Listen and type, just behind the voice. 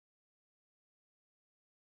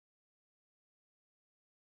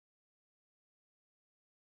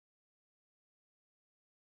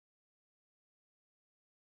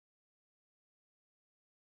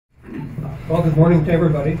Well, good morning to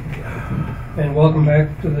everybody, and welcome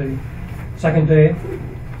back to the second day.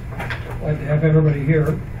 Glad to have everybody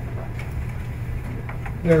here.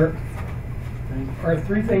 There are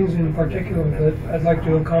three things in particular that I'd like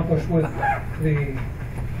to accomplish with the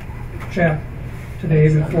chat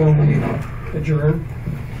today before we adjourn.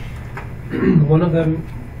 One of them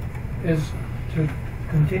is to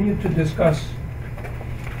continue to discuss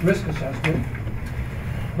risk assessment,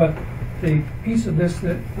 but the piece of this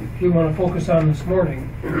that we want to focus on this morning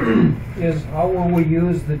is how will we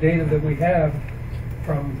use the data that we have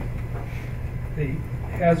from the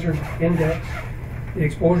hazard index, the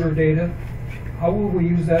exposure data, how will we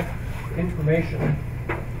use that information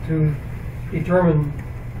to determine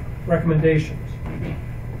recommendations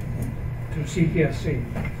to CPSC.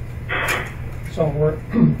 So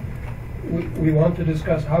we want to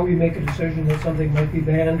discuss how we make a decision that something might be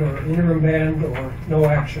banned or interim banned or no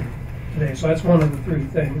action today. So that's one of the three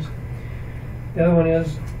things. The other one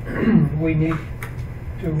is we need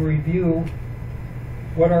to review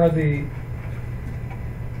what are the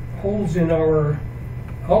holes in our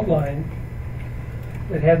outline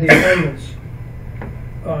that had the amendments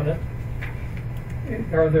on it.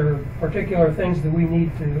 Are there particular things that we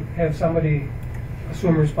need to have somebody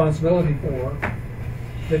assume responsibility for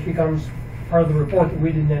that becomes part of the report that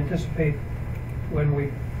we didn't anticipate when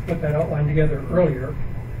we put that outline together earlier?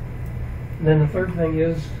 And then the third thing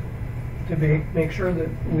is to make sure that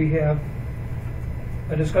we have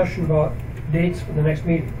a discussion about dates for the next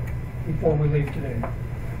meeting before we leave today.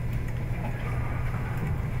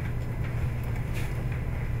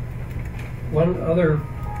 One other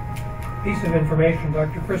piece of information,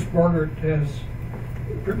 Dr. Chris Borgert has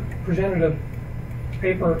presented a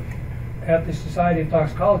paper at the Society of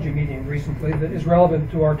Toxicology meeting recently that is relevant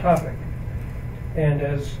to our topic. And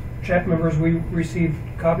as chat members, we received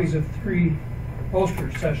copies of 3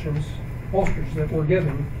 posters that were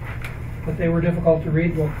given, but they were difficult to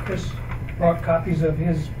read. Well, Chris brought copies of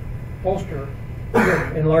his poster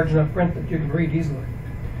in large enough print that you can read easily.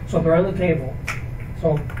 So they're on the table.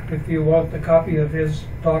 So if you want a copy of his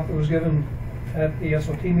talk that was given at the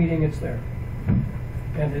SOT meeting, it's there.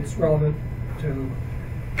 And it's relevant to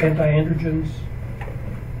anti-androgens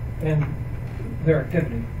and their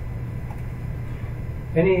activity.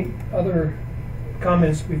 Any other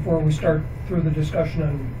comments before we start through the discussion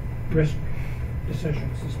on risk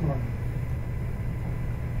decisions this morning?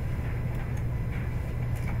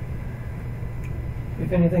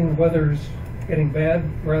 If anything, the weather's getting bad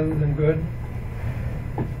rather than good.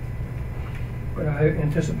 But I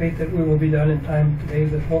anticipate that we will be done in time today,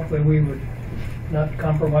 that hopefully we would not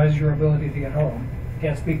compromise your ability to get home.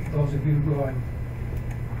 Can't speak for those of you going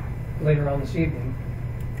later on this evening,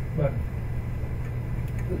 but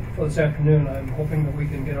for this afternoon, I'm hoping that we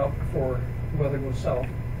can get out before the weather goes south.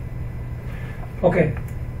 Okay,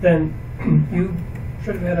 then you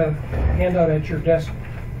should have had a handout at your desk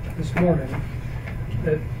this morning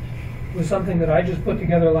that was something that I just put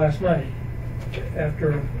together last night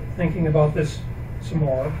after thinking about this some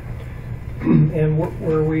more. And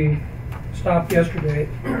where we stopped yesterday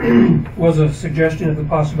was a suggestion of the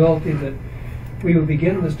possibility that we would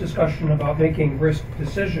begin this discussion about making risk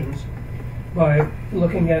decisions by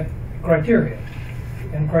looking at criteria.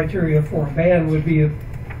 And criteria for a ban would be a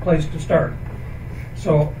place to start.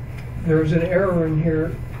 So there's an error in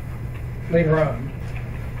here later on.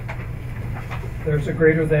 There's a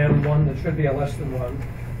greater than 1 that should be a less than 1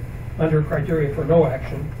 under criteria for no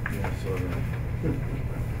action. Yeah, so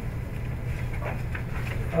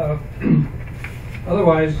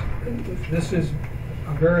Otherwise, this is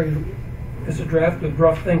it's a draft of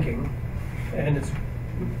rough thinking, and it's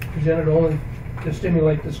presented only to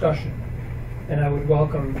stimulate discussion. And I would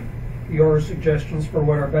welcome your suggestions for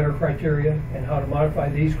what are better criteria and how to modify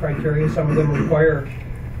these criteria. Some of them require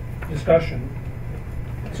discussion.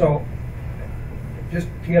 So just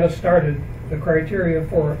to get us started, the criteria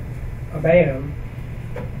for a ban,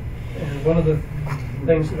 and one of the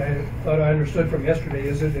things that I thought I understood from yesterday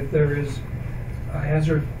is that if there is a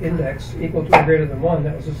hazard index equal to or greater than 1,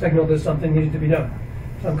 that was a signal that something needed to be done,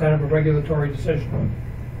 some kind of a regulatory decision,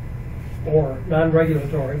 or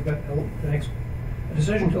non-regulatory, but a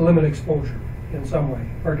decision to limit exposure in some way,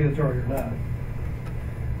 regulatory or not.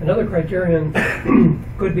 Another criterion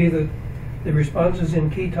could be that the responses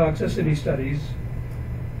in key toxicity studies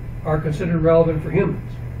are considered relevant for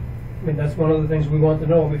humans. I mean, that's one of the things we want to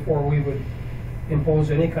know before we would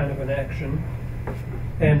impose any kind of an action.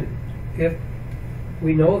 And if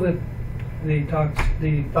we know that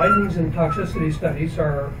the findings in toxicity studies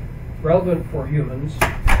are relevant for humans,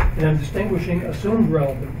 and I'm distinguishing assumed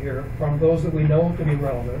relevant here from those that we know to be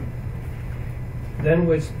relevant, then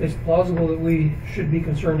it's plausible that we should be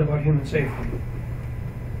concerned about human safety.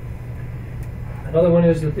 Another one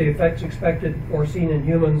is that the effects expected or seen in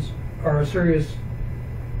humans are a serious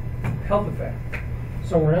health effect.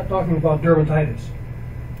 So we're not talking about dermatitis.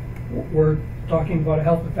 We're talking about a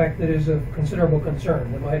health effect that is of considerable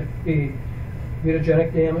concern. It might be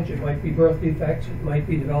mutagenic damage, it might be birth defects, it might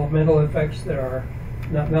be developmental effects that are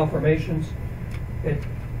not malformations, it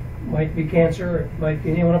might be cancer, it might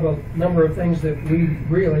be any one of a number of things that we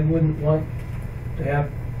really wouldn't want to have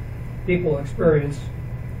people experience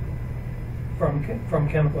from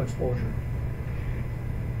chemical exposure.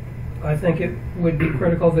 I think it would be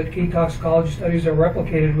critical that key toxicology studies are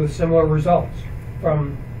replicated with similar results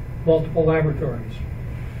from multiple laboratories,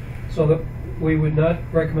 so that we would not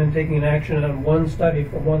recommend taking an action on one study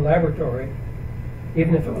from one laboratory,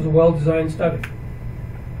 even if it was a well-designed study.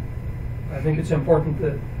 I think it's important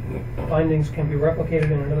that findings can be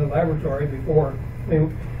replicated in another laboratory before, I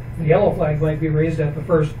mean, the yellow flag might be raised at the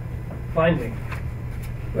first finding,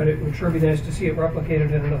 but it would sure be nice to see it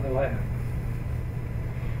replicated in another lab.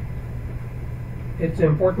 It's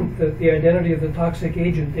important that the identity of the toxic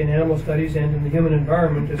agent in animal studies and in the human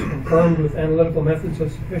environment is confirmed with analytical methods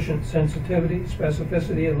of sufficient sensitivity,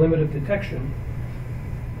 specificity, and limit of detection.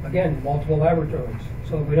 Again, multiple laboratories,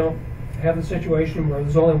 so that we don't have the situation where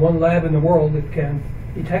there's only one lab in the world that can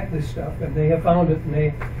detect this stuff, and they have found it, and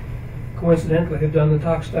they coincidentally have done the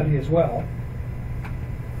tox study as well.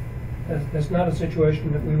 That's not a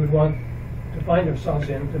situation that we would want to find ourselves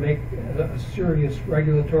in to make a serious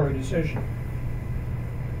regulatory decision.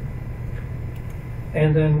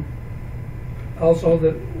 And then also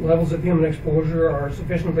that levels of human exposure are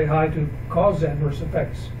sufficiently high to cause adverse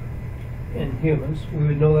effects in humans. We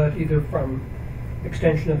would know that either from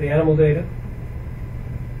extension of the animal data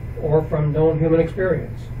or from known human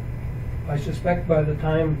experience. I suspect by the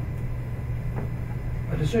time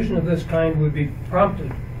a decision of this kind would be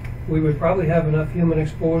prompted, we would probably have enough human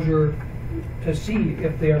exposure to see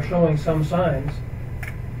if they are showing some signs,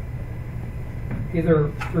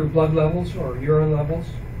 either through blood levels or urine levels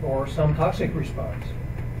or some toxic response.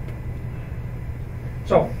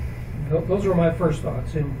 So, those are my first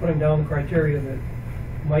thoughts in putting down the criteria that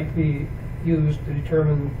might be used to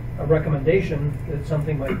determine a recommendation that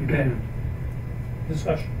something might be banned.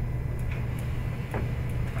 Discussion.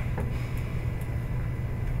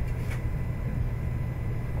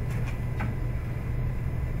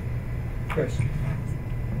 Chris.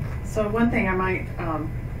 So one thing I might,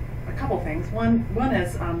 a couple things. One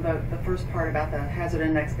is the first part about the hazard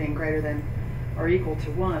index being greater than or equal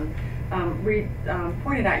to 1. We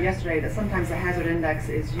pointed out yesterday that sometimes the hazard index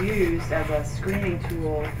is used as a screening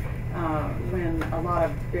tool when a lot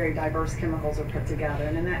of very diverse chemicals are put together,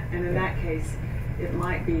 and in that case, it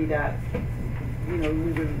might be that we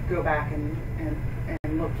would go back and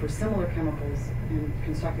look for similar chemicals in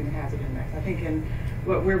constructing the hazard index. I think in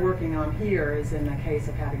what we're working on here is in the case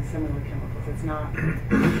of having similar chemicals. It's not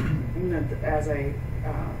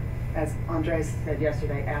as Andres said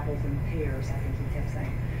yesterday, apples and pears. I think he kept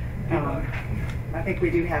saying. I think we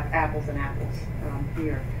do have apples and apples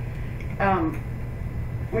here.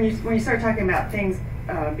 When you start talking about things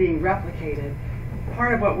being replicated,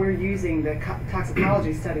 part of what we're using the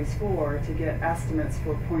toxicology studies for to get estimates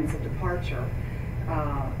for points of departure,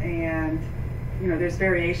 and there's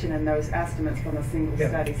variation in those estimates from a single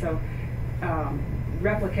study. So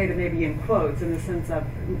replicated maybe in quotes in the sense of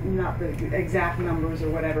not the exact numbers or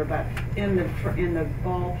whatever, but in the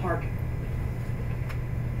ballpark.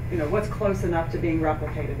 What's close enough to being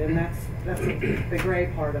replicated, and that's the gray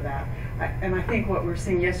part of that. And I think what we're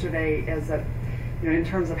seeing yesterday is that, in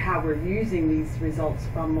terms of how we're using these results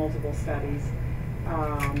from multiple studies,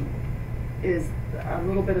 is a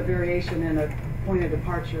little bit of variation in a point of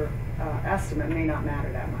departure estimate may not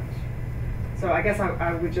matter that much. So I guess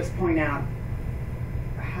I would just point out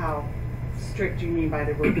how strict you mean by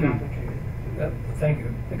the word replicated. Thank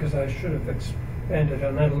you, because I should have expanded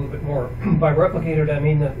on that a little bit more. By replicated, I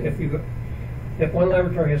mean that if one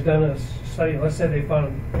laboratory has done a study, let's say they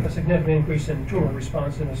found a significant increase in tumor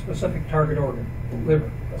response in a specific target organ, liver,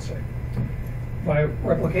 let's say. By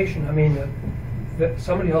replication, I mean that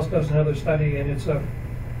somebody else does another study and it's a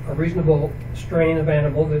reasonable strain of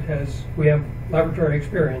animal that we have laboratory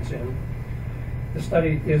experience in. The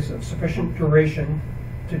study is of sufficient duration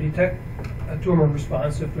to detect a tumor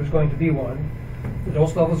response if there's going to be one. The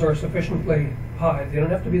dose levels are sufficiently high. They don't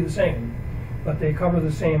have to be the same, but they cover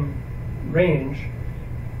the same range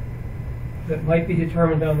that might be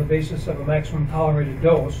determined on the basis of a maximum tolerated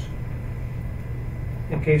dose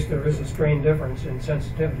in case there is a strain difference in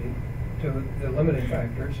sensitivity to the limiting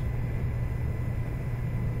factors.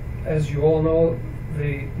 as you all know,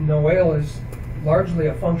 the NOAEL is largely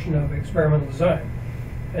a function of experimental design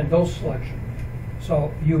and dose selection.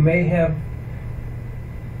 So you may have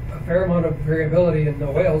a fair amount of variability in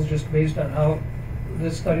NOAELs just based on how the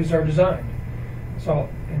studies are designed. So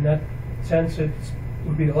in that sense, it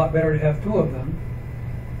would be a lot better to have two of them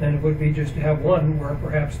than it would be just to have one where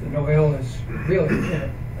perhaps the NOAEL is really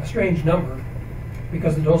a strange number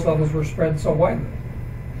because the dose levels were spread so widely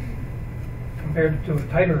compared to a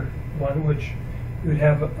tighter one, which you would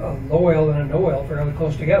have a low-L and a no-L fairly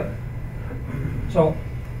close together. So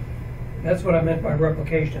that's what I meant by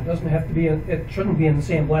replication. It doesn't have to be, it shouldn't be in the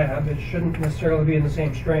same lab. It shouldn't necessarily be in the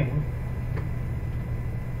same strain.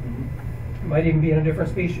 It might even be in a different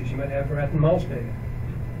species. You might have rat and mouse data.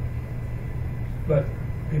 But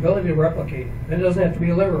the ability to replicate, and it doesn't have to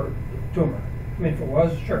be a liver tumor. I mean, if it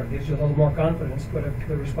was, sure, it gives you a little more confidence, but if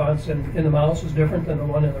the response in the mouse is different than the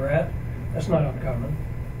one in the rat, that's not uncommon.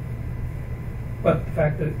 But the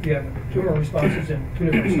fact that you have tumor responses in two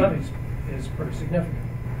different studies is pretty significant.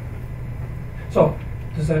 So,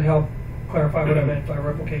 does that help clarify what I meant by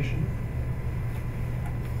replication?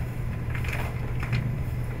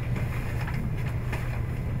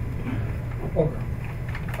 Over.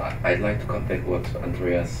 I'd like to come back what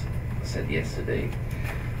Andreas said yesterday.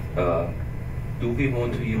 Do we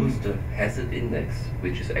want to use the hazard index,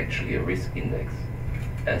 which is actually a risk index,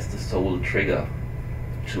 as the sole trigger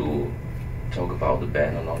to talk about the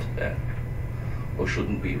ban or not ban? Or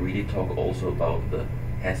shouldn't we really talk also about the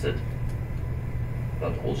hazard,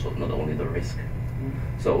 not only the risk?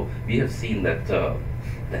 So we have seen that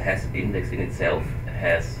the hazard index in itself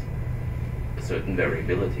has a certain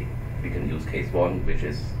variability. We can use case 1, which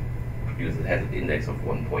is use a hazard index of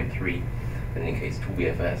 1.3, and in case 2 we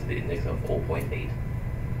have a hazard index of 0.8.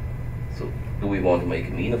 So do we want to make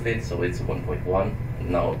a mean of it, so it's 1.1, and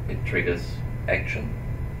now it triggers action?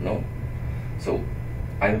 No. So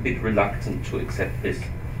I'm a bit reluctant to accept this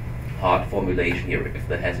hard formulation here. If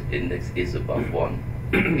the hazard index is above 1,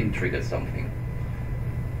 it triggers something.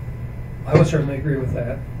 I would certainly agree with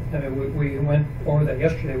that. I mean, we went over that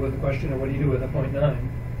yesterday with the question of what do you do with a 0.9.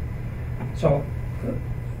 So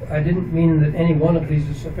I didn't mean that any one of these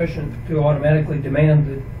is sufficient to automatically demand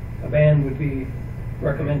that a ban would be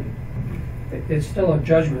recommended. It's still a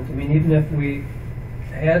judgment. I mean, even if we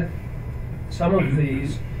had some of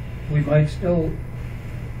these, we might still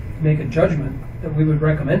make a judgment that we would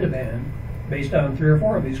recommend a ban based on 3 or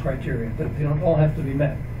 4 of these criteria, that they don't all have to be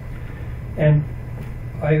met. And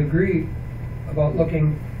I agree about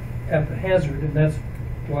looking at the hazard, and that's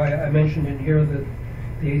why I mentioned in here that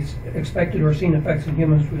these expected or seen effects in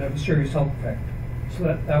humans would have a serious health effect. So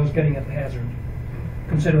that was getting at the hazard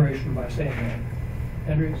consideration by saying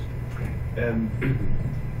that. Andreas? Can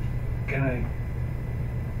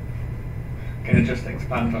I just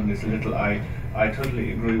expand on this a little? I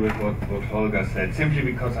totally agree with what Holger said. Simply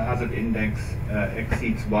because a hazard index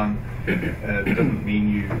exceeds 1 doesn't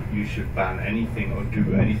mean you should ban anything or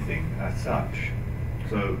do anything as such.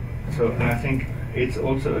 So I think it's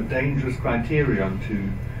also a dangerous criterion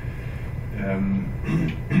to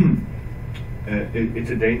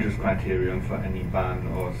it's a dangerous criterion for any ban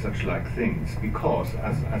or such like things, because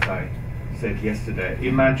as I said yesterday,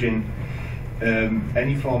 imagine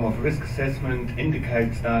any form of risk assessment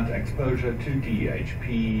indicates that exposure to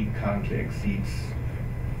DHP currently exceeds,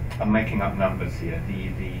 I'm making up numbers here,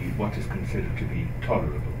 the what is considered to be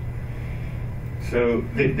tolerable. So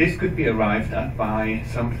this could be arrived at by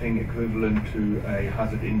something equivalent to a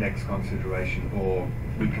hazard index consideration, or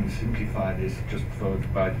we can simplify this just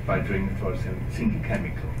by doing it for a single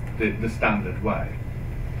chemical, the standard way.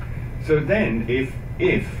 So then, if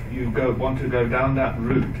you want to go down that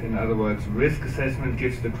route, in other words, risk assessment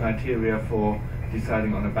gives the criteria for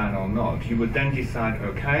deciding on a ban or not, you would then decide,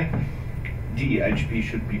 okay, DEHP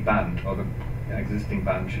should be banned, or the existing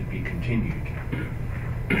ban should be continued.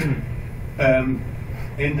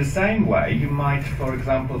 In the same way, you might, for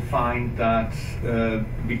example, find that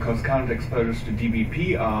because current exposures to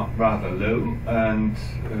DBP are rather low, and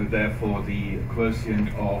therefore the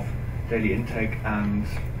quotient of daily intake and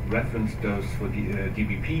reference dose for the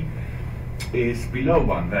DBP is below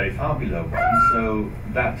 1, very far below 1, so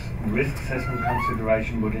that risk assessment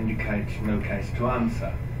consideration would indicate no case to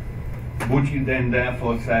answer. Would you then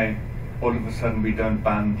therefore say, all of a sudden we don't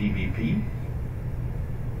ban DBP?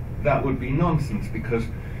 That would be nonsense, because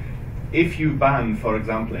if you ban, for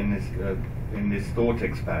example, in this thought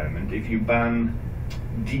experiment, if you ban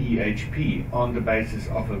DEHP on the basis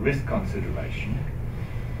of a risk consideration,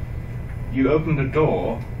 you open the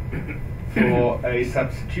door for a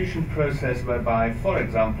substitution process whereby, for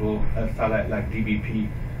example, a phthalate like DBP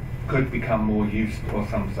could become more used or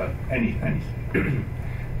some such anything.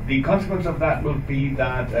 The consequence of that will be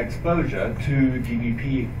that exposure to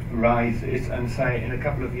GBP rises, and say in a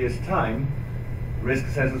couple of years' time, risk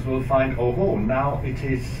assessors will find, oh, now it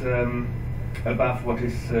is above what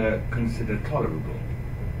is considered tolerable.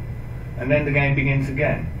 And then the game begins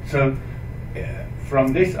again. So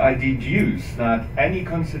from this I deduce that any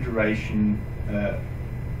consideration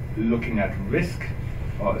looking at risk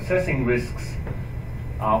or assessing risks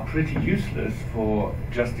are pretty useless for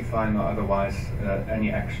justifying or otherwise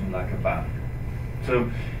any action like a ban.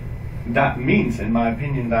 So that means, in my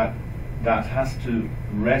opinion, that that has to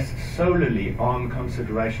rest solely on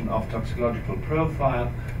consideration of toxicological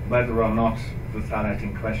profile, whether or not the phthalate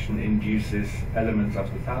in question induces elements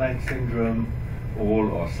of the phthalate syndrome, all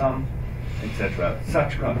or some, etc.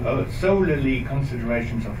 Such solely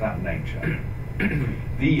considerations of that nature.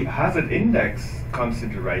 The hazard index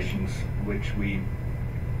considerations, which we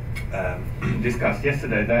discussed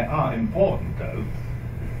yesterday, they are important though.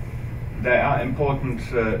 They are important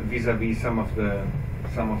vis-à-vis some of the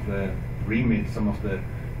remit, some of the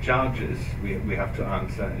charges we have to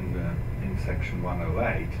answer in section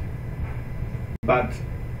 108. But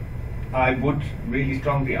I would really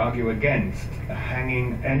strongly argue against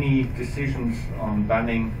hanging any decisions on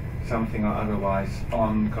banning something or otherwise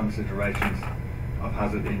on considerations of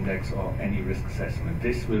hazard index or any risk assessment.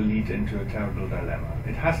 This will lead into a terrible dilemma.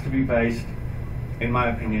 It has to be based, in my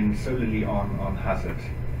opinion, solely on hazard,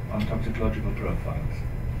 on toxicological profiles.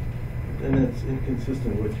 And that's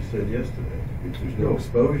inconsistent with what you said yesterday. If there's no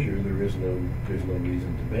exposure, there's no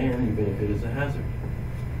reason to ban, even if it is a hazard.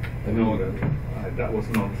 I mean, That was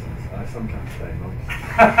nonsense. I sometimes say nonsense.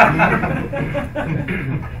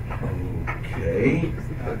 okay.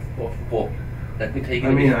 Well, let me take it. I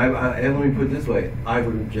mean, let me put it this way: I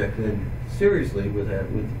would object then seriously with that.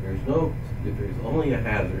 If there's only a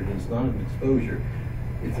hazard and it's not an exposure,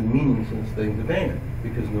 it's a meaningless thing to ban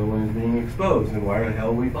because no one is being exposed, and why the hell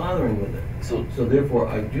are we bothering with it? So therefore,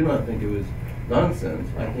 I do not think it was nonsense.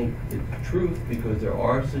 I think it's truth because there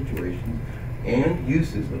are situations and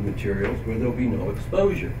uses of materials where there'll be no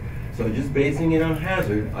exposure. So just basing it on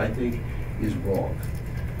hazard, I think, is wrong.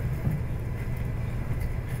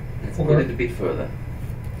 Let's put it a bit further.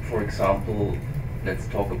 For example, let's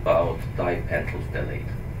talk about dipentyl phthalate.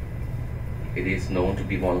 It is known to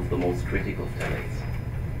be one of the most critical phthalates.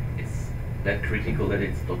 It's that critical that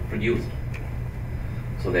it's not produced.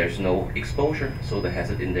 So there's no exposure, so the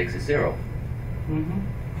hazard index is 0.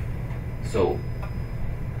 So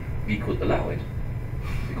we could allow it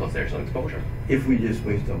because there's no exposure. If we just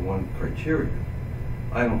based on one criteria,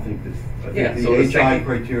 I don't think this. I think So the HI second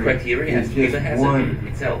criteria has is to be just the hazard one.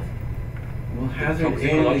 itself. Well, The hazard and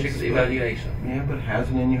toxicological evaluation. Yeah, but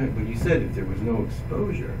hazard and but you said if there was no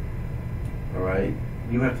exposure, all right,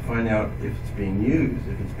 you have to find out if it's being used.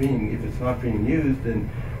 If it's not being used, then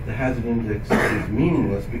the hazard index is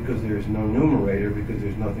meaningless because there is no numerator, because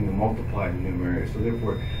there's nothing to multiply the numerator. So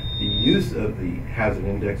therefore, the use of the hazard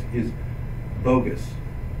index is bogus.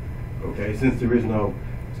 Okay, since there is no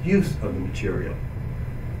use of the material.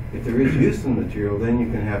 If there is use of the material, then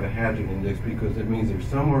you can have a hazard index because it means there's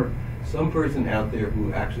some person out there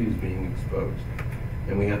who actually is being exposed,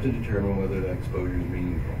 and we have to determine whether that exposure is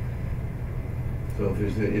meaningful. So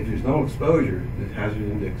if there's no exposure, the hazard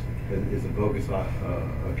index is a bogus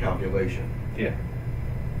calculation. Yeah.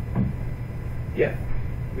 Yeah.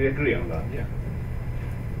 We agree on that. Yeah.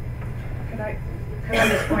 Could I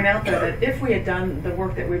just point out though that if we had done the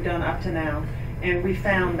work that we've done up to now, and we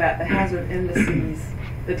found that the hazard indices,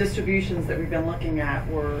 the distributions that we've been looking at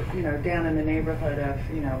were, down in the neighborhood of,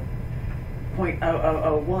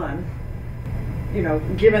 0.0001,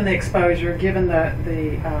 given the exposure, given the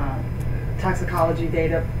toxicology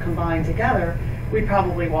data combined together, we'd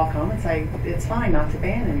probably walk home and say it's fine not to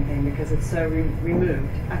ban anything because it's so removed.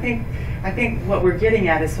 I think what we're getting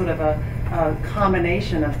at is sort of a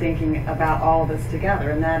combination of thinking about all of this together,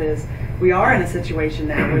 and that is we are in a situation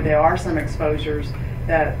now where there are some exposures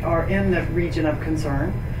that are in the region of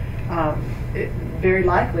concern. Very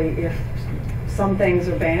likely, if some things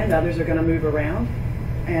are banned, others are going to move around,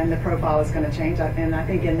 and the profile is going to change. And I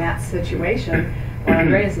think in that situation, what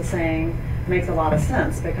Andreas is saying makes a lot of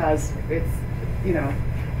sense because it's,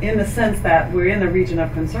 in the sense that we're in the region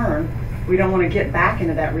of concern, we don't want to get back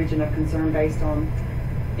into that region of concern based on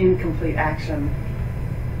incomplete action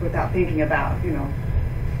without thinking about,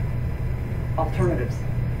 alternatives.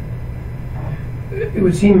 It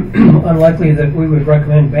would seem unlikely that we would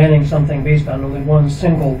recommend banning something based on only one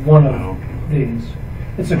single one of these.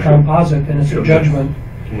 It's a composite and it's a judgment.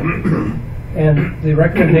 And the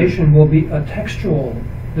recommendation will be a textual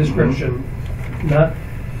description, not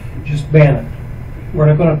just ban it. We're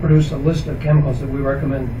not going to produce a list of chemicals that we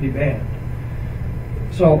recommend be banned.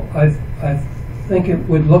 So I think it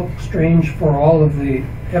would look strange for all of the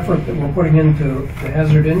effort that we're putting into the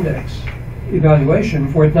hazard index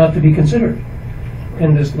evaluation for it not to be considered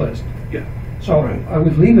in this list. Yeah. So Right. I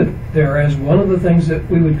would leave it there as one of the things that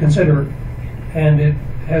we would consider, and it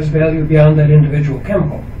has value beyond that individual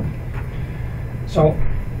chemical. So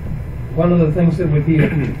one of the things that would be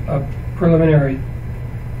a preliminary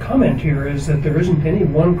comment here is that there isn't any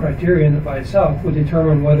one criterion that by itself would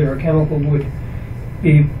determine whether a chemical would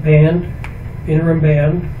be banned, interim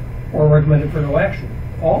banned, or recommended for no action.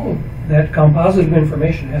 All of that composite of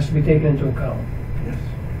information has to be taken into account. Yes.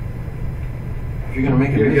 If you're going to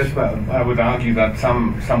make a Yes, but I would argue that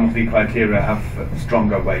some of the criteria have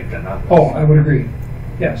stronger weight than others. Oh, I would agree,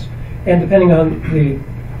 yes. And depending on the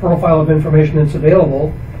profile of information that's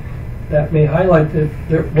available, that may highlight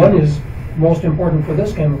that one is most important for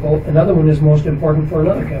this chemical, another one is most important for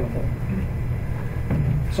another chemical.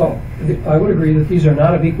 So I would agree that these are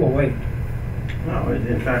not of equal weight. No,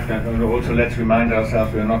 in fact, And also, let's remind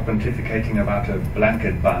ourselves we are not pontificating about a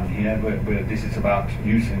blanket ban here, where this is about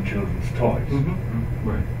use in children's toys.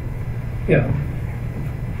 right. Yeah.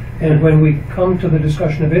 And when we come to the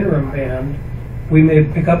discussion of interim ban, we may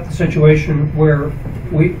pick up the situation where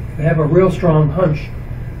we have a real strong hunch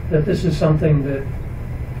that this is something that,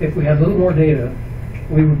 if we had a little more data,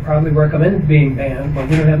 we would probably recommend being banned, but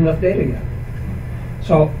we don't have enough data yet.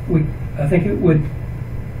 So I think it would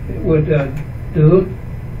dilute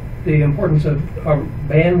the importance of a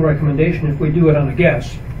ban recommendation if we do it on a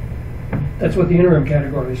guess. That's what the interim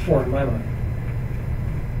category is for, in my mind.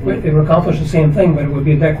 It would accomplish the same thing, but it would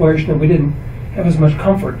be a declaration that we didn't have as much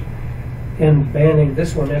comfort in banning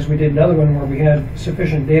this one as we did another one where we had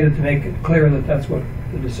sufficient data to make it clear that that's what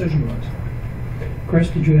the decision was. Chris,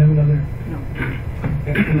 did you have another?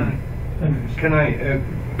 Can I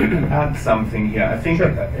add something here? I think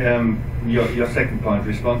Sure. Your second point,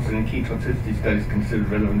 responses in key toxicity studies considered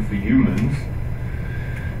relevant for humans,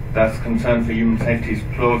 thus concern for human safety is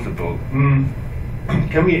plausible.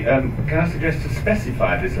 Can I suggest to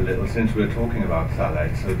specify this a little, since we're talking about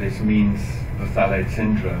phthalates? So this means the phthalate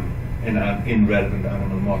syndrome in relevant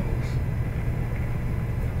animal models.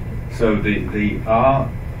 So are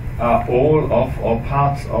all of or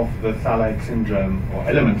parts of the phthalate syndrome or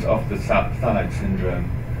elements of the phthalate syndrome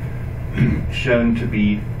shown to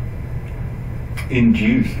be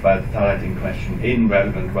induced by the phthalate in question in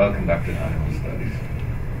relevant, well-conducted animal studies?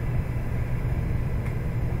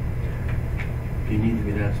 You need to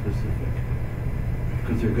be that specific.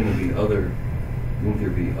 Because there are going to be other, won't there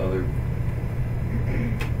be other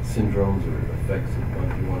syndromes or effects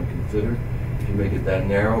that you want to consider? If you make it that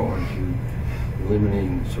narrow, aren't you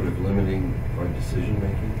limiting our decision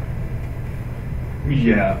making?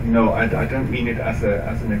 Yeah, no, I don't mean it as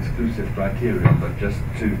an exclusive criterion, but just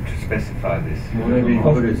to specify this. Well, maybe you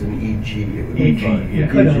put it as an EG. It would be EG, fine. yeah. You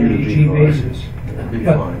could on an would be EG fine. basis. That'd be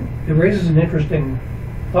But fine. it raises an interesting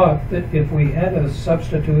thought that if we had a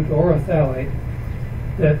substitute or a phthalate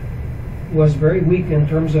that was very weak in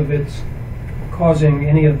terms of its causing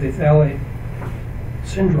any of the phthalate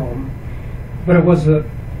syndrome, but it was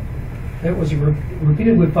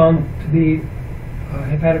repeatedly found to be a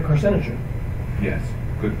hepatic carcinogen. Yes,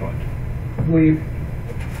 good point. We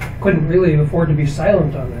couldn't really afford to be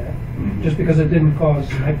silent on that, just because it didn't cause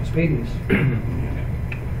hypospadias.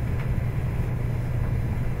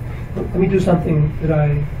 Let me do something that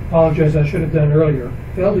I apologize I should have done earlier.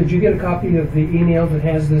 Phil, did you get a copy of the email that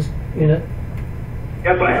has this in it?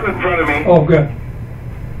 Yes, I have it in front of me. Oh, good.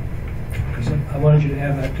 Because I wanted you to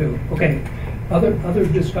have that too. Okay. Other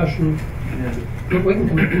discussion. Yeah. We can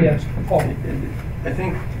come. Yes, Paul. I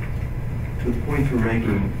think the points we're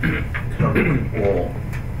making cover all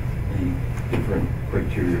the different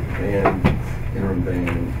criteria, ban, interim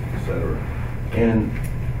ban, etc. And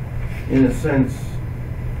in a sense,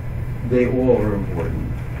 they all are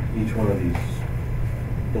important, each one of these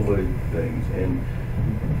bulleted things. And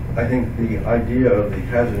I think the idea of the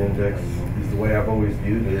hazard index is the way I've always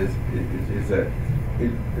viewed it, is that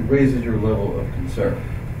it raises your level of concern.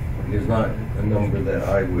 It is not a number that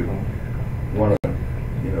I would want to,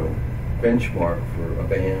 benchmark for a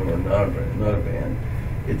ban or not a ban.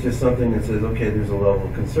 It's just something that says, okay, there's a level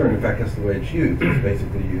of concern. In fact, that's the way it's used. It's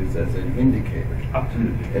basically used as an indicator.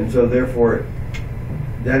 Absolutely. And so therefore,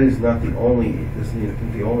 that is not the only, this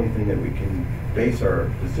isn't the only thing that we can base our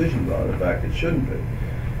decisions on. In fact, it shouldn't be.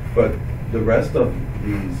 But the rest of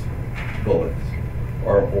these bullets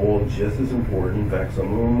are all just as important. In fact, some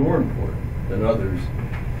of them are more important than others.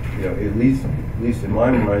 At least in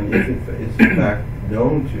my mind, if it's in fact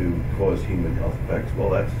known to cause human health effects, well,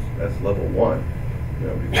 that's level one. You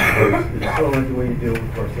know, because it's sort of like the way you deal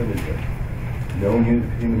with carcinogen. Known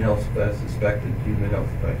human health effects, suspected human health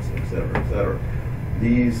effects, et cetera, et cetera.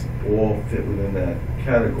 These all fit within that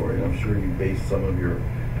category, and I'm sure you based some of your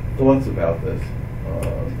thoughts about this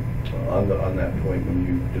on that point when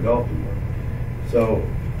you developed the work. So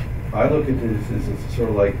I look at this as it's sort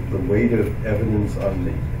of like the weight of evidence on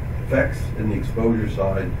the effects and the exposure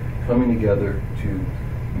side coming together to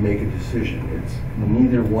make a decision. It's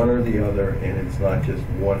neither one or the other, and it's not just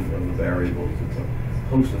one of the variables. It's a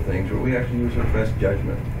host of things where we actually use our best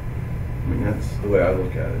judgment. I mean, that's the way I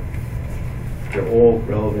look at it. They're all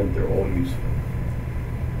relevant, they're all useful.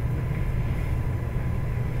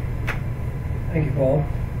 Thank you, Paul.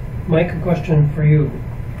 Mike, a question for you.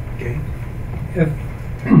 Okay. If,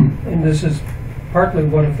 and this is partly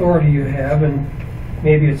what authority you have, and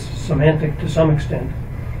maybe it's semantic to some extent,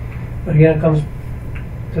 but again, it comes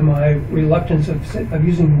to my reluctance of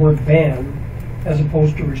using the word ban as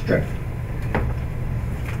opposed to restrict.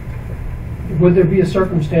 Would there be a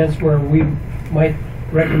circumstance where we might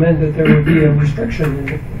recommend that there would be a restriction,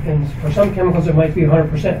 and for some chemicals it might be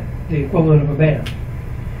 100%, the equivalent of a ban.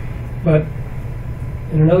 But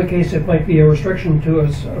in another case it might be a restriction to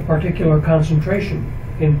a particular concentration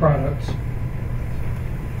in products,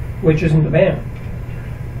 which isn't a ban.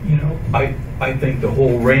 You know, I think the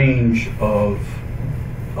whole range of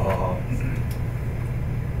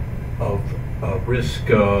risk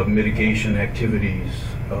mitigation activities,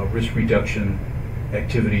 risk reduction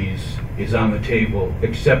activities is on the table,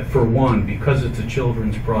 except for one, because it's a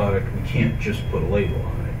children's product, we can't just put a label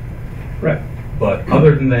on it. Right. But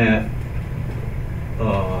other than that,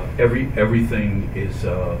 everything is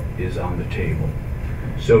on the table.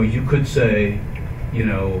 So you could say, you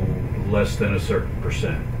know, less than a certain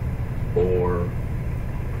percent, or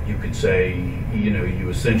you could say, you know, you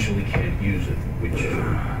essentially can't use it, which,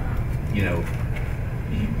 you know,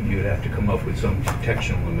 you'd have to come up with some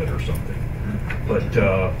detection limit or something. But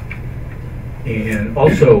and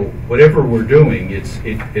also, whatever we're doing,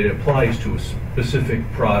 it applies to specific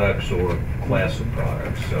products or class of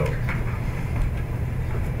products. So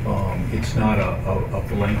it's not a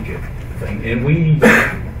blanket thing, and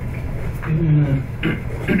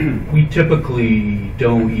we typically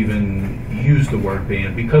don't even use the word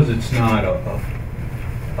ban because it's not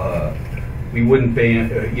we wouldn't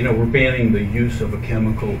ban, you know, we're banning the use of a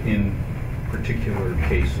chemical in particular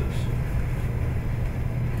cases.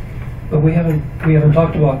 But we haven't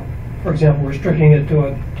talked about, for example, restricting it to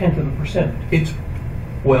 0.1%. It's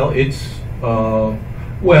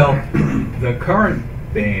the current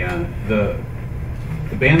ban, the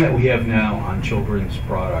ban that we have now on children's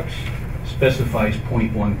products specifies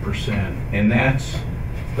 0.1%, and that's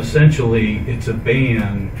essentially, it's a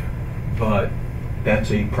ban, but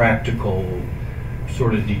that's a practical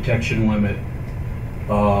sort of detection limit,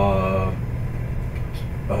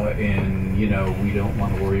 and you know, we don't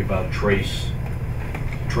want to worry about trace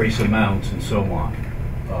amounts and so on.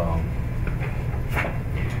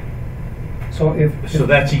 So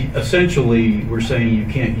that's essentially, we're saying you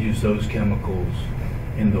can't use those chemicals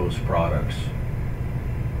in those products.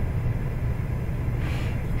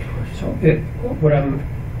 So what I'm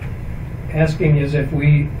asking is, if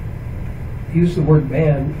we use the word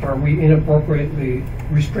ban, are we inappropriately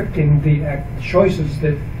restricting the choices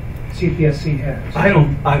that CPSC has? I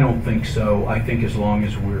don't think so. I think as long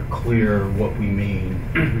as we're clear what we mean,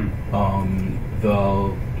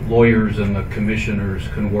 the lawyers and the commissioners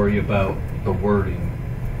can worry about the wording.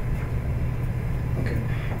 Okay.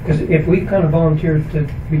 Because if we kind of volunteered to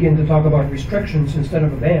begin to talk about restrictions instead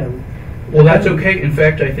of a ban, well, that's okay. In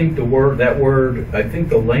fact, I think I think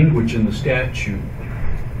the language in the statute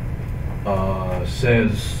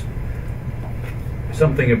says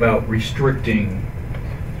something about restricting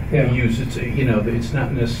the use. It's you know, it's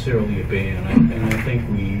not necessarily a ban, and I think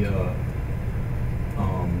we,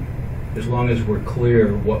 as long as we're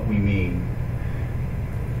clear what we mean.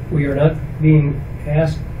 We are not being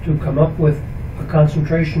asked to come up with a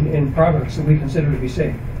concentration in products that we consider to be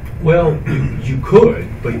safe. Well, you could,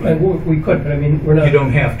 but we could, but I mean, we're not. You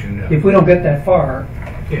don't have to. No. If we don't get that far,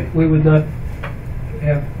 we would not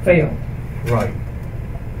have failed. Right.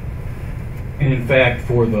 And in fact,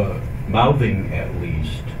 for the mouthing at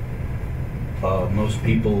least, most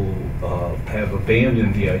people have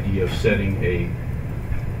abandoned the idea of setting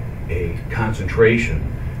a concentration.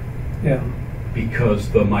 Yeah. Because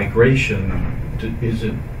the migration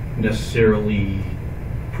isn't necessarily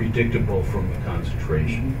predictable from the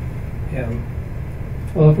concentration. Yeah.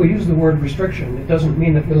 Well, if we use the word restriction, it doesn't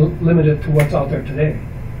mean that we'll limit it to what's out there today.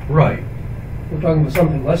 Right. we're talking about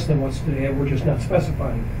something less than what's today, we're just not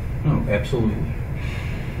specifying. No, absolutely.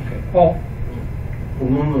 Okay. Paul?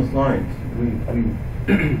 Along those lines,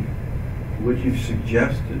 what you've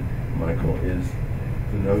suggested, Michael, is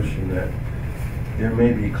the notion that there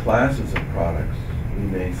may be classes of products we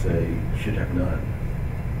may say should have none,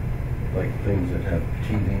 like things that have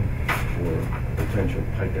teething or potential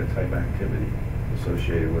pica type activity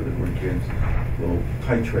associated with it, where kids will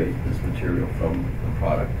titrate this material from the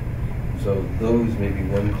product. So those may be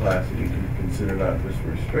one class that you can consider not just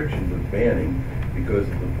restriction but banning, because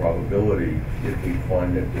of the probability, if we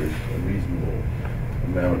find that there's a reasonable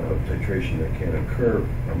amount of titration that can occur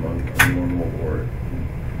among a normal or,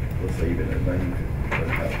 let's say, even a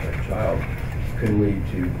 90% type child, can lead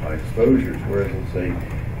to high exposures. Whereas, let's say,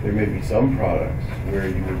 there may be some products where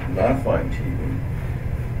you would not find teething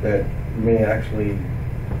that may actually,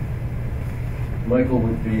 Michael,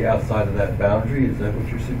 would be outside of that boundary. Is that what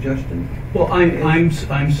you're suggesting? Well, I'm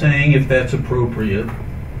saying if that's appropriate,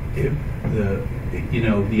 if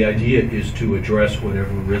the idea is to address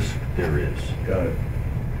whatever risk there is. Got it.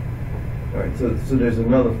 All right, so there's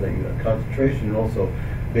another thing, concentration and also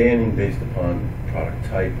banning based upon product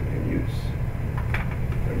type and use.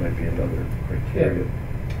 There might be another criteria.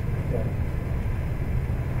 Yeah.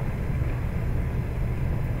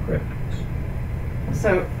 Correct.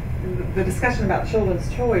 So the discussion about children's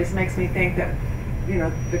choice makes me think that,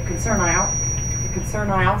 the concern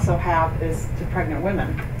I also have is to pregnant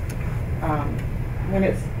women. When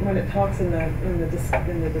it talks in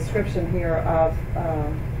the description here of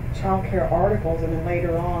child care articles, and then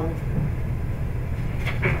later on,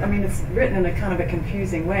 it's written in a kind of a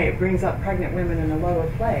confusing way. It brings up pregnant women in a lower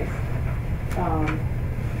place.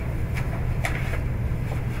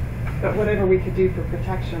 But whatever we could do for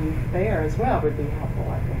protection there as well would be helpful,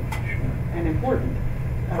 I think, and important.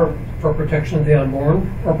 For protection of the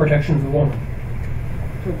unborn or protection of the woman?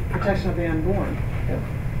 For protection of the unborn. Yeah.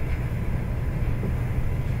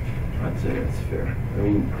 I'd say that's fair.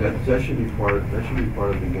 That should be part of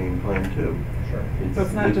the game plan too. Sure. So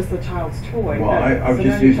it's not just the child's toy. Well, I'm so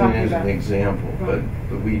just then you're using it talking as about- an example, Right.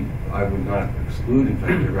 but I would not exclude. In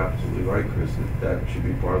fact, you're absolutely right, Chris. That should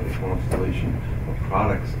be part of the constellation of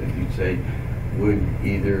products that you'd say would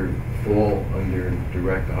either fall under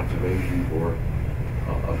direct observation for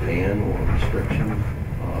a ban or restriction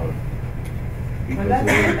because And of that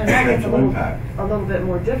the gets potential impact. a little bit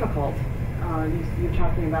more difficult. You're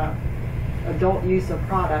talking about adult use of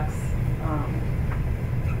products,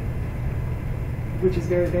 which is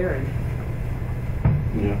very varied.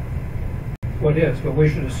 Yeah. What is, but we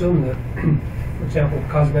should assume that, for example,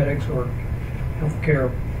 cosmetics or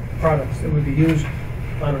healthcare products that would be used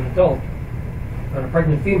on an adult, on a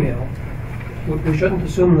pregnant female, we shouldn't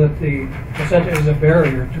assume that the placenta is a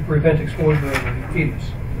barrier to prevent exposure of the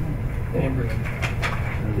fetus, the embryo.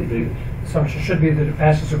 The assumption should be that it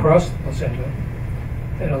passes across the placenta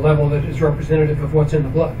at a level that is representative of what's in the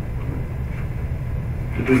blood.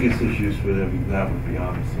 The biggest issues for them, that would be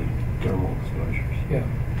obviously thermal exposures. Yeah.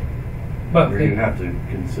 But Where you have to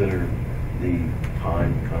consider the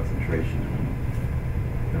time concentration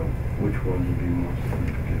and which ones would be more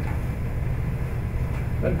significant.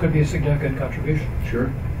 that could be a significant contribution.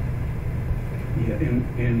 Sure. Yeah,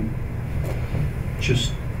 and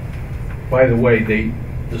just, by the way,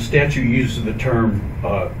 the statute uses the term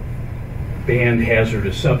banned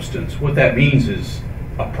hazardous substance. What that means is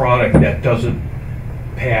a product that doesn't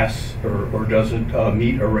pass or doesn't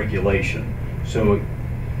meet a regulation. So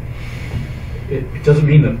it doesn't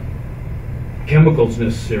mean the chemical's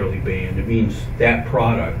necessarily banned. It means that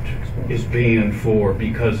product is banned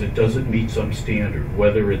because it doesn't meet some standard,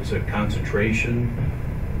 whether it's a concentration,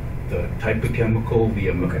 the type of chemical,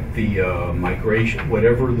 the migration,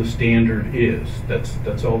 whatever the standard is.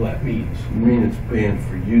 That's all that means. You mean it's banned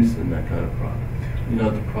for use in that kind of product?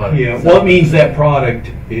 The product. Yeah, itself. well, it means that product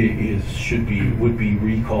would be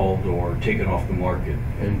recalled or taken off the market.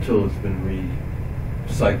 Until it's been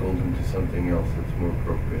recycled into something else that's more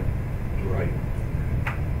appropriate. Right.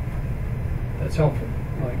 That's helpful.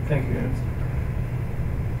 Mike, thank you. Yes.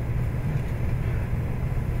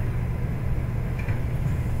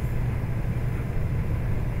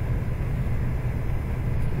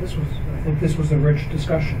 I think this was a rich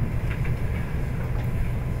discussion.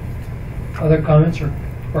 Other comments or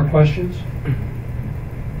questions?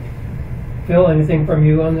 Phil, anything from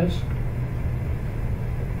you on this?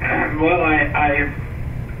 Well,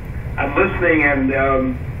 I'm listening, and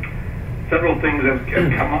several things have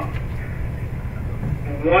come up.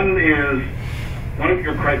 One of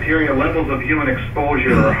your criteria, levels of human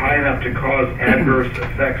exposure are high enough to cause adverse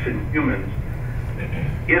effects in humans.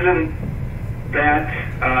 Isn't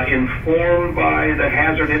that informed by the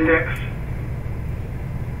hazard index?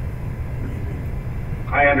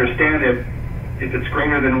 I understand if it's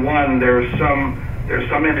greater than 1, there's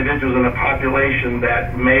some individuals in the population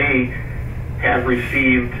that may have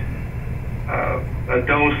received a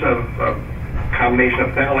dose of combination of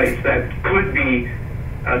phthalates that could be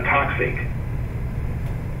toxic.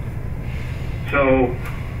 So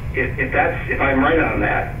if I'm right on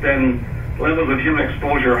that, then levels of human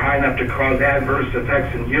exposure are high enough to cause adverse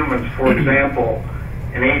effects in humans. For example,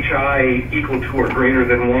 an HI equal to or greater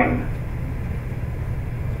than 1.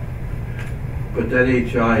 But that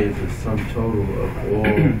HI is the sum total of all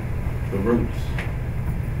the roots.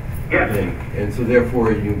 Yes. And so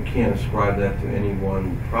therefore you can't ascribe that to any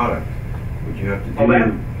one product. What you have to do...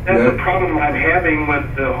 Well, that's the problem I'm having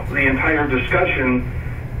with the entire discussion.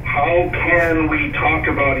 How can we talk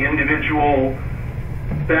about individual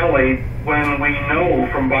phthalate when we know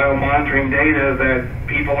from biomonitoring data that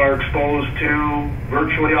people are exposed to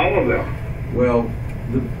virtually all of them? Well,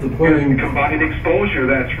 the point... Combined exposure,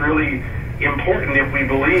 that's really important if we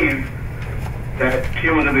believe that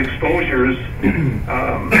cumulative exposures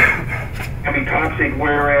can be toxic,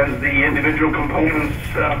 whereas the individual components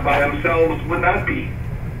by themselves would not be.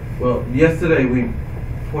 Well, yesterday we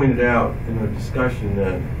pointed out in our discussion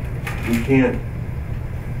that we can't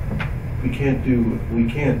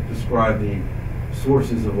describe the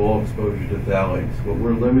sources of all exposure to phthalates. What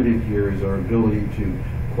we're limited here is our ability to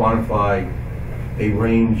quantify a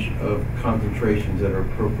range of concentrations that are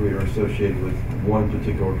appropriate or associated with one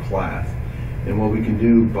particular class. And what we can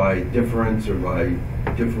do by difference or by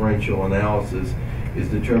differential analysis is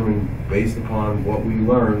determine, based upon what we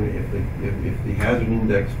learn, if the hazard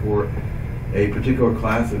index for a particular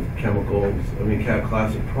class of chemicals,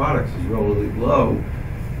 class of products is relatively low,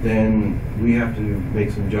 then we have to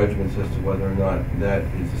make some judgments as to whether or not that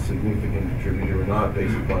is a significant contributor or not,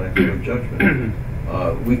 based upon expert judgment.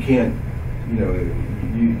 We can't,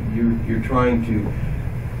 you're trying to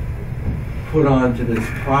put onto this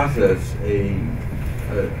process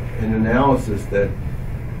an analysis that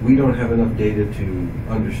we don't have enough data to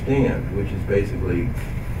understand, which is basically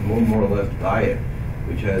more or less diet,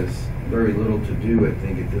 which has very little to do, I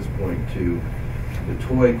think, at this point to the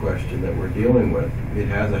toy question that we're dealing with. It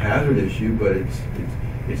has a hazard issue, but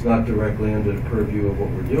it's not directly under the purview of what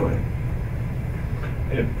we're doing.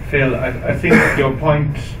 Phil, I think your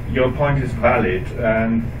point is valid,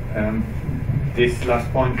 and this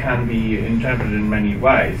last point can be interpreted in many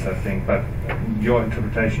ways, I think, but your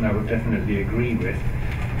interpretation I would definitely agree with,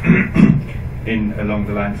 along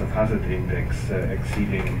the lines of hazard index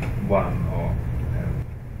exceeding 1 or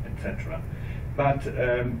etc. But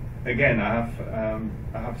again, I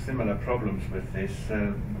have similar problems with this,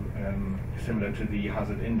 similar to the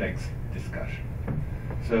hazard index discussion.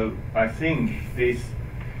 So I think this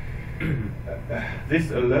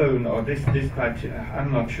alone, or this criteria,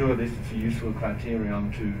 I'm not sure this is a useful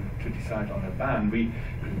criterion to decide on a ban. We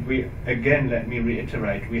again, let me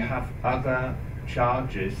reiterate, we have other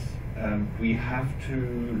charges. We have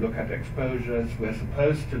to look at exposures. We're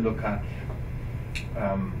supposed to look at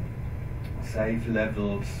safe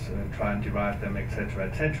levels, try and derive them, etc.,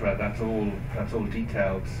 etc. That's all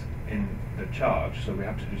detailed in the charge, so we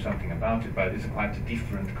have to do something about it. But it's quite a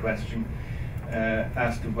different question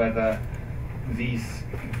as to whether these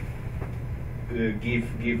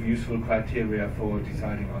give useful criteria for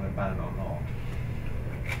deciding on a ban or not.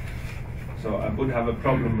 So I would have a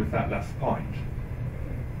problem with that last point.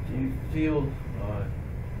 Do you feel,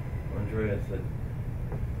 Andreas, that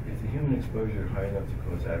if the human exposure is high enough to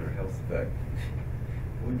cause adverse health effect,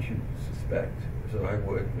 wouldn't you suspect, so I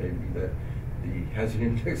would, maybe, that the hazard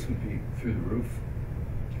index would be through the roof?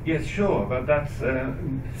 Yes, sure, but that's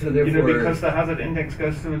so therefore, because the hazard index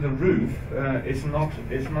goes through the roof. It's not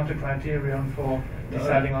a criterion for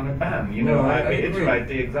deciding on a ban. I reiterate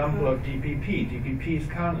the example of DPP. DPP is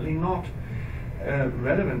currently not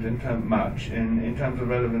relevant in terms of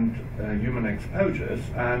relevant human exposures,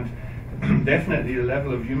 and definitely the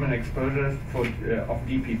level of human exposures of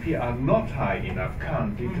DPP are not high enough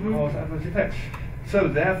currently to cause adverse effects. So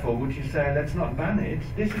therefore, would you say, let's not ban it?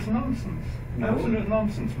 This is nonsense. No. Absolute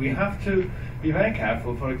nonsense. We have to be very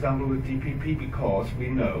careful, for example, with DPP, because we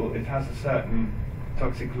know it has a certain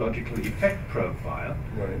toxicological effect profile,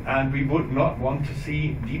 right, and we would not want to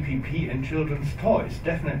see DPP in children's toys.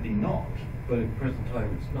 Definitely not. But at the present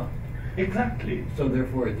time, it's not. Exactly. So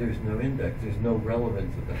therefore, there's no index. There's no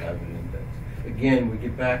relevance of the hazard index. Again, we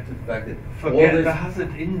get back to the fact that forget the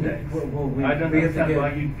hazard index. I don't understand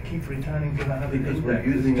why you keep returning to the hazard because index.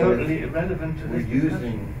 We're using it's totally irrelevant to this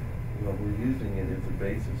discussion. well, we're using it as a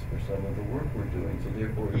basis for some of the work we're doing, so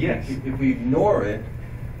therefore, Yes. if we ignore it,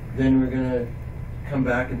 then we're gonna come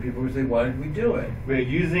back and people will say, why did we do it? We're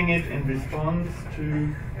using it in response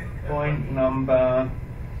to point number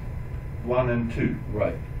 1 and 2.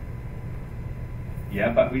 Right.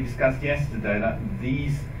 Yeah, but we discussed yesterday that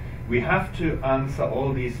we have to answer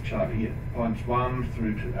all these points 1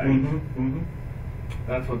 through to 8. Mm-hmm.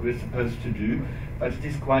 That's what we're supposed to do. But it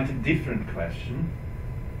is quite a different question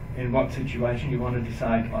in what situation you want to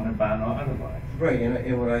decide on a ban or otherwise. Right,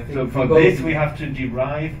 and what I think. So for this we have to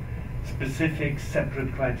derive specific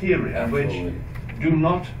separate criteria Absolutely. which do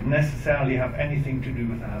not necessarily have anything to do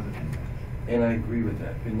with the hazard index. And I agree with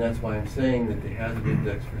that, and that's why I'm saying that the hazard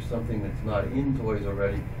index for something that's not in toys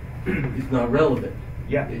already is not relevant.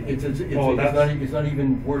 Yeah. It's that's- not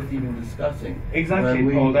even worth even discussing. Exactly, When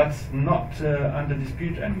we- Paul, that's not under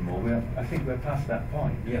dispute anymore. I think we're past that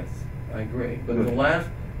point. Yes, I agree. But Good.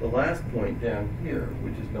 the last point down here,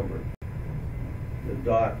 which is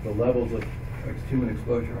the levels of human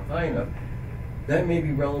exposure are high enough, that may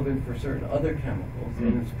be relevant for certain other chemicals,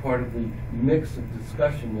 and it's part of the mix of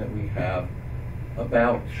discussion that we have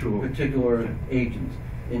about Sure. particular agents.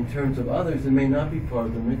 In terms of others, it may not be part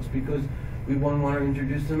of the mix because we won't want to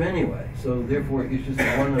introduce them anyway. So therefore, it's just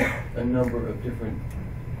one of a number of different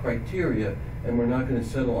criteria, and we're not going to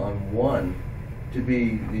settle on one to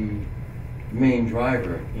be the main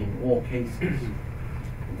driver in all cases.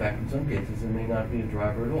 In fact, in some cases, it may not be a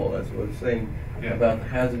driver at all. That's what I was saying Yeah. about the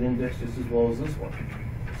hazard index just as well as this one.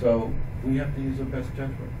 So we have to use our best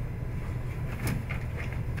judgment.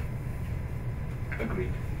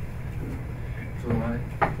 Agreed. So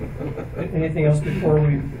Anything else before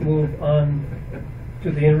we move on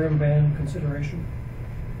to the interim ban consideration?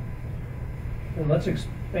 And let's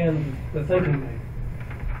expand the thinking.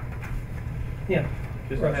 Yeah.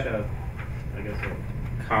 Just Russ. had a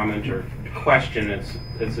comment or question.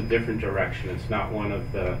 It's a different direction. It's not one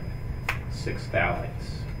of the 6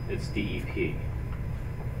 phthalates. It's DEP.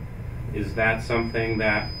 Is that something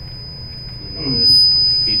that,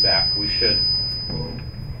 feedback we should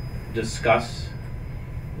discuss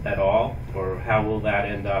at all, or how will that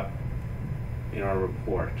end up in our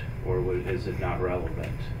report, or is it not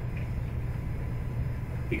relevant?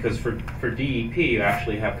 Because for DEP, you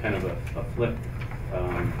actually have kind of a flip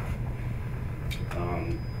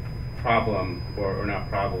problem, or not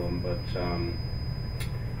problem, but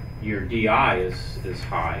your DI is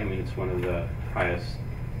high. I mean, it's one of the highest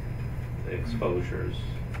exposures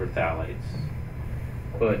for phthalates.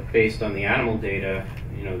 But based on the animal data,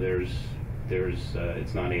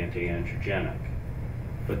 it's not anti-androgenic.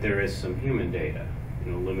 But there is some human data,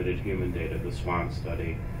 limited human data, the SWAN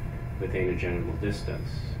study with anogenital distance,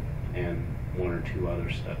 and 1 or 2 other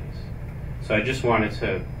studies. So I just wanted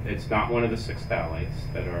to, it's not one of the 6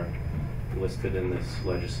 phthalates that are listed in this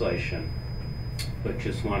legislation, but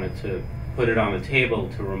just wanted to put it on the table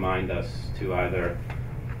to remind us to either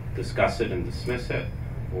discuss it and dismiss it,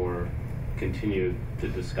 or continue to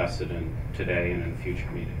discuss it today and in future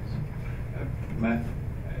meetings.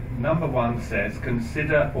 Number 1 says,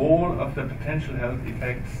 consider all of the potential health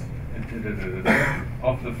effects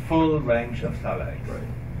of the full range of phthalates. Right.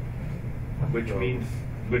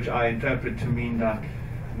 Which I interpret to mean that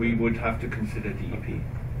we would have to consider DEP.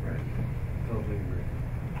 Right. Totally agree.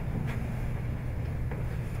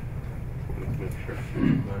 Make sure.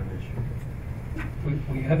 Not an issue.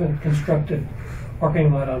 We haven't constructed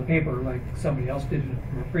parking lot on paper like somebody else did in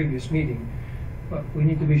a previous meeting, but we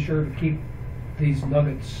need to be sure to keep these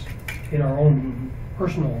nuggets in our own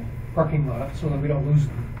personal parking lot so that we don't lose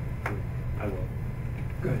them. I will.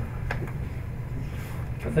 Good.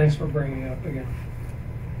 But thanks for bringing it up again.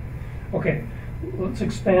 Okay, let's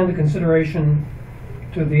expand the consideration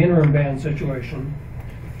to the interim ban situation,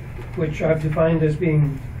 which I've defined as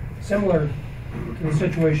being similar to the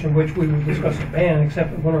situation in which we would discuss a ban,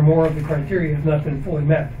 except that 1 or more of the criteria have not been fully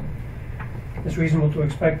met. It's reasonable to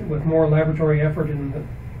expect that with more effort in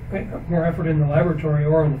the laboratory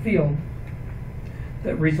or in the field,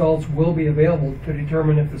 that results will be available to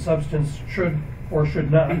determine if the substance should or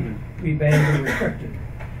should not be banned or restricted.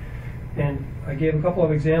 And I gave a couple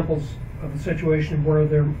of examples of the situation where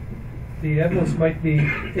the evidence might be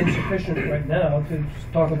insufficient right now to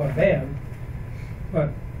talk about a ban,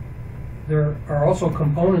 but there are also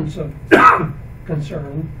components of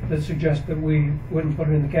concern that suggest that we wouldn't put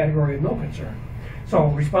it in the category of no concern. So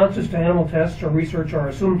responses to animal tests or research are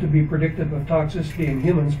assumed to be predictive of toxicity in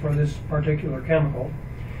humans for this particular chemical,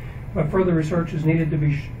 but further research is needed to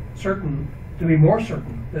be more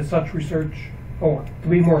certain that such research, or to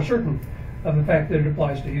be more certain of the fact that it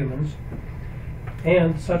applies to humans.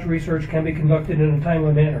 and such research can be conducted in a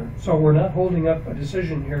timely manner. So we're not holding up a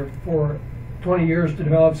decision here for 20 years to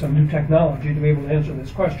develop some new technology to be able to answer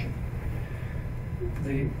this question.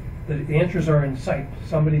 The answers are in sight.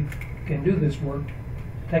 Somebody can do this work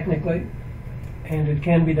technically, and it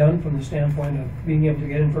can be done from the standpoint of being able to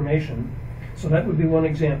get information. So that would be one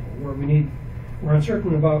example where we're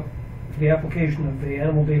uncertain about the application of the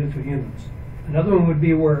animal data to humans. Another one would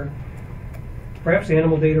be where perhaps the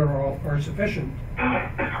animal data are sufficient,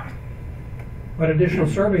 but additional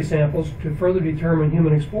survey samples to further determine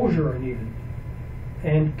human exposure are needed,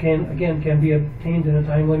 and can be obtained in a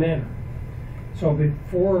timely manner. So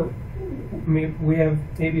before we have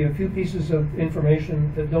maybe a few pieces of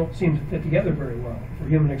information that don't seem to fit together very well for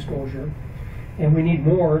human exposure, and we need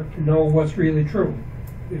more to know what's really true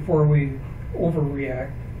before we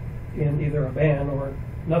overreact in either a ban or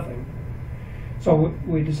nothing. So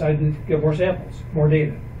we decided to get more samples, more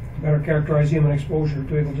data, to better characterize human exposure, to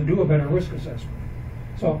be able to do a better risk assessment.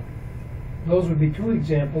 So those would be two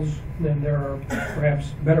examples, and there are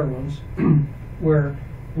perhaps better ones, where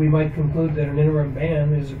we might conclude that an interim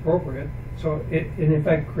ban is appropriate. So it in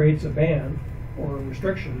effect creates a ban or a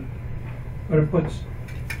restriction, but it puts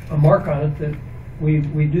a mark on it that we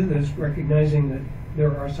do this recognizing that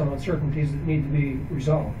there are some uncertainties that need to be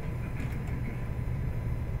resolved.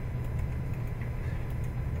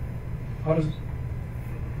 How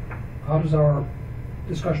does our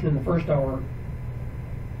discussion in the first hour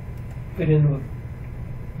fit in with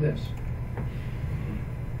this?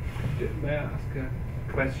 May I ask a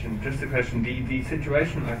question? Just a question. The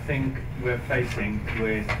situation I think we're facing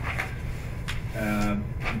with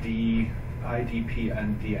the IDP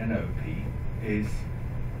and the NOP is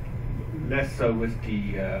less so with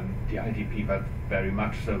the IDP, but very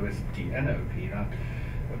much so with the NOP. That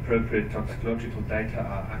appropriate toxicological data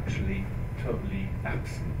are actually totally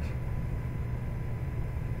absent.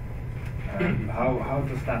 How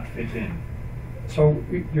does that fit in? So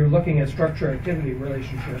you're looking at structure-activity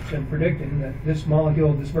relationships and predicting that this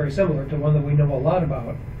molecule is very similar to one that we know a lot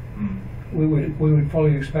about. We would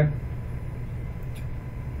fully expect.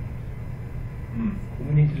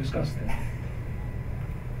 We need to discuss that.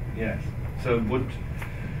 Yes. So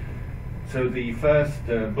the first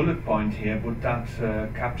bullet point here, would that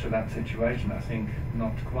capture that situation? I think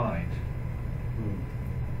not quite.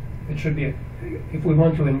 It should be, if we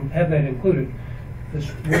want to have that included,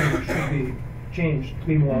 this word should be changed to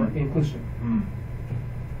be more inclusive.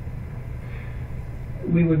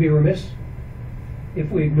 We would be remiss if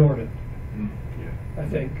we ignored it. I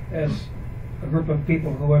think, as a group of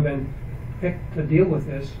people who have been picked to deal with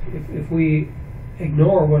this, if we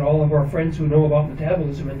ignore what all of our friends who know about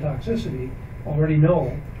metabolism and toxicity already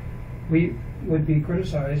know, we would be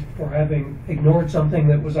criticized for having ignored something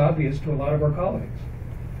that was obvious to a lot of our colleagues.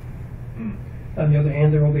 On the other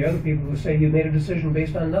hand, there will be other people who say you made a decision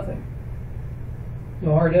based on nothing.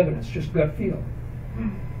 No hard evidence, just gut feel.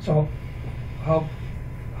 So how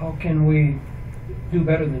can we do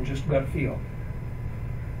better than just gut feel?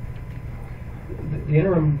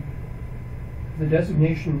 The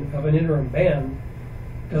designation of an interim ban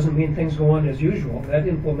doesn't mean things go on as usual. That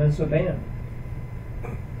implements a ban.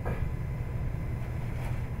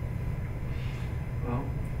 Well,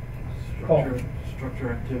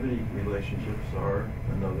 structure-activity relationships are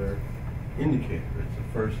another indicator. It's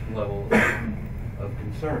the first level of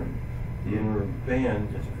concern. The interim ban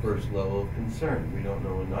is the first level of concern. We don't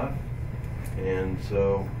know enough, and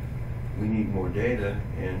so we need more data.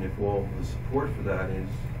 And if all the support for that is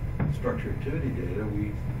structure-activity data,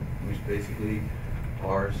 we basically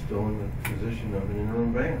are still in the position of an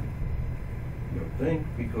interim ban. I don't think,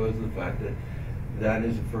 because of the fact that that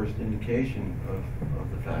is the first indication of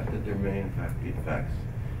the fact that there may in fact be effects.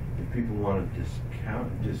 If people want to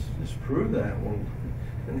disprove that, well,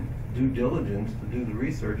 due diligence to do the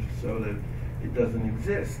research so that it doesn't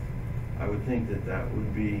exist. I would think that that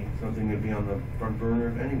would be something that would be on the front burner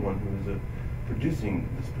of anyone who is producing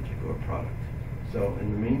this particular product. So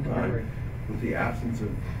in the meantime, with the absence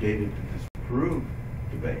of data to disprove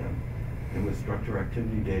the ban, and with structure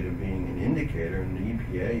activity data being an indicator, and the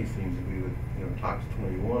EPA seems to be with Tox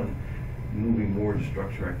 21 moving more to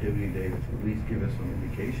structure activity data to at least give us some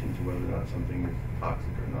indications of whether or not something is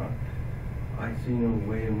toxic or not. I see no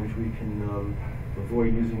way in which we can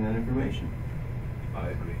avoid using that information. I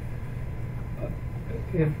agree.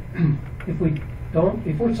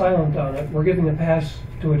 If we're silent on it, we're giving a pass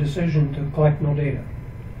to a decision to collect no data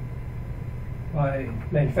by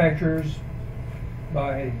manufacturers,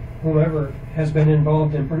 by whomever has been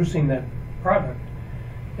involved in producing that product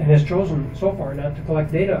and has chosen so far not to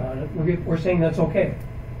collect data on it. We're saying that's okay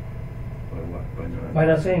By what? by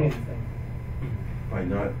not saying anything. By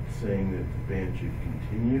not saying that the ban should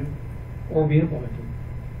continue? or be implemented,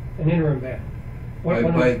 an interim ban. By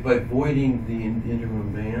What- by voiding the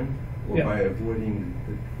interim ban? Or Yeah. by avoiding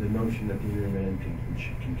the notion that the interim ban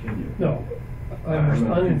should continue? No, I'm I'm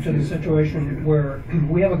responding to the confused. situation where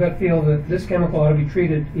we have a gut feel that this chemical ought to be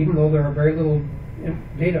treated, even though there are very little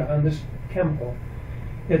data on this chemical.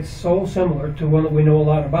 It's so similar to one that we know a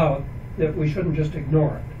lot about that we shouldn't just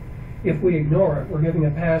ignore it. If we ignore it, we're giving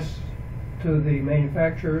a pass to the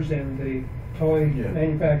manufacturers and the toy Yeah.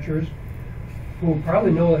 manufacturers who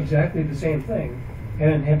probably know exactly the same thing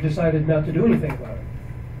and have decided not to do anything about it.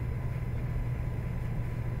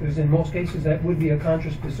 Because in most cases, that would be a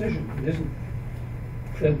conscious decision. It isn't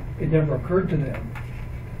that it never occurred to them.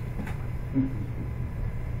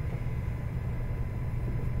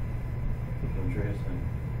 Andreas,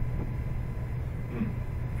 Hmm.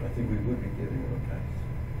 I think we would be giving them a pass.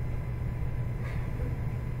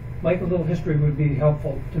 Mike, a little history would be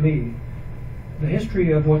helpful to me. The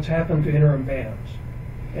history of what's happened to interim bans,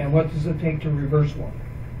 and what does it take to reverse one?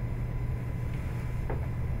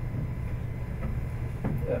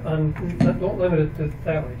 Don't limit it to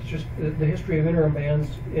phthalates, just the history of interim bans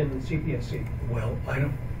in CPSC. Well,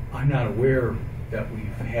 I'm not aware that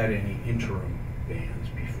we've had any interim bans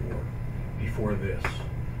before this.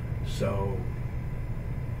 So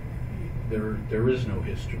there is no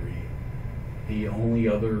history. The only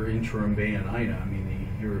other interim ban I know, I mean, the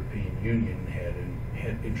European Union had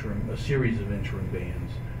a series of interim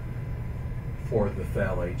bans for the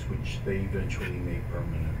phthalates, which they eventually made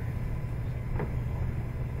permanent.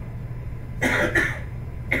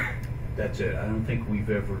 That's it. I don't think we've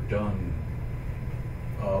ever done.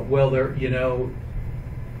 Well, with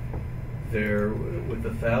the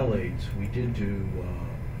phthalates, we did do.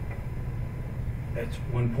 At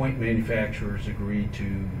one point, manufacturers agreed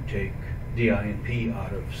to take DINP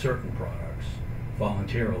out of certain products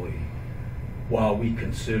voluntarily, while the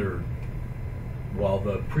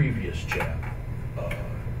previous chap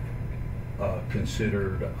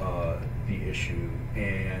considered the issue.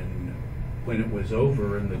 And when it was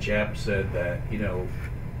over, and the chap said that,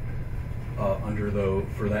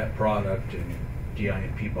 for that product, and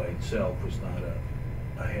DINP by itself was not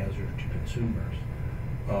a hazard to consumers,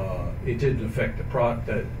 it didn't affect the product.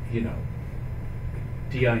 That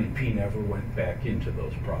DINP never went back into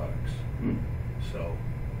those products, so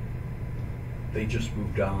they just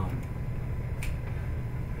moved on.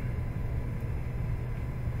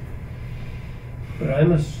 But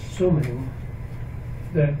I'm assuming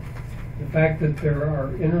that the fact that there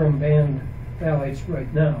are interim banned phthalates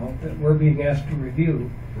right now that we're being asked to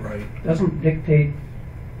review Right. doesn't limit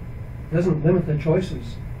the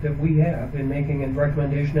choices that we have in making a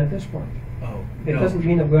recommendation at this point. Oh, It no. doesn't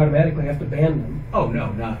mean that we automatically have to ban them. Oh,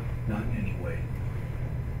 no, not in any way.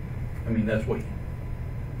 I mean, that's what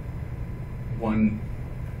one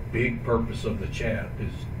big purpose of the chat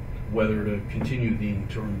is, whether to continue the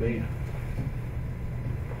interim ban.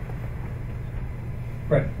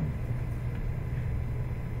 Right.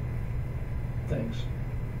 Thanks.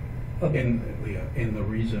 And the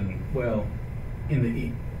reason, well,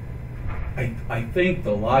 I think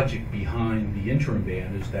the logic behind the interim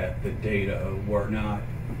ban is that the data were not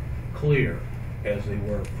clear as they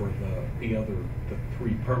were for the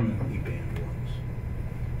three permanently banned ones.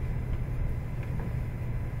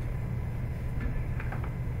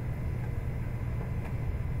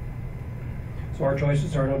 So our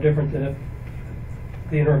choices are no different than if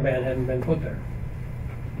the interim ban hadn't been put there.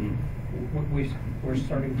 We're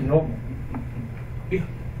starting to know. Yeah.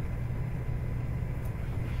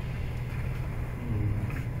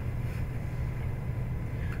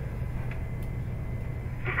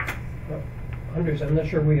 Andres, I'm not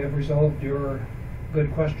sure we have resolved your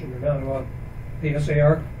good question or not about the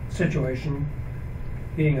SAR situation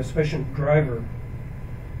being a sufficient driver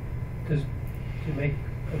to make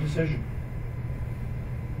a decision.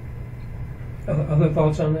 Other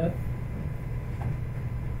thoughts on that?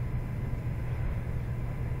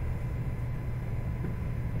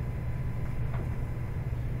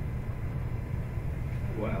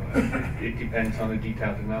 Well, it depends on a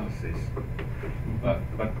detailed analysis. But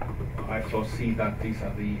I foresee that these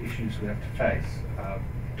are the issues we have to face.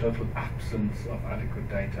 Total absence of adequate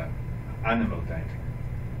data, animal data.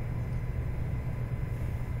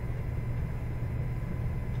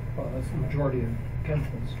 Well, that's the majority of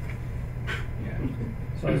chemicals. Yeah.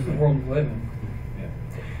 So it's the world we live in. Yeah.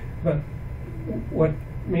 But what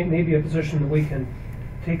may be a position that we can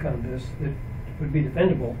take on this that would be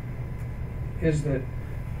defendable is that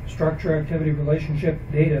structure, activity, relationship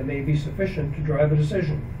data may be sufficient to drive a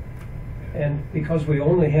decision. And because we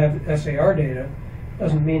only have SAR data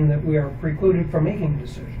doesn't mean that we are precluded from making a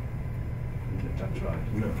decision. That's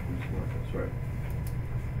right. No, it's not, that's right.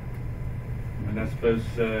 And I suppose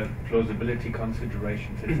plausibility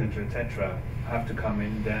considerations, etc., have to come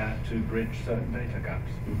in there to bridge certain data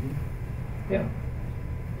gaps. Yeah.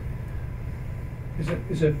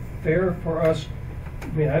 Is it fair for us, I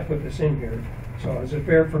mean, I put this in here, so is it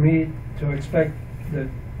fair for me to expect that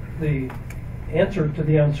the answer to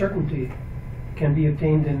the uncertainty can be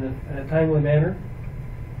obtained in a timely manner?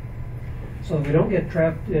 So that we don't get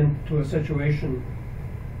trapped into a situation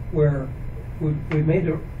where we made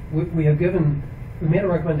a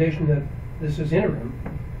recommendation that this is interim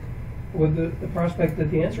with the prospect that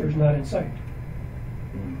the answer is not in sight.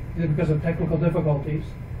 Either because of technical difficulties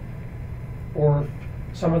or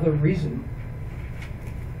some other reason.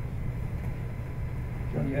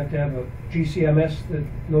 You have to have a GCMS that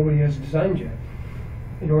nobody has designed yet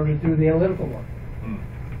in order to do the analytical work.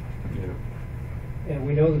 Yeah. And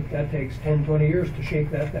we know that takes 10, 20 years to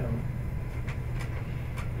shake that down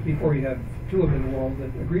before you have two of them in the world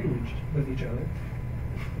that agree with each other.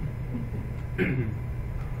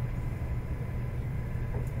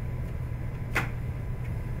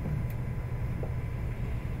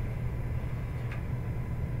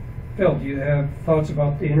 Phil, do you have thoughts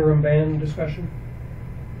about the interim ban discussion?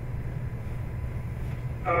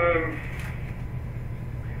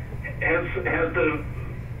 Has the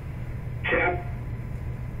CHAP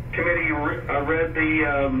committee read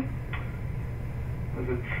the was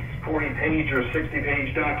it 40-page or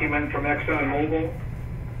 60-page document from ExxonMobil?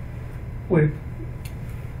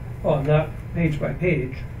 Well, not page by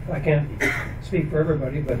page. I can't speak for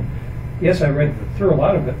everybody, but yes, I read through a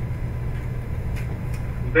lot of it.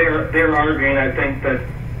 They're arguing, I think, that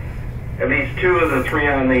at least 2 of the 3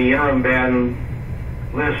 on the interim ban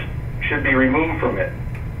list should be removed from it.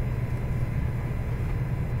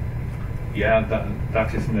 Yeah,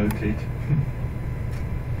 that is noted.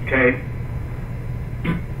 Okay.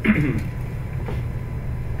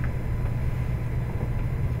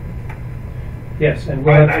 Yes, and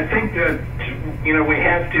I think that, we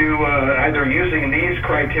have to, either using these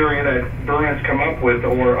criteria that Bernard's come up with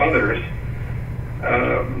or others,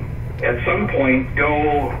 at some point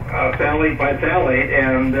go phthalate by phthalate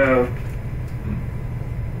and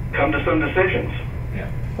come to some decisions. Yeah.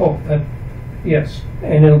 Oh, yes,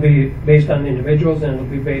 and it'll be based on individuals and it'll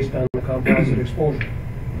be based on the composite exposure.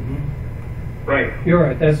 Right. You're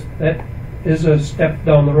right, that is a step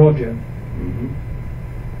down the road yet.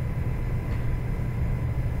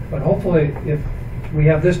 But hopefully, if we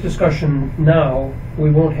have this discussion now,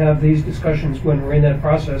 we won't have these discussions when we're in that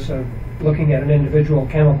process of looking at an individual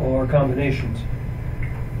chemical or combinations.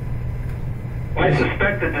 I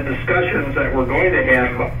suspect that the discussions that we're going to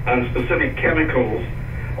have on specific chemicals,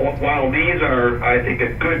 while these are, I think,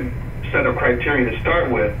 a good set of criteria to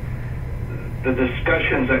start with, the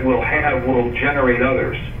discussions that we'll have will generate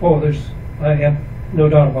others. Oh, I have no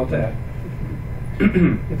doubt about that.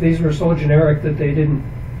 If these were so generic that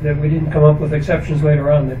we didn't come up with exceptions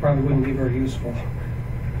later on, they probably wouldn't be very useful.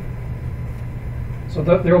 So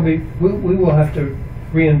we will have to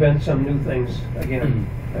reinvent some new things again.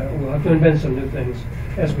 We'll have to invent some new things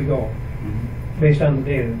as we go, based on the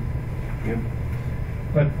data. Yep.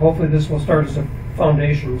 But hopefully this will start as a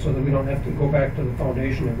foundation so that we don't have to go back to the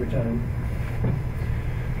foundation every time.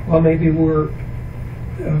 Well, maybe we're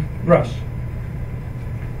Russ.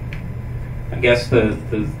 I guess the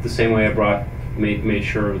same way I made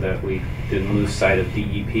sure that we didn't lose sight of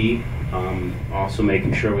DEP, also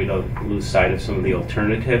making sure we don't lose sight of some of the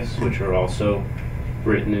alternatives, which are also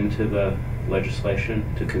written into the legislation,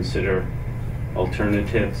 to consider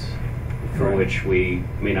alternatives for which we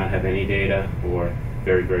may not have any data or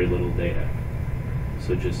very, very little data.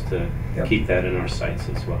 So just to keep that in our sights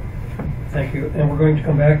as well. Thank you. And we're going to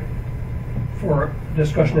come back for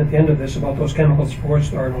discussion at the end of this about those chemicals for which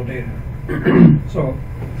there are no data. So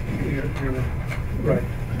you're right.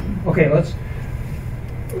 Okay, let's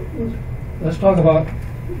talk about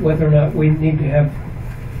whether or not we need to have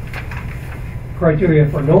criteria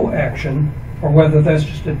for no action, or whether that's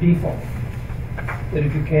just a default. That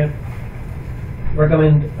if you can't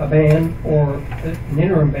recommend a ban or an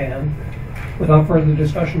interim ban, without further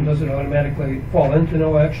discussion, does it automatically fall into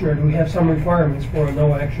no action, or do we have some requirements for a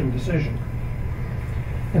no action decision?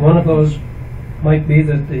 And one of those might be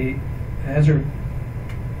that the hazard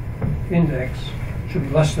index should be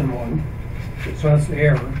less than 1. So that's the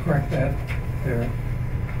error, correct that there.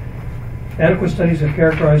 Adequate studies have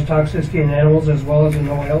characterized toxicity in animals as well as in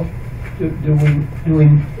oil.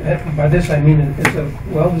 By this I mean it's a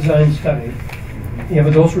well-designed study. You have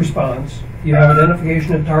a dose response, you have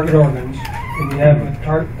identification of target organs, and you have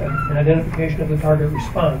an identification of the target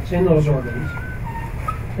response in those organs,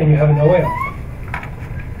 and you have an OL.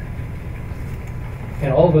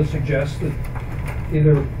 And all of it suggests that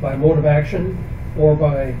either by mode of action or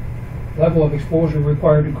by level of exposure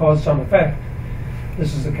required to cause some effect,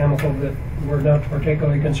 this is a chemical that we're not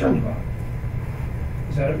particularly concerned about.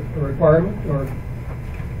 Is that a requirement, or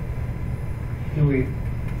do we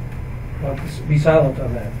want to be silent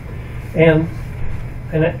on that? And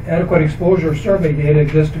an adequate exposure survey data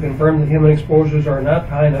exists to confirm that human exposures are not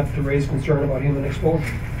high enough to raise concern about human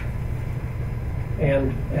exposure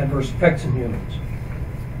and adverse effects in humans.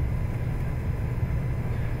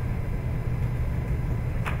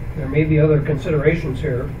 There may be other considerations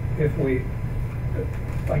here if we,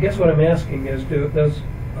 I guess what I'm asking is, does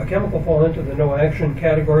a chemical fall into the no action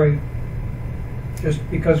category just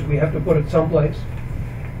because we have to put it someplace?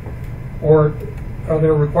 Or are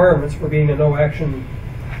there requirements for being a no action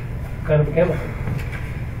kind of a chemical?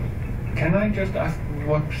 Can I just ask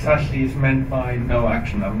what precisely is meant by no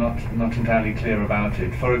action? I'm not entirely clear about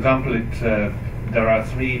it. For example, there are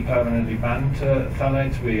 3 permanently banned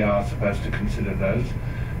phthalates. We are supposed to consider those.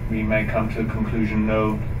 We may come to a conclusion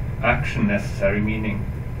no action necessary, meaning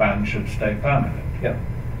ban should stay permanent. Yeah.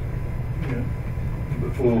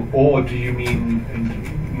 Or do you mean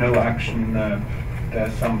no action,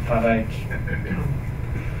 there's some phthalates,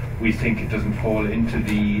 we think it doesn't fall into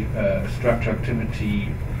the structure activity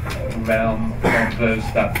realm of those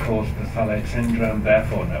that cause the phthalate syndrome,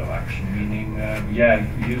 therefore no action, meaning, yeah,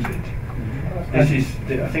 use it.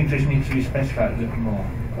 I think this needs to be specified a little more.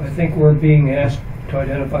 I think we're being asked to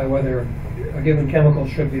identify whether a given chemical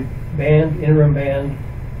should be banned, interim banned,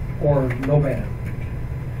 or no ban.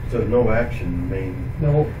 So no action may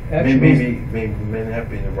not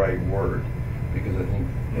be the right word, because I think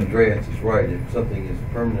Andreas is right. If something is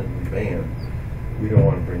permanently banned, we don't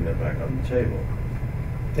want to bring that back on the table.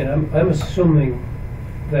 And I'm assuming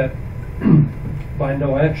that by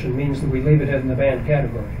no action means that we leave it in the banned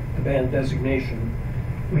category, the banned designation.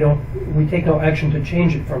 We take no action to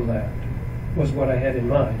change it from that, was what I had in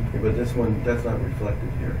mind. Yeah, but this one, that's not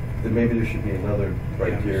reflected here. Then maybe there should be another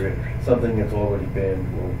criteria. Something that's already banned,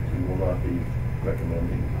 we will not be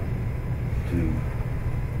recommending to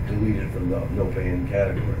delete it from the no ban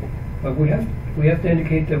category. But we have to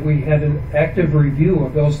indicate that we had an active review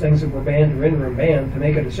of those things that were banned or interim banned to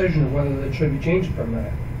make a decision of whether that should be changed from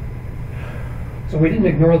that. So we didn't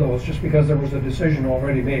ignore those just because there was a decision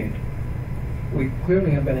already made. We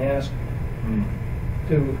clearly have been asked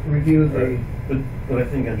to review the... But I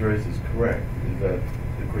think Andreas is correct, is that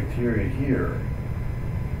the criteria here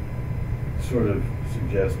sort of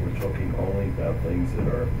suggests we're talking only about things that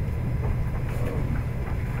are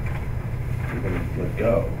we're going to let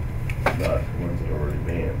go, not ones that are already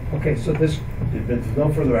banned. Okay, so this... If there's no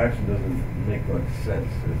further action, doesn't make much sense.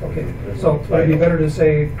 Okay, so it would be better to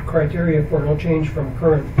say criteria for no change from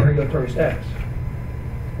current regulatory status.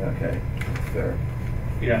 Okay, fair.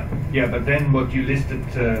 Yeah, but then what you listed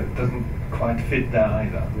doesn't quite fit there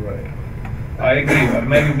either. Right. I agree.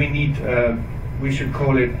 Maybe we should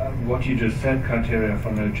call it what you just said, criteria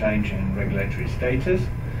for no change in regulatory status,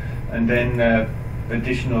 and then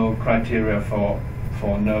additional criteria for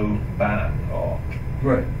no ban, or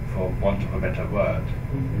right, for want of a better word.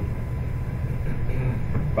 Mm-hmm.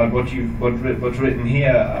 But what's written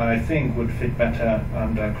here, I think, would fit better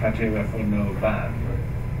under criteria for no ban. Right.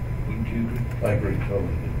 Wouldn't you agree? I agree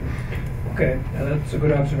totally. Okay, now that's a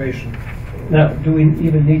good observation. Now, do we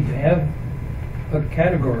even need to have a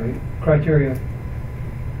category, criteria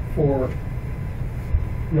for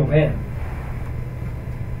no ban?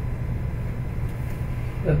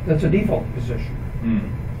 That's a default position,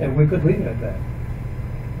 and we could leave it at that.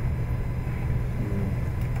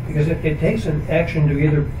 Because it takes an action to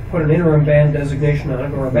either put an interim ban designation on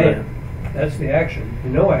it or a ban. That's the action. The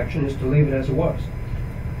no action is to leave it as it was.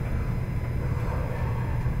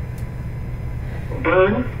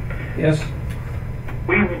 Vern? Yes?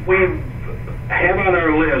 We have on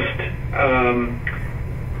our list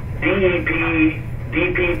DEP,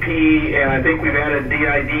 DPP, and I think we've added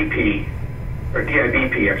DIDP, or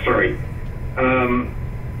DIBP, I'm sorry.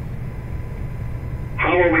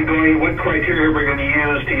 How are we going, what criteria are we going to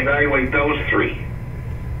use to evaluate those 3?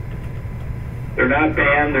 They're not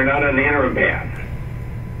banned, they're not on the interim ban.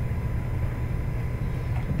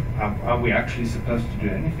 Are we actually supposed to do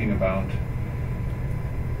anything about?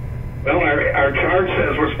 Well, our charge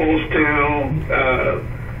says we're supposed to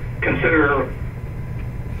consider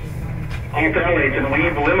all phthalates, and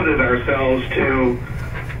we've limited ourselves to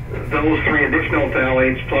those 3 additional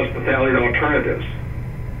phthalates plus the phthalate alternatives.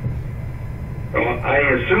 So I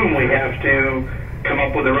assume we have to come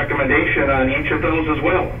up with a recommendation on each of those as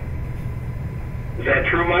well. Is that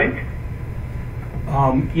true, Mike?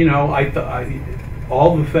 You know,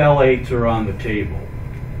 all the phthalates are on the table.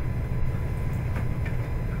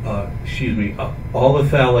 Excuse me, all the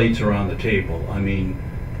phthalates are on the table. I mean,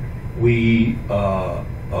 the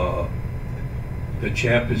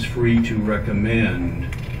chap is free to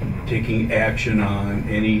recommend taking action on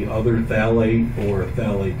any other phthalate or a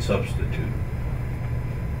phthalate substitute.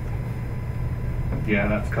 Yeah,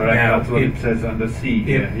 that's correct. Now, That's what it says under C.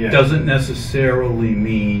 It yeah. doesn't necessarily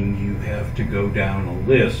mean you have to go down a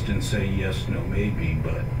list and say yes, no, maybe,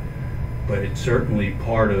 but it's certainly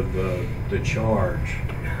part of the charge.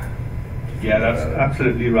 Yeah, that's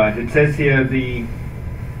absolutely right. It says here the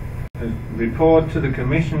report to the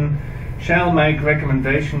Commission shall make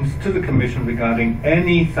recommendations to the Commission regarding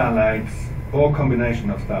any phthalates or combination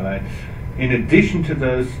of phthalates in addition to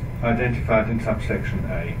those identified in subsection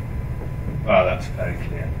A. Well, that's very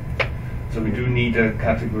clear. So we do need a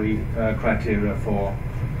category criteria for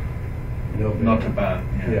No, not a ban.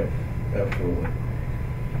 Yeah, absolutely.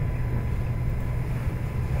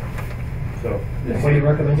 So, What do you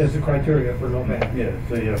recommend as the criteria for no ban? yeah,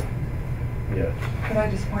 so you have, yes. Could I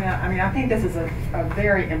just point out, I mean, I think this is a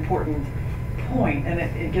very important point, and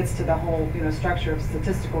it gets to the whole, structure of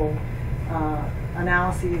statistical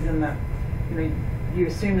analyses, and that, you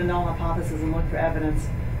assume the null hypothesis and look for evidence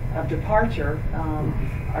of departure.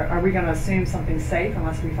 Are we going to assume something's safe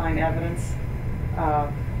unless we find evidence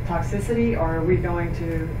of toxicity, or are we going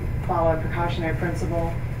to follow a precautionary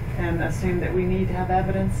principle and assume that we need to have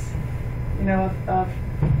evidence, of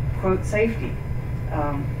quote, safety?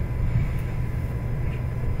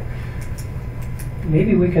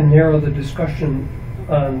 Maybe we can narrow the discussion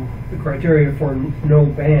on the criteria for no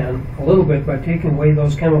ban a little bit by taking away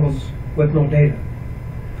those chemicals with no data.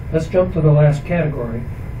 Let's jump to the last category,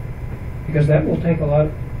 because that will take a lot.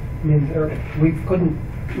 I mean, we couldn't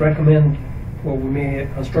recommend, well, we may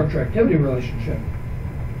a structure-activity relationship,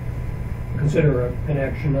 consider an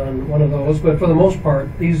action on one of those, but for the most part,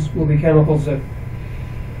 these will be chemicals that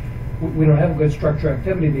we don't have a good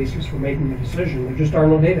structure-activity basis for making a decision. There just are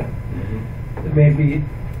no data. There may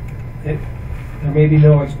be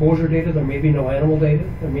no exposure data, there may be no animal data,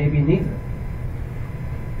 there may be neither.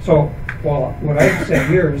 So, well, what I've said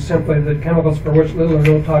here is simply that chemicals for which little or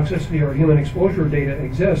no toxicity or human exposure data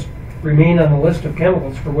exist remain on the list of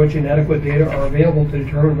chemicals for which inadequate data are available to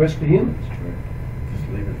determine risk to humans. Just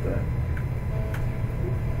leave it there.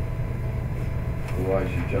 Otherwise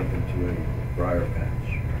you jump into a briar patch.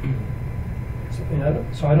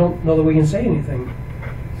 So I don't know that we can say anything.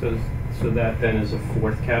 So that then is a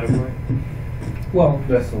fourth category? Well,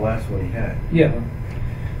 That's the last one he had. yeah,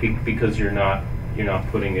 Because you're not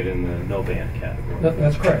putting it in the no ban category.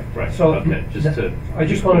 that's correct. Right, So okay, just to I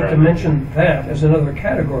just be wanted clear to on that. mention that as another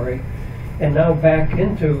category, and now back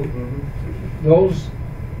into those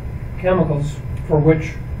chemicals for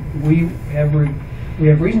which we have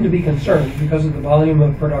reason to be concerned because of the volume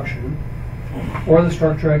of production or the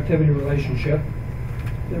structure-activity relationship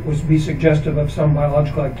that would be suggestive of some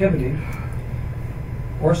biological activity,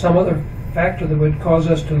 or some other factor that would cause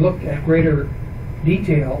us to look at greater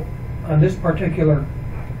detail on this particular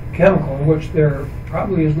chemical in which there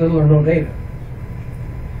probably is little or no data.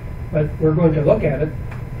 But we're going to look at it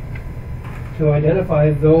to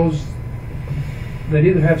identify those that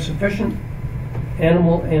either have sufficient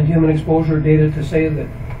animal and human exposure data to say that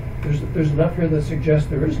there's enough here that suggests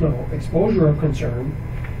there is no exposure of concern,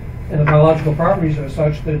 and the biological properties are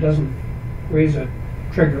such that it doesn't raise a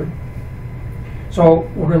trigger. So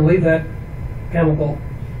we're going to leave that chemical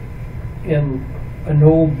in a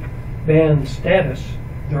no ban status.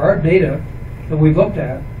 There are data that we've looked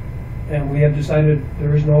at, and we have decided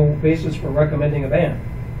there is no basis for recommending a ban.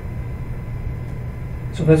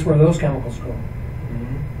 So that's where those chemicals go,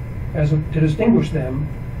 to distinguish them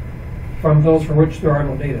from those for which there are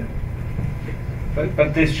no data.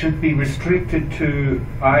 But this should be restricted to,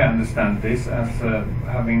 I understand this as that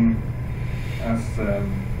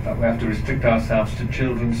we have to restrict ourselves to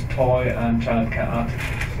children's toy and childcare articles.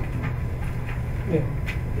 Yeah.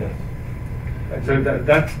 Yes. So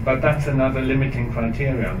that's another limiting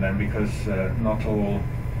criterion then, because not all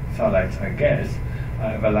phthalates, I guess,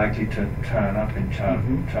 are likely to turn up in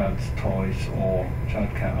child's toys or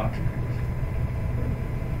childcare articles.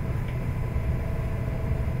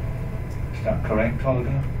 Is that correct,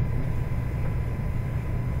 Holger?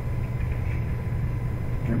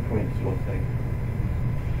 Your point is well taken.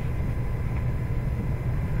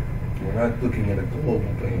 We're not looking at a global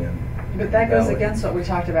ban. But that goes Valid. against what we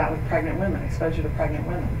talked about with pregnant women, exposure to pregnant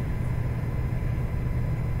women.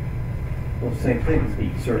 Well, same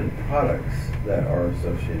thing, certain products that are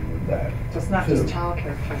associated with that. So it's not too. just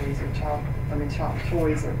childcare toys or child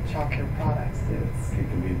toys or childcare products. It's, It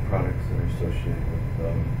can be products that are associated with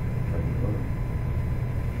pregnant women.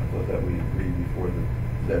 I thought that we agreed before that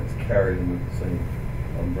that's carried under the same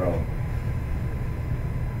umbrella.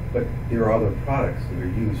 But there are other products that are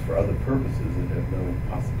used for other purposes that have no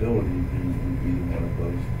possibility of being in either one of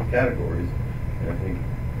those categories. And I think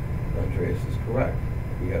Andreas is correct.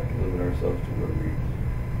 We have to limit ourselves to where we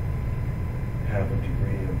have a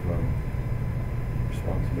degree of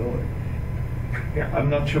responsibility. Yeah, I'm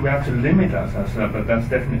not sure we have to limit ourselves, but that's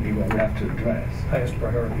definitely what we have to address. Highest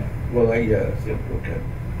priority. Well, yes, okay.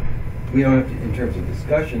 We don't have to, in terms of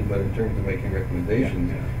discussion, but in terms of making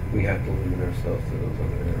recommendations, we have to limit ourselves to those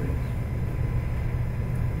other areas.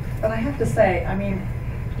 but I have to say, I mean,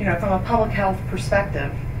 you know, from a public health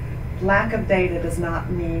perspective, lack of data does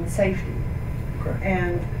not mean safety. Correct.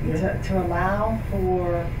 And to allow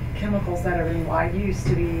for chemicals that are in wide use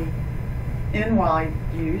to be in wide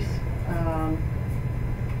use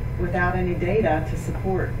without any data to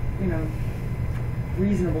support, you know,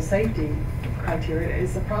 reasonable safety criteria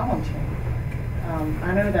is a problem to me.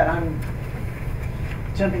 I know that I'm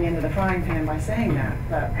jumping into the frying pan by saying that,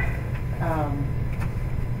 but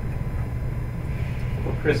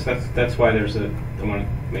Well, Chris, that's why I want to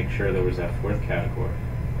make sure there was that fourth category,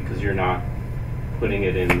 because you're not putting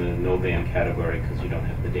it in the no ban category because you don't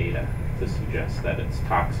have the data to suggest that it's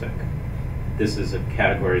toxic. This is a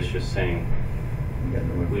category that's just saying We got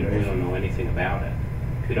no we information. don't know anything about it.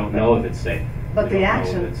 We don't know if it's safe. but We the don't know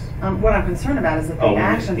action, if it's- what I'm concerned about is that the Oh,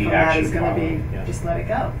 action the from that action is going to be following, yeah. just let it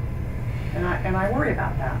go, and I worry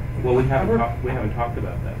about that. Well, we haven't We're- talked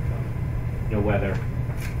about that though. You know, whether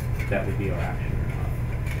that would be our action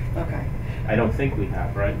or not. Okay. I don't think we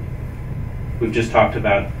have, right? We've just talked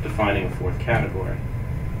about defining a fourth category,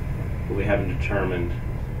 but we haven't determined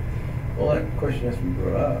Well, that question has to be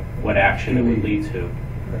brought up. what action it Do would we- lead to.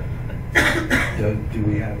 Do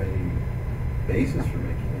we have any basis for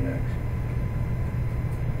making an action?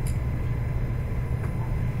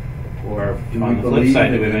 Or Do we on the flip believe side,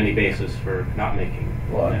 do we that- have any basis for not making?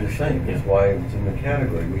 Well, an I'm just action? saying, that's Yeah. why it's in the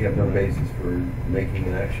category. We have no basis for making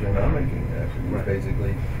an action or not making an action. We're Right.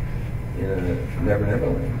 basically in a never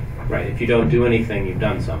land. Right, if you don't do anything, you've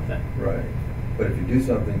done something. Right. But if you do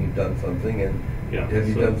something, you've done something, and Yeah, have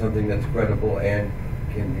you so- done something that's credible and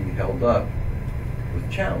can be held up with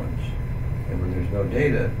challenge? And when there's no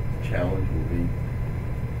data, the challenge will be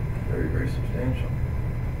very, very substantial.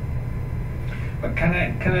 But can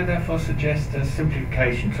I therefore suggest a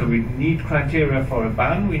simplification? So we need criteria for a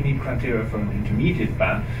ban, we need criteria for an intermediate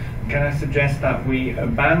ban. Can I suggest that we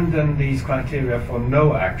abandon these criteria for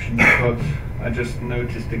no action? Because I just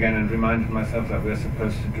noticed again and reminded myself that we're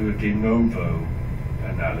supposed to do a de novo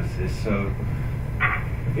analysis. So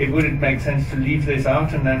would it make sense to leave this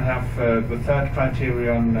out and then have the third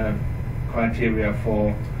criterion criteria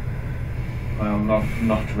for well,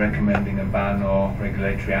 not recommending a ban or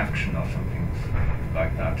regulatory action or something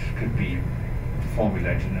like that? Could be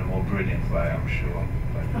formulated in a more brilliant way, I'm sure.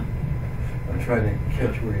 But I'm trying to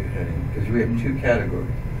catch where you're heading, because we have two categories.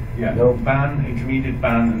 yeah, No. ban, intermediate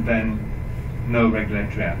ban, and then no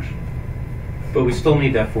regulatory action. But we still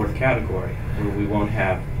need that fourth category, where we won't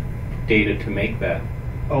have data to make that.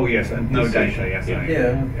 Oh yes, and no Decision. data. Yes, Yeah.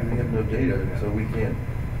 Yeah, we have no data, so we can't,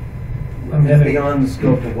 I'm it's having- beyond the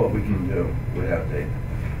scope of what we can do without data.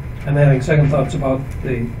 I'm having second thoughts about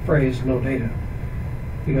the phrase "no data,"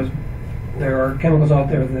 because there are chemicals out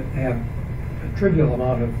there that have a trivial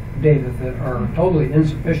amount of data that are totally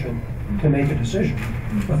insufficient to make a decision,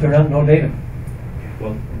 but they're not no data.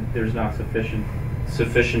 Well, there's not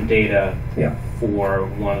sufficient data Yeah. for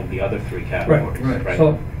one of the other three categories, right. right?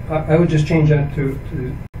 So I would just change that to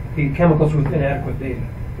the chemicals with inadequate data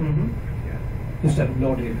Mhm. instead of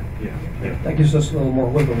no data. Yeah. That gives us a little more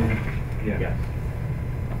wiggle room. Yes.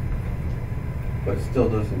 But it still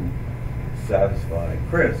doesn't satisfy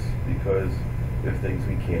Chris, because there are things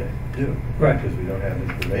we can't do. Right. Because we don't have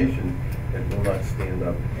information and will not stand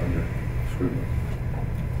up under scrutiny.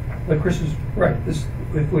 But Chris is right.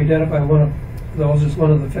 If we identify one of those as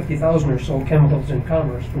one of the 50,000 or so chemicals in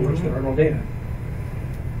commerce for which there are no data.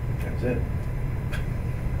 That's it.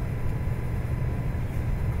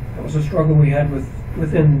 That was a struggle we had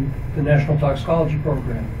within the National Toxicology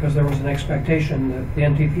Program, because there was an expectation that the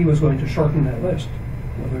NTP was going to shorten that list.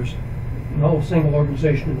 Well, there's no single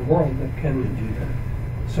organization in the world that We can do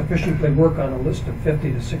that, sufficiently work on a list of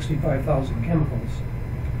 50 to 65,000 chemicals.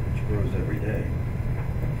 which grows every day.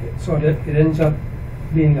 So it ends up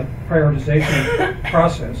being a prioritization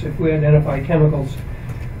process. If we identify chemicals,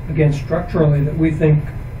 again, structurally, that we think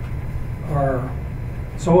are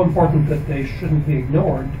so important that they shouldn't be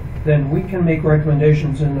ignored, then we can make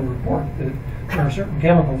recommendations in the report that there are certain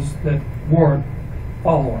chemicals that warrant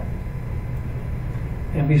follow-up.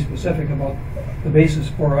 And be specific about the basis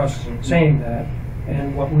for us saying that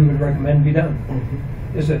and what we would recommend be done.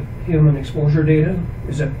 Is it human exposure data?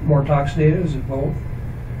 Is it more tox data? Is it both?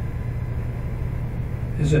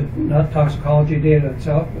 Is it not toxicology data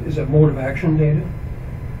itself? Is it mode of action data?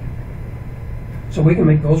 So we can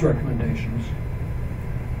make those recommendations.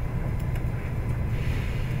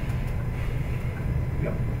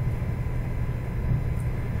 Yep.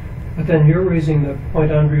 But then you're raising the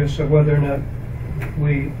point, Andreas, of whether or not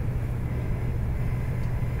we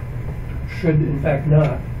should in fact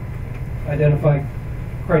not identify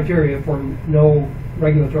criteria for no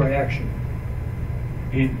regulatory action.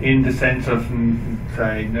 In the sense of,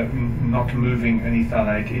 say, not moving any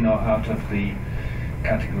phthalate in or out of the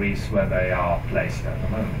categories where they are placed at the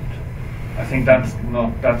moment. I think that's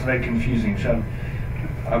very confusing. So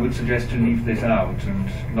I would suggest to leave this out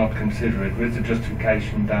and not consider it with the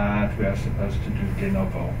justification that we are supposed to do de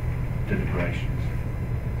novo deliberations.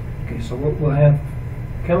 Okay, so we'll have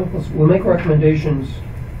chemicals, we'll make recommendations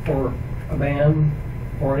for a ban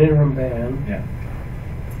or an interim ban. Yeah.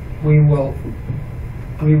 We will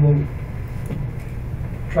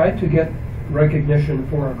try to get recognition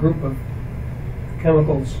for a group of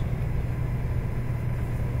chemicals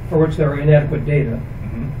for which there are inadequate data,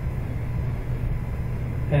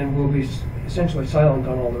 and we'll be essentially silent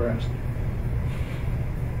on all the rest.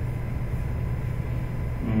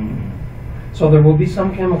 So there will be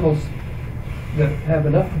some chemicals that have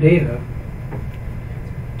enough data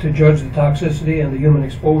to judge the toxicity and the human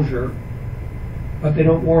exposure, but they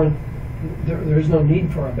don't warrant, there is no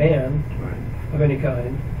need for a ban of any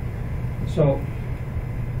kind. So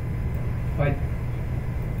by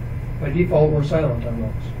default, we're silent on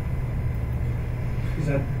those. Is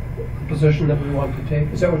that the position that we want to take?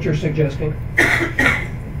 Is that what you're suggesting?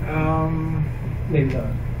 Maybe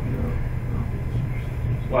not.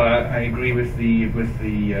 Well, I agree with the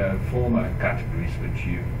former categories which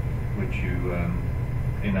you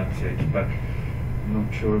enunciated, but I'm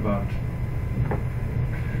not sure about.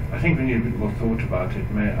 I think we need a bit more thought about it.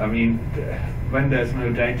 I mean, when there's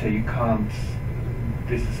no data, you can't.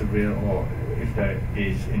 This is a real, or if there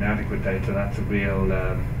is inadequate data, that's a real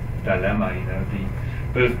dilemma. You know,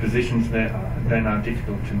 both positions then are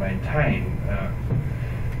difficult to maintain.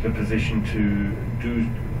 The position to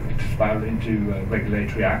spiral into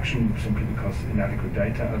regulatory action simply because inadequate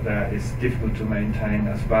data are there is difficult to maintain,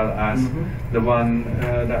 as well as the one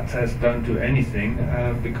that says don't do anything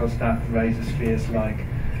because that raises fears like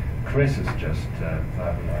Chris has just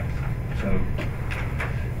verbalized. So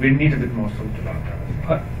we need a bit more thought about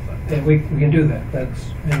that. And we can do that.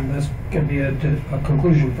 And this can be a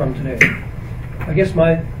conclusion from today. I guess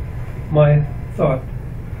my thought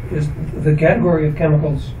is the category of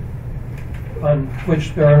chemicals on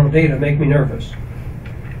which there are no data make me nervous.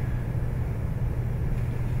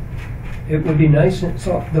 It would be nice,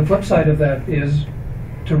 so the flip side of that is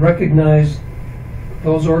to recognize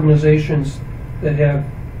those organizations that have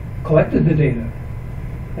collected the data,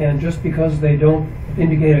 and just because they don't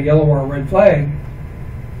indicate a yellow or a red flag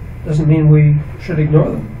doesn't mean we should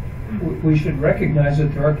ignore them. We should recognize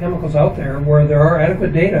that there are chemicals out there where there are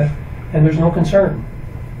adequate data and there's no concern.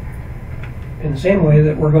 In the same way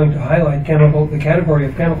that we're going to highlight the category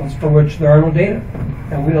of chemicals for which there are no data,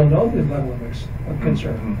 and we don't know the level of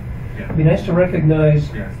concern. Yeah. It'd be nice to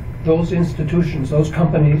recognize those institutions, those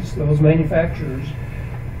companies, those manufacturers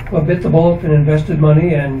who have bit the bullet and invested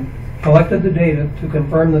money and collected the data to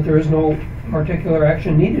confirm that there is no particular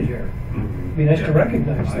action needed here. It'd be nice to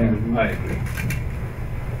recognize that. I agree.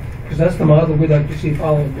 Because that's the model we'd like to see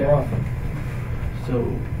followed more often.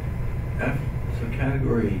 So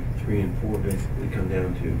category 3 and 4 basically come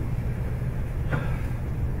down to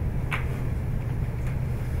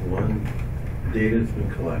one, data has been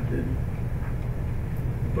collected,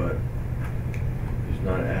 but there's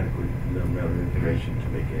not adequate amount of information to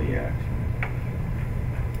make any action.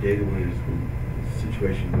 Data where there's been a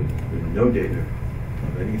situation with no data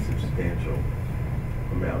of any substantial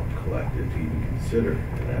amount collected to even consider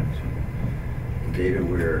an action. Data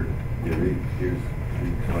where there's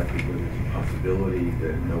collected where there's a possibility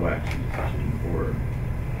that no action decision or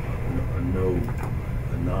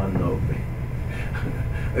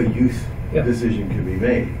a use decision can be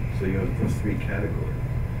made. So you have those 3 categories,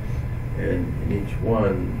 and in each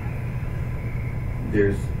one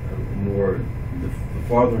there's more. The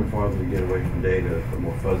farther and farther we get away from data, the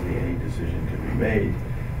more fuzzy any decision can be made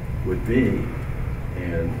would be,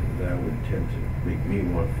 and that would tend to make me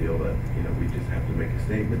want to feel that we just have to make a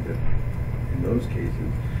statement that in those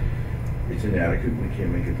cases, it's inadequate, we can't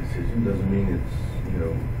make a decision, doesn't mean it's, you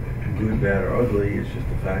know, good, bad, or ugly, it's just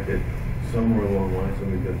the fact that somewhere along the line,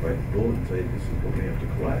 somebody's got to bite the bullet and say, this is what we have to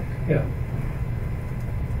collect. Yeah.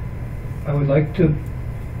 I would like to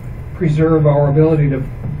preserve our ability to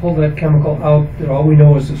pull that chemical out that all we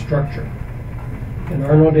know is the structure. And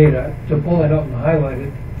there are no data to pull that out and highlight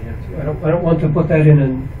it. I don't want to put that in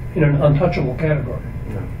an untouchable category.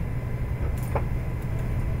 No.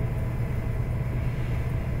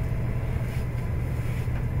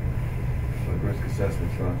 But risk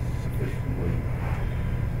assessment's not sufficiently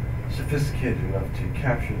sophisticated enough to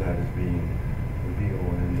capture that as being the be all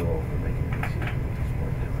and end all for making a decision at this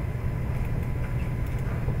point in time.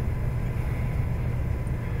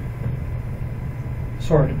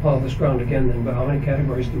 Sorry to plow this ground again then, but how many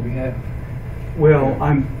categories do we have? Well,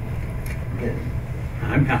 I'm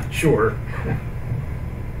Again, not sure.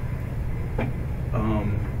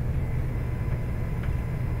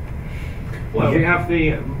 Well, we have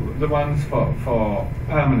the ones for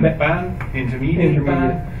permanent ban, intermediate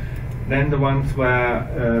ban, then the ones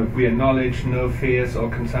where we acknowledge no fears or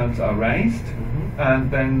concerns are raised,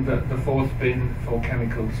 and then the fourth bin for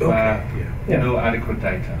chemicals where Yeah. no adequate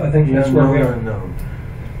data. I think that's where we are. unknown.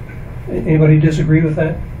 Anybody disagree with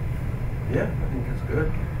that? Yeah, I think that's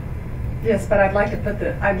good. Yes, but I'd like to put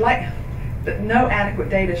that no adequate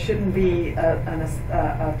data shouldn't be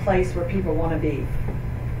a place where people want to be.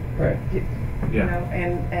 Right. You Yeah. know,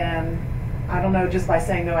 and I don't know, just by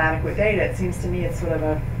saying no adequate data, it seems to me it's sort of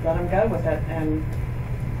a let them go with it. And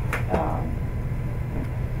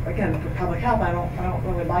again, for public health, I don't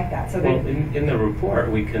really like that. So Well, in the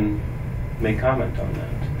report, we can make comment on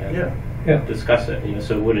that and Yeah. Yeah. discuss it, you know,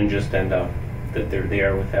 so it wouldn't just end up that they're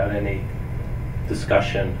there without any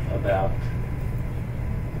discussion about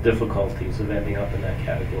difficulties of ending up in that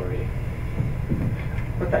category.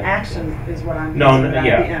 but the action is what I'm No, concerned no, about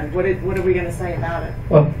yeah. at the end. What are we going to say about it?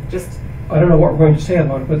 Well, Just I don't know what we're going to say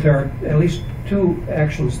about it, but there are at least three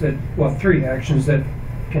actions that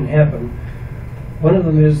can happen. One of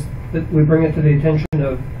them is that we bring it to the attention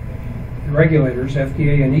of the regulators,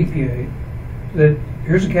 FDA and EPA, that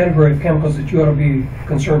here's a category of chemicals that you ought to be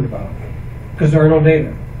concerned about, because there are no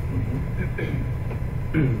data.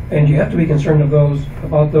 And you have to be concerned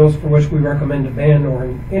about those for which we recommend a ban or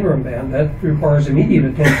an interim ban. That requires immediate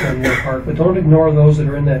attention on your part, but don't ignore those that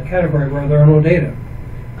are in that category where there are no data,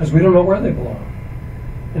 because we don't know where they belong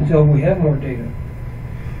until we have more data.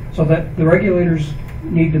 So that the regulators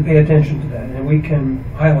need to pay attention to that, and we can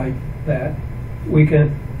highlight that. We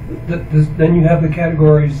can. Then you have the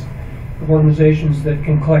categories of organizations that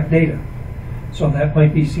can collect data. So that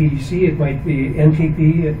might be CDC, it might be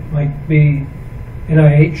NTP, it might be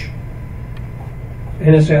NIH,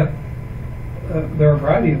 NSF. There are a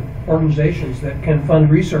variety of organizations that can fund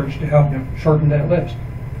research to help shorten that list.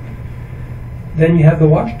 Then you have the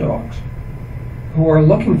watchdogs, who are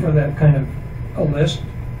looking for that kind of a list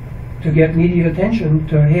to get media attention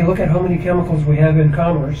to, hey, look at how many chemicals we have in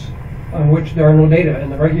commerce on which there are no data,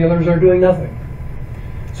 and the regulators are doing nothing.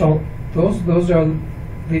 So those are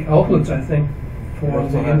the outlets, I think, for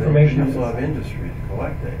the information. You also have industry to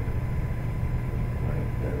collect data. Right.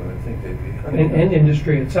 I think they'd be. And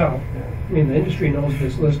industry itself. Yeah. I mean, the industry knows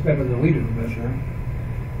this list better than we do. Sure.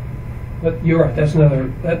 But you're right, that's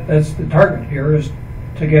the target here, is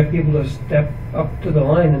to get people to step up to the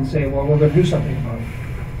line and say, well, we're going to do something about it.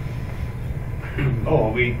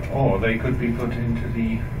 Or they could be put into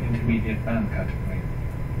the intermediate ban category.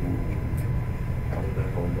 How would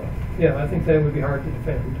that hold up? Yeah, I think that would be hard to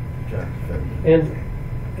defend. Jack defended.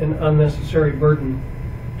 And an unnecessary burden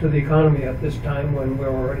to the economy at this time when we're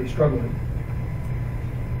already struggling.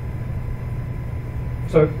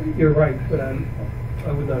 So you're right, but I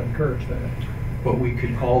would not encourage that. But we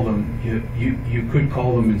could call them, you could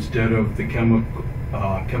call them, instead of the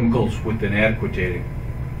chemicals with inadequate data,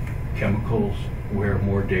 chemicals where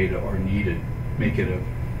more data are needed. Make it a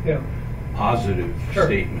Yeah, positive Sure.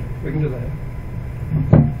 statement. we can do that.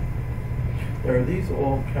 Are these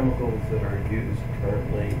all chemicals that are used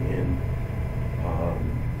currently in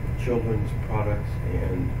children's products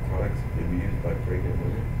and products that are used by pregnant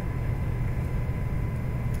women?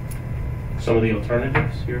 Some of the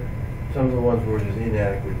alternatives here? Some of the ones where there's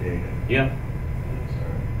inadequate data. Yeah.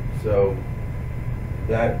 So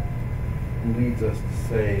that leads us to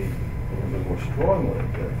say a little bit more strongly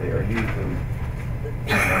that they are used in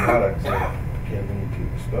products that can lead to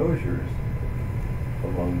exposures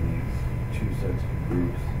among these two sensitive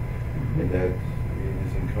groups, and that it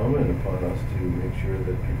is incumbent upon us to make sure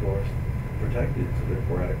that people are protected, so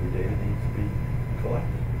therefore adequate data needs to be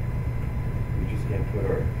collected. We just can't put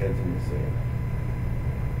our heads in the sand.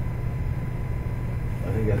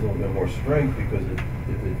 has a little bit more strength because if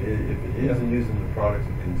it isn't using the products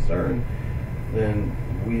of concern, then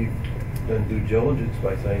we've done due diligence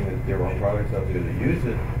by saying that there are products out there that use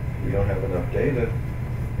it. We don't have enough data,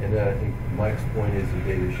 and then I think Mike's point is the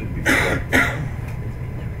data should be collected.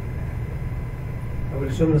 I would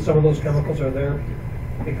assume that some of those chemicals are there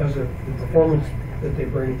because of the performance that they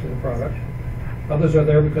bring to the product. Others are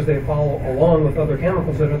there because they follow along with other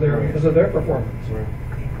chemicals that are there because of their performance. Right.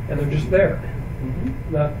 And they're just there.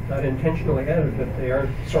 Not intentionally added, but they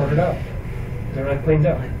aren't sorted out. They're not cleaned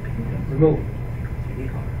up, removed.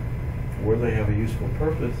 Where they have a useful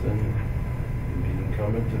purpose, and it'd be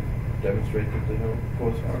incumbent to demonstrate that they don't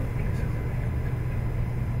cause harm.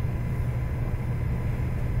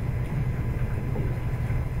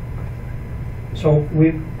 So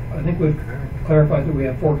I think we've clarified that we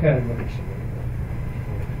have 4 categories.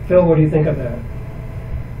 Phil, what do you think of that?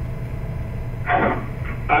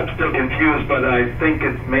 I'm still confused, but I think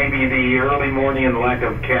it's maybe the early morning and lack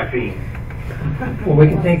of caffeine. Well, we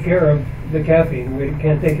can take care of the caffeine. We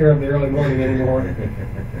can't take care of the early morning anymore.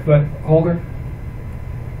 But Holger?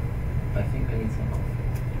 I think I need some coffee.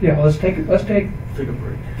 Yeah, let's take Take a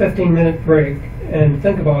break. 15-minute break and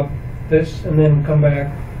think about this, and then come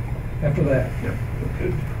back after that. Yep.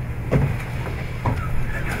 Okay.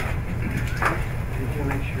 Did you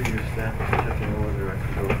make sure your staff is checking whether I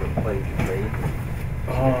can go from plane to train?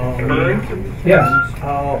 Yes.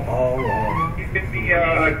 I'll Give me a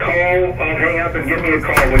call. I'll hang up and give me a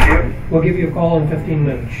call, would you? We'll give you a call in 15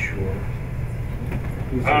 minutes. Sure.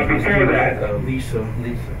 Before that. Lisa.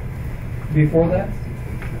 Before that?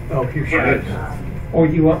 Oh, here she Yes. is. Or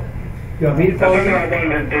you want me to That's call what you? I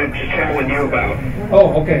wanted to chat with you about.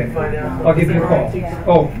 Oh, okay. I'll give you a call.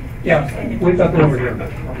 Oh, yeah, we've got the number here.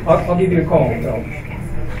 I'll give you a call, Phil.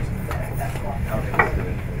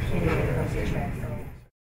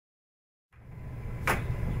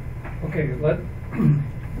 Okay,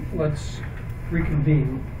 let's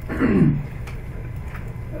reconvene.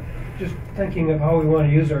 Just thinking of how we want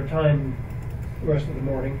to use our time the rest of the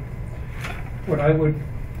morning. What I would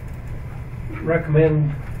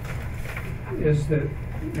recommend is that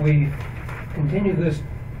we continue this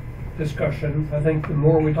discussion. I think the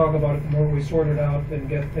more we talk about it, the more we sort it out and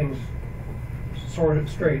get things sorted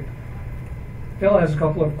straight. Phil has a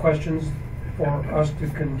couple of questions for us to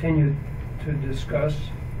continue to discuss.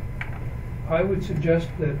 I would suggest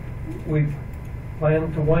that we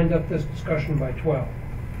plan to wind up this discussion by 12.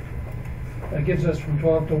 That gives us from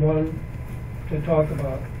 12 to 1 to talk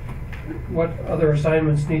about what other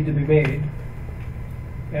assignments need to be made.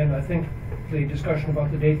 And I think the discussion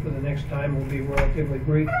about the date for the next time will be relatively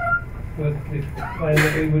brief, with the plan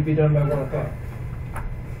that we would be done by 1 o'clock.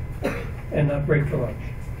 And not break for lunch.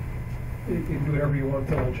 You can do whatever you want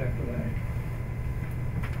for lunch after that.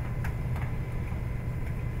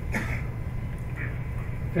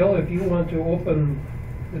 Phil, if you want to open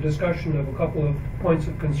the discussion of a couple of points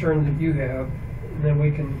of concern that you have, and then we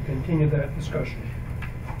can continue that discussion.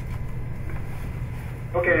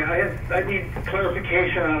 Okay, I need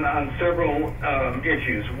clarification on several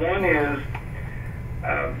issues. One is,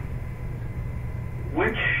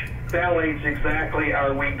 which phthalates exactly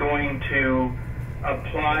are we going to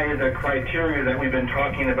apply the criteria that we've been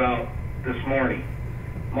talking about this morning?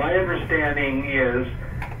 My understanding is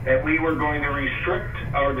that we were going to restrict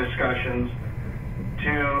our discussions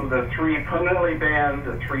to the 3 permanently banned,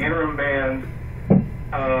 the 3 interim banned,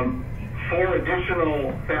 4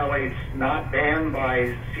 additional phthalates not banned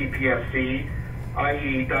by CPSC,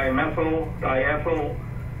 i.e. dimethyl, diethyl,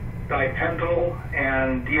 dipentyl,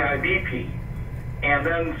 and DIBP, and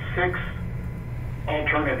then 6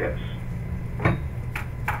 alternatives.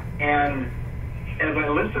 And as I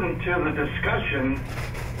listened to the discussion,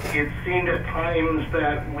 it seemed at times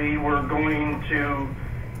that we were going to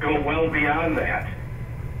go well beyond that.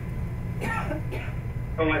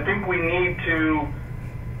 So I think we need to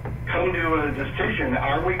come to a decision.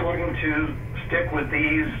 Are we going to stick with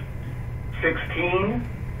these 16,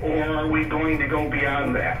 or are we going to go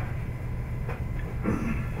beyond that?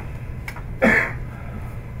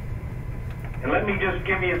 And let me just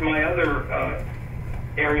give you my other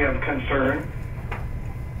area of concern.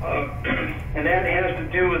 And that has to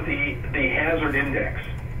do with the hazard index,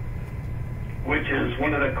 which is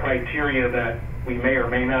one of the criteria that we may or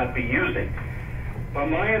may not be using. But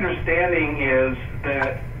my understanding is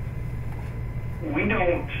that we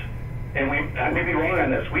don't, and I may be wrong on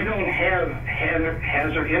this, we don't have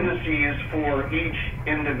hazard indices for each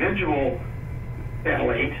individual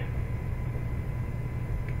phthalate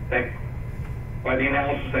that, by the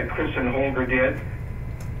analysis that Chris and Holger did,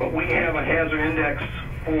 but we have a hazard index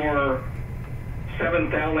for 7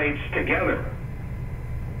 phthalates together.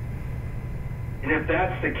 And if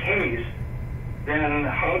that's the case, then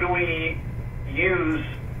how do we use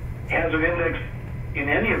hazard index in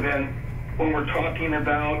any event when we're talking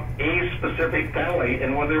about a specific phthalate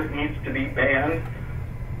and whether it needs to be banned,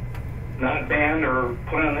 not banned, or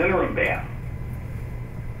put on an interim ban?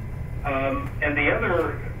 And the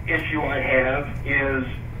other issue I have is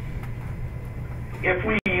if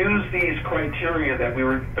we use these criteria that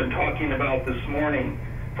we've been talking about this morning,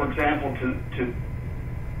 for example, to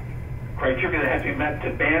criteria that have to be met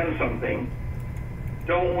to ban something,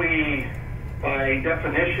 don't we, by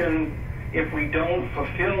definition, if we don't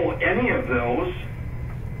fulfill any of those,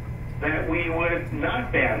 that we would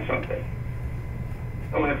not ban something?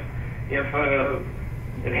 So if it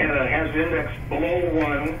had a hazard index below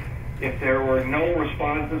 1, if there were no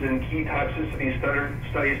responses in key toxicity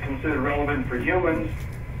studies considered relevant for humans,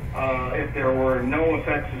 if there were no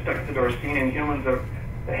effects detected or seen in humans that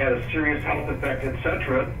had a serious health effect,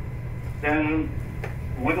 etc., then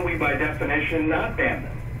wouldn't we by definition not ban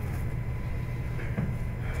them?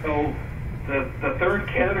 So the third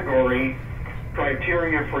category,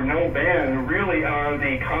 criteria for no ban, really are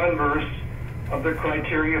the converse of the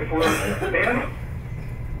criteria for banning.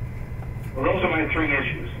 Well, those are my 3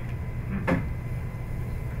 issues.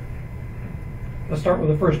 Let's start with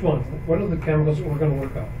the first one. What are the chemicals that we're going to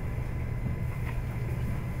work on?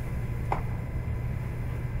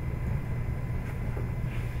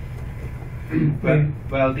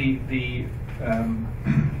 Well, the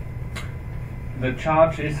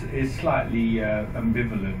charge is slightly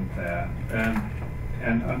ambivalent there,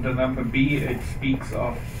 and under number B it speaks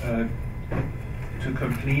of to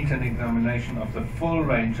complete an examination of the full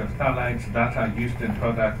range of phthalates that are used in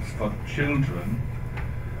products for children,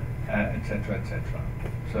 etc., etc.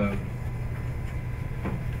 So,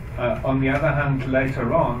 on the other hand,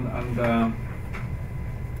 later on,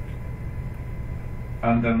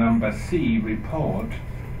 under number C, report,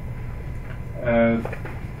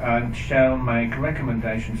 and shall make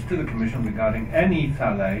recommendations to the Commission regarding any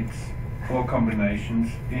phthalates or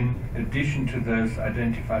combinations in addition to those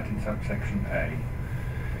identified in subsection A.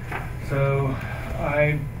 So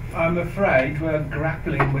I'm afraid we're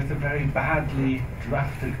grappling with a very badly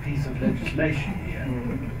drafted piece of legislation here.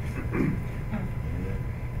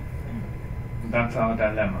 That's our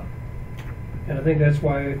dilemma. And I think that's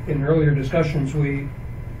why in earlier discussions we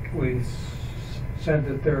said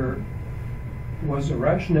that there was a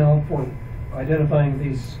rationale for identifying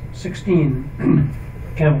these 16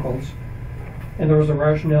 chemicals, and there was a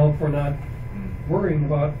rationale for not worrying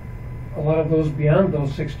about a lot of those beyond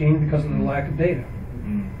those 16 because of the lack of data.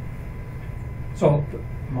 So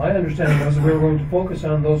my understanding was that we were going to focus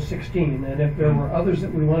on those 16, and if there were others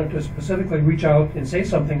that we wanted to specifically reach out and say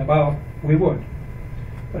something about, we would.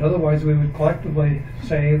 But otherwise we would collectively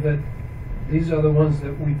say that these are the ones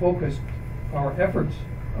that we focused our efforts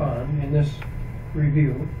on in this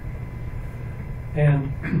review.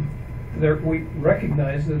 And we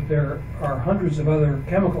recognize that there are hundreds of other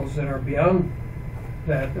chemicals that are beyond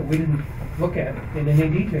that we didn't look at in any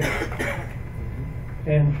detail,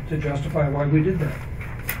 and to justify why we did that.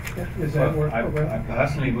 Is that Well, where I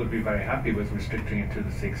personally would be very happy with restricting it to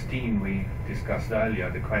the 16 we discussed earlier.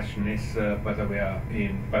 The question is whether we are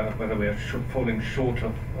falling short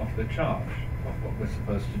of the charge of what we're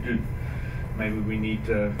supposed to do. Maybe we need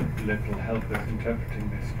a little help with interpreting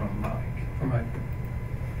this from Mike.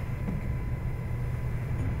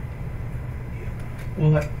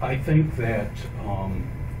 Well, I think that, I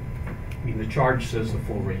mean, the charge says the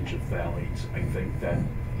full range of phthalates. I think that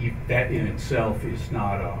that in itself is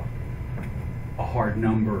not a hard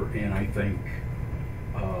number, and I think,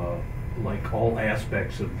 like all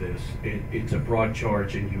aspects of this, it's a broad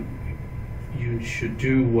charge, and you should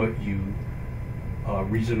do what you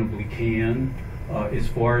reasonably can. As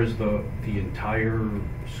far as the entire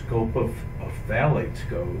scope of phthalates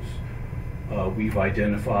goes, we've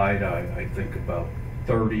identified, I think, about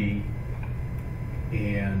 30,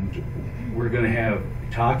 and we're going to have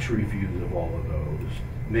tox reviews of all of those.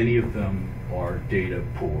 Many of them are data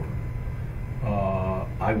poor.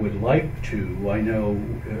 I would like to, I know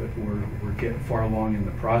we're getting far along in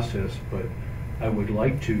the process, but I would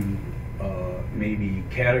like to maybe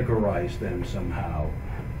categorize them somehow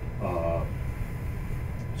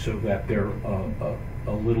so that they're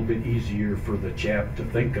a little bit easier for the chap to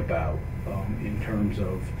think about in terms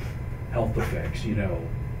of health effects, you know,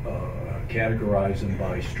 categorize them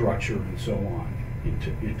by structure and so on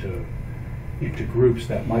into groups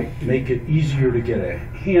that might make it easier to get a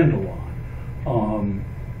handle on.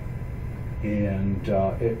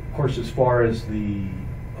 Of course, as far as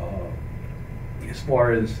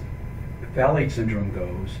phthalate syndrome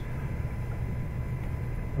goes,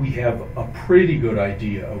 we have a pretty good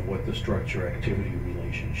idea of what the structure-activity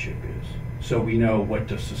relationship is. So we know what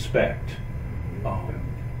to suspect.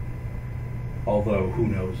 Although, who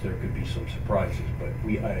knows, there could be some surprises, but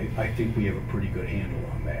I think we have a pretty good handle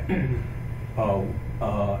on that.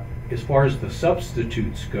 As far as the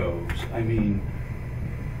substitutes goes, I mean,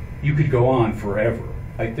 you could go on forever.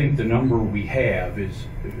 I think the number we have is,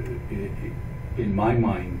 in my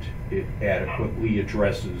mind, it adequately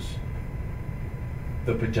addresses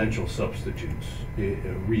the potential substitutes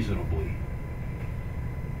reasonably.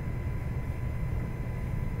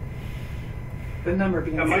 The number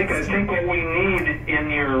being Mike, I 16. think what we need in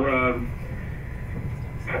your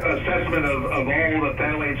assessment of all the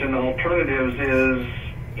phthalates and alternatives is,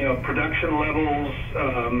 production levels,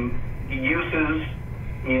 uses.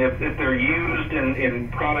 I mean, if they're used in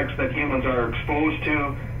products that humans are exposed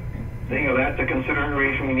to, that's a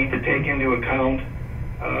consideration we need to take into account.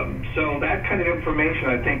 So that kind of information,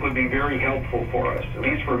 I think, would be very helpful for us, at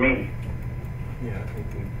least for me. Yeah, I think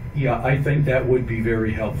Yeah, I think that would be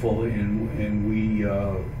very helpful, and we've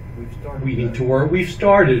started. we need that. to work. We've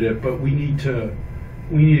started it, but we need to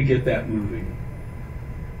get that moving.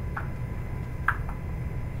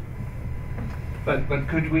 But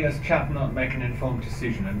could we as CHAP not make an informed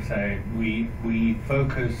decision and say we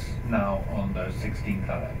focus now on those 16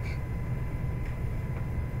 phthalates?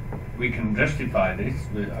 We can justify this,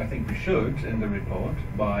 I think we should, in the report,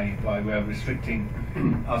 by we're restricting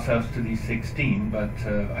ourselves to these 16, but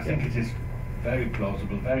I think it is very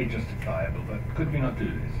plausible, very justifiable, but could we not do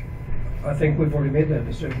this? I think we've already made that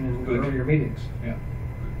decision in Good. earlier meetings. Yeah.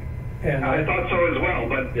 And I thought so as well,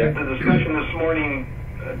 but Yeah. the discussion this morning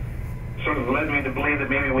sort of led me to believe that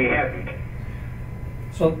maybe we hadn't.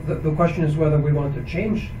 so the question is whether we want to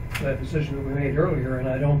change that decision that we made earlier, and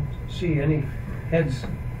I don't see any heads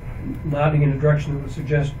nodding in a direction that would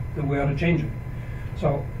suggest that we ought to change it.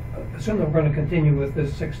 So assume that we're going to continue with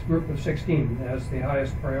this group of 16 as the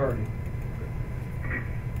highest priority.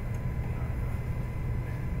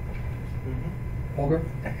 Holger?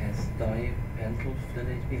 Has dipentyl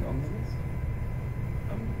phthalate been on the list?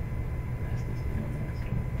 Has this been on the list?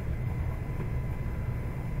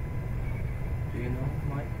 Do you know,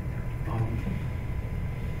 Mike?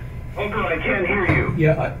 Holger, I can't hear you.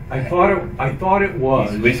 Yeah, I thought it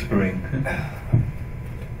was. He's whispering.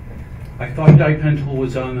 I thought dipentyl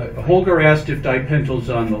was on the. Holger asked if dipentyl's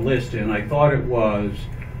on the list, and I thought it was,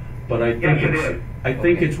 but I think Yes, it it's. is. I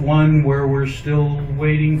think Okay. it's one where we're still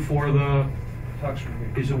waiting for the. Talks for me.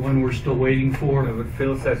 Is it one we're still waiting for? No, but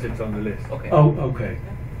Phil says it's on the list. Okay. Oh, okay.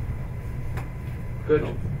 Good.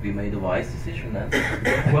 So we made a wise decision then.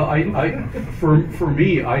 Well, for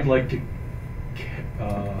me, I'd like to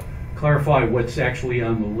clarify what's actually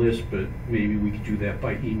on the list, but maybe we could do that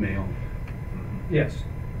by email. Yes.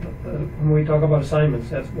 When we talk about assignments,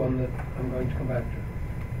 that's one that I'm going to come back to.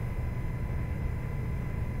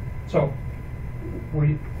 So,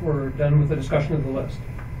 we're done with the discussion of the list.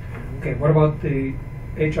 Okay, what about the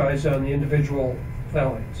HIs on the individual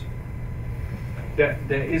phthalates?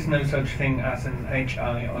 There is no such thing as an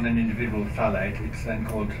HI on an individual phthalate. It's then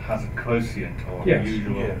called hazard quotient or Yes.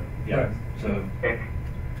 usual. Yeah. Right. So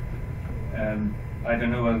I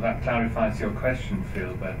don't know whether that clarifies your question,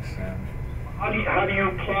 Phil, but How do you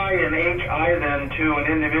apply an HI then to an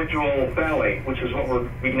individual phthalate, which is what we're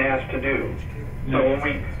being asked to do? So when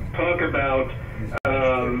we talk about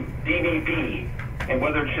DVP and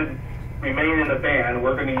whether it should remain in the ban,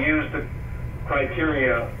 we're going to use the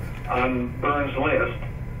criteria on Burns' list.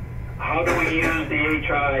 How do we use the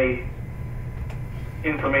HI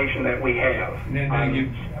information that we have No, on you-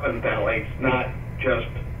 7 phthalates, not just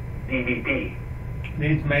DVP?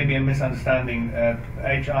 it may be a misunderstanding.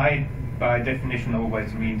 HI, by definition,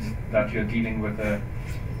 always means that you're dealing with a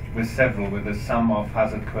sum of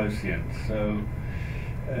hazard quotients. So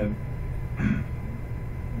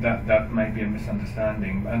that may be a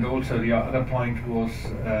misunderstanding. And also the other point was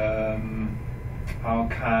how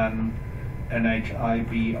can NHI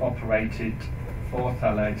be operated for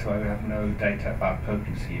phthalates where we have no data about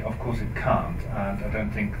potency? Of course it can't, and I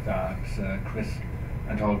don't think that Chris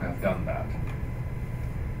and Holger have done that.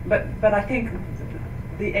 But I think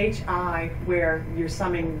the HI where you're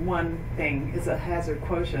summing one thing is a hazard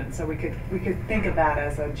quotient, so we could think of that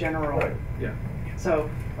as a general. Right. Yeah. So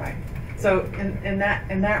right. So in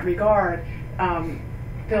that regard,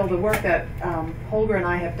 Phil, the work that Holger and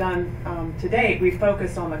I have done to date, we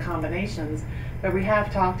focused on the combinations, but we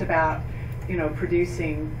have talked about,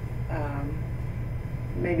 producing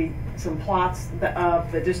maybe some plots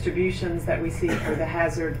of the distributions that we see for the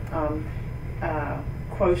hazard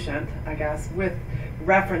quotient, I guess, with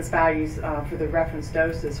reference values for the reference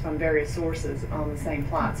doses from various sources on the same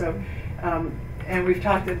plot. So, and we've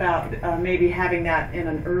talked about maybe having that in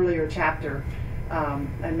an earlier chapter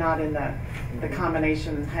and not in the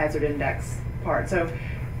combination hazard index part. So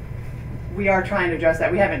we are trying to address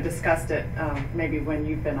that. We haven't discussed it maybe when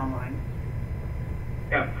you've been online.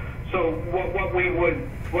 Yeah. So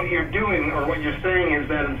what you're doing, or what you're saying, is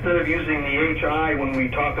that instead of using the HI when we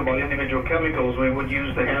talk about individual chemicals, we would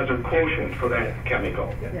use the hazard quotient for that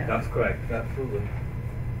chemical. Yeah. That's correct, absolutely.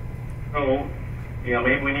 So,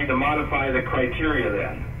 maybe we need to modify the criteria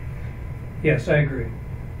then. Yes, I agree.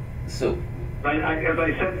 So, As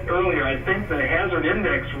I said earlier, I think the hazard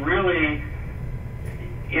index really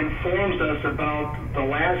informs us about the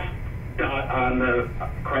last dot on the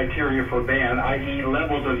criteria for ban, i.e.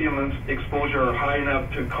 levels of human exposure are high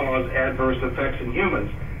enough to cause adverse effects in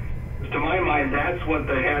humans. To my mind, that's what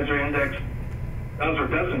the hazard index does or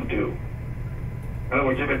doesn't do. In other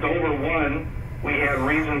words, if it's over 1, we have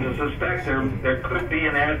reason to suspect there could be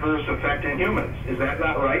an adverse effect in humans. Is that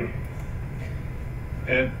not right?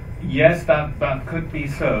 Yes, that could be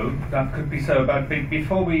so. That could be so. But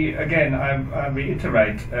before we, again, I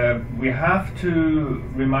reiterate, we have to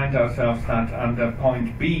remind ourselves that under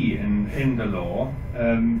point B in the law,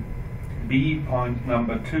 B point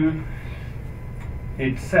number 2,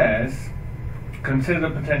 it says, consider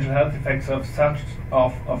the potential health effects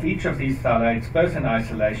of each of these phthalates, both in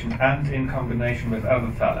isolation and in combination with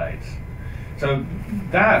other phthalates. So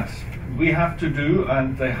that we have to do,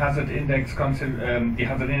 and the hazard index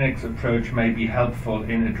approach may be helpful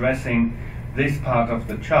in addressing this part of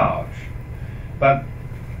the charge. But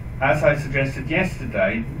as I suggested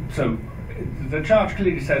yesterday, so the charge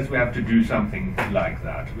clearly says we have to do something like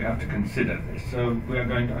that. We have to consider this. So we are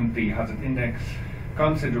going to, and the hazard index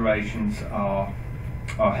considerations are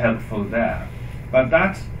helpful there. But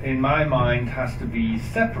that, in my mind, has to be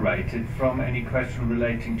separated from any question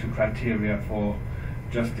relating to criteria for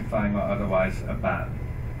justifying or otherwise a ban.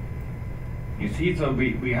 You see, so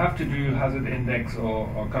we have to do hazard index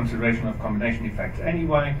or consideration of combination effects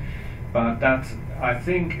anyway, but that, I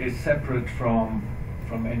think, is separate from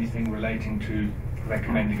anything relating to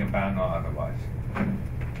recommending a ban or otherwise,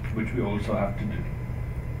 which we also have to do.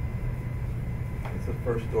 It's a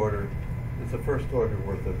first order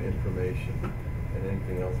worth of information, and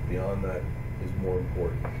anything else beyond that is more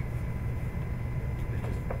important. It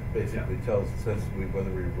just basically tells us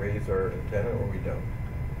whether we raise our antenna or we don't.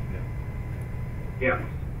 Yeah.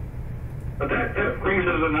 But that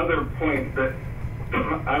raises another point that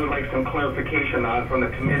I would like some clarification on from the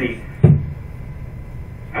committee.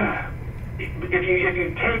 If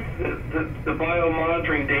you take the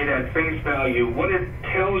biomonitoring data at face value, what it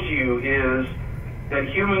tells you is that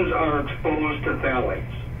humans are exposed to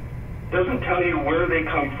phthalates. It doesn't tell you where they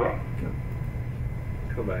come from.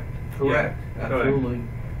 Correct. Correct. Yeah. Absolutely.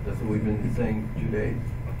 That's what we've been saying for 2 days.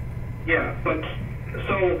 Yeah, but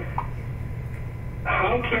so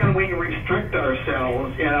how can we restrict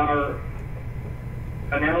ourselves in our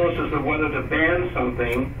analysis of whether to ban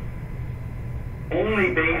something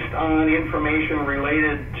only based on information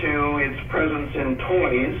related to its presence in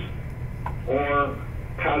toys or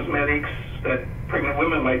cosmetics that pregnant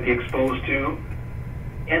women might be exposed to,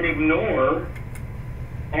 and ignore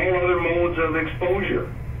all other modes of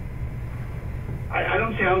exposure? I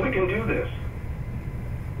don't see how we can do this.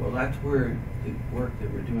 Well, that's where the work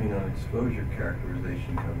that we're doing on exposure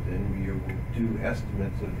characterization comes in. We will do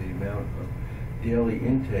estimates of the amount of daily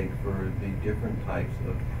intake for the different types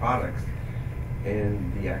of products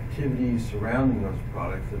and the activities surrounding those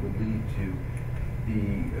products that would lead to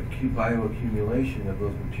the bioaccumulation of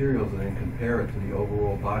those materials, and then compare it to the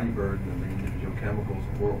overall body burden of the individual chemicals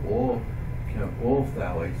or all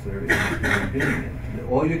phthalates that are in the human being.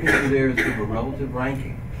 All you can do there is give a relative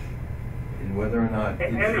ranking in whether or not I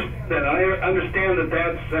understand that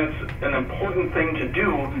that's an important thing to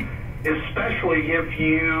do, especially if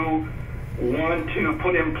you want to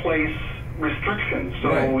put in place restrictions. So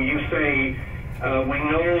Right. you say, we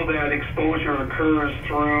know that exposure occurs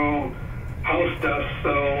through house dust,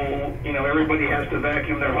 so everybody has to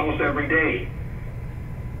vacuum their house every day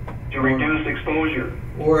to reduce exposure.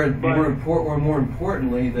 Or more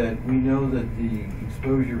importantly, that we know that the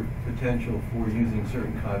exposure potential for using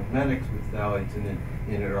certain cosmetics with phthalates in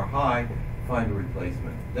it are high, find a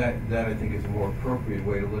replacement. That I think is a more appropriate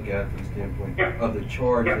way to look at it from the standpoint of the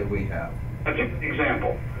charge that we have. That's an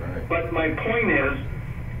example. Right. But my point is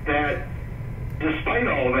that despite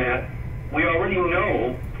all that, we already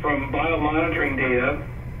know from biomonitoring data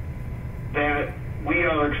that we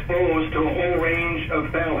are exposed to a whole range of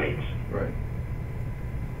phthalates. Right.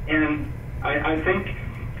 And I think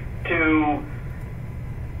to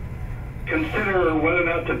consider whether or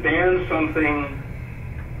not to ban something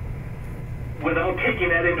without taking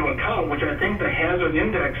that into account, which I think the hazard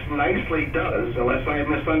index nicely does, unless I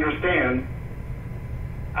misunderstand,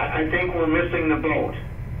 I think we're missing the boat.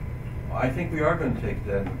 I think we are going to take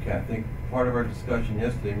that into account. I think part of our discussion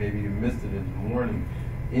yesterday, maybe you missed it in the morning,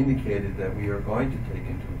 indicated that we are going to take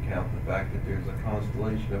into account the fact that there's a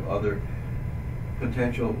constellation of other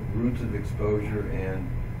potential routes of exposure and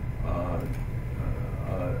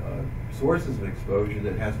sources of exposure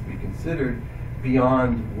that has to be considered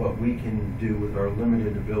beyond what we can do with our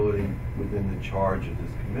limited ability within the charge of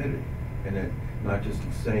this committee. And it, not just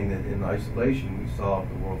saying that in isolation we solve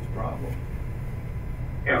the world's problem.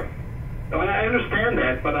 Yeah. No, I understand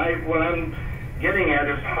that, but what I'm getting at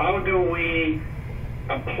is how do we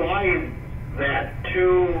apply that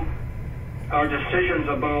to our decisions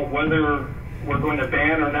about whether we're going to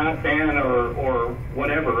ban or not ban or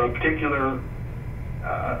whatever, a particular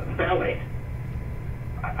phthalate.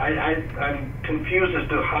 I'm confused as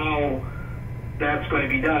to how that's going to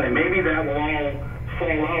be done, and maybe that will all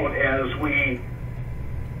fall out as we,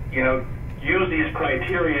 use these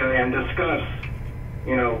criteria and discuss,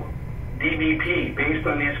 DBP based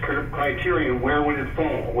on these criteria. Where would it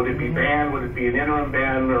fall? Would it be banned? Would it be an interim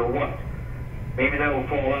ban, or what? Maybe that will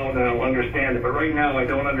fall out and I'll understand it. But right now, I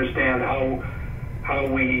don't understand how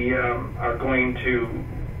we are going to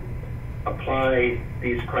apply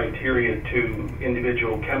these criteria to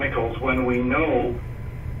individual chemicals when we know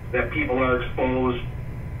that people are exposed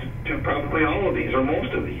to probably all of these or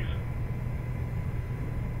most of these.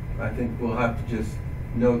 I think we'll have to just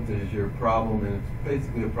note that it's your problem, and it's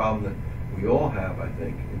basically a problem that we all have, I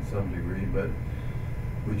think, in some degree, but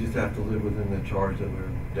we just have to live within the charge that we're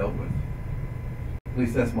dealt with. At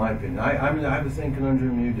least that's my opinion. I have the same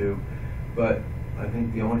conundrum you do, but I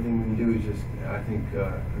think the only thing we can do is just, I think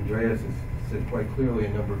Andreas has said quite clearly a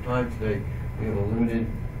number of times today, we have a limited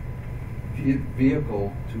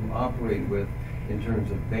vehicle to operate with in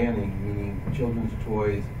terms of banning, meaning children's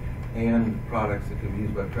toys and products that can be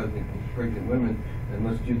used by pregnant women, and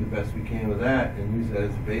let's do the best we can with that and use that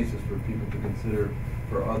as a basis for people to consider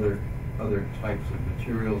for other types of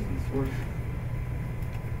materials and sources.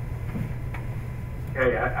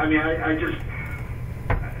 Yeah, I mean,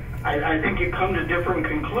 I think you come to different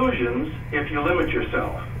conclusions if you limit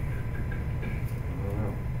yourself. I don't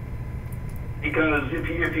know. Because if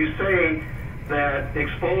you say that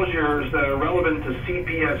exposures that are relevant to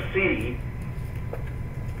CPSC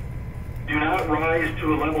do not rise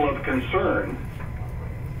to a level of concern,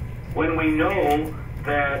 when we know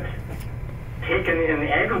that taken in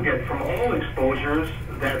aggregate from all exposures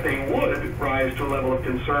that they would rise to a level of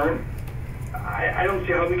concern, I don't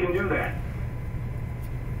see how we can do that.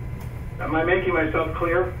 Am I making myself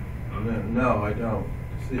clear? No, I don't.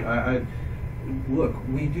 See, look,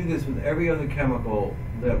 we do this with every other chemical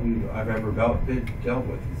that I've ever dealt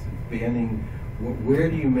with. It's banning. Where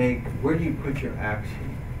do you put your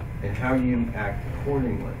action, and how do you act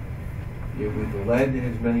accordingly? With the lead, it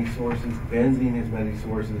has many sources. Benzene has many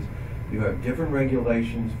sources. You have different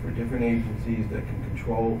regulations for different agencies that can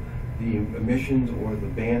control the emissions or the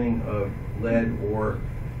banning of lead or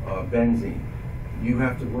benzene. You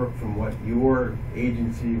have to work from what your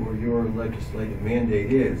agency or your legislative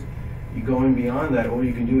mandate is. You going beyond that, all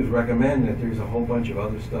you can do is recommend that there's a whole bunch of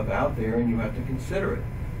other stuff out there and you have to consider it.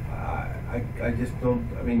 I just don't,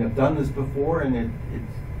 I mean, I've done this before, and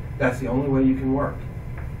that's the only way you can work.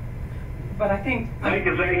 But I think... Mike,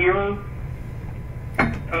 is that you?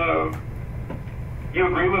 You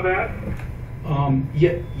agree with that?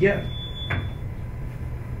 Yeah.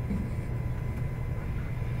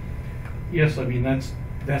 Yes, I mean,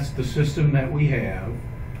 that's the system that we have.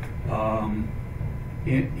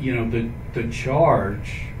 The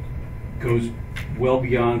charge goes well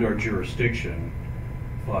beyond our jurisdiction,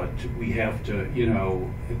 but we have to,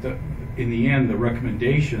 in the end, the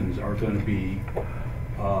recommendations are going to be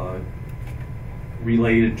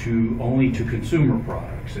related only to consumer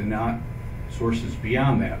products and not sources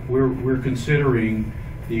beyond that. We're considering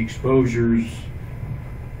the exposures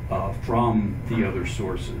from the other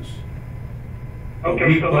sources.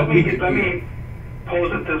 Okay, let me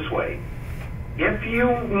pose it this way. If you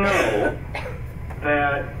know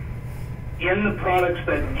that in the products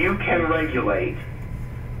that you can regulate,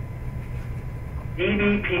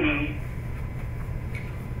 DBP,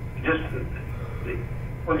 just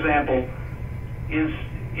for example,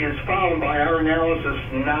 is found by our analysis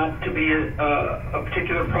not to be a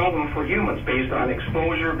particular problem for humans based on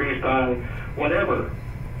exposure, based on whatever,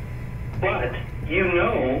 but you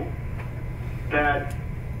know that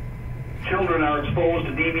children are exposed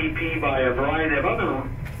to DBP by a variety of other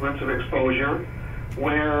risk of exposure,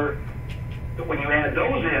 where when you add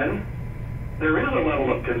those in, there is a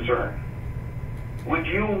level of concern. Would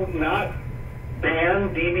you not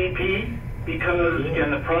ban DBP because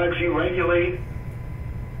in the products you regulate,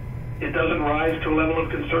 it doesn't rise to a level of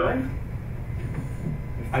concern?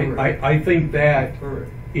 I think that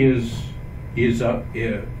is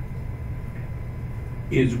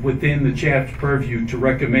within the CHAP's purview to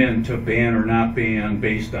recommend to ban or not ban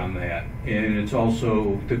based on that. And it's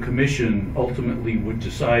also, the commission ultimately would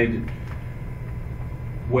decide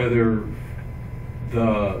whether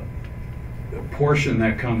the portion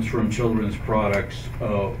that comes from children's products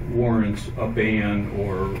warrants a ban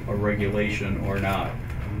or a regulation or not.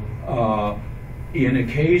 In a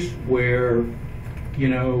case where, you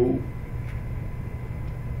know,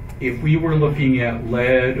 if we were looking at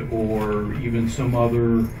lead or even some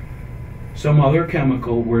other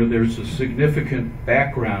chemical where there's a significant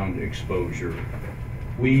background exposure,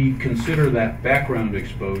 we consider that background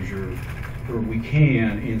exposure, or we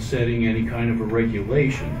can, in setting any kind of a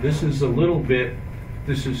regulation. This is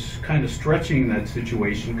kind of stretching that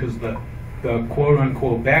situation because the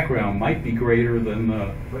quote-unquote background might be greater than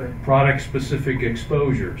the product-specific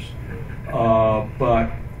exposures.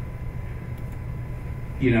 But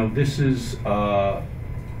you know, this is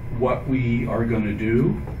what we are going to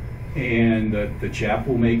do, and the CHAP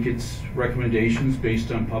will make its recommendations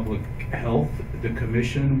based on public health. The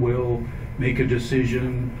commission will make a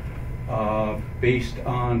decision based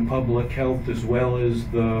on public health as well as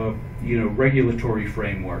the, you know, regulatory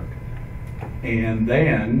framework. And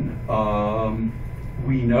then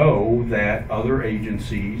we know that other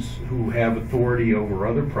agencies who have authority over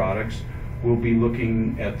other products will be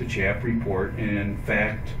looking at the CHAP report. And in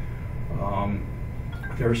fact,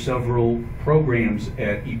 there are several programs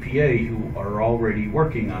at EPA who are already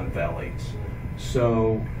working on phthalates.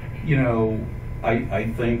 So, you know,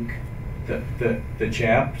 I think that the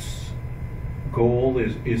CHAP's goal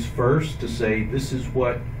is first to say this is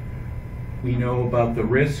what we know about the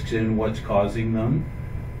risks and what's causing them.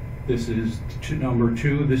 This is number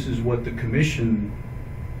two, this is what the commission,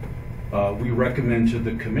 we recommend to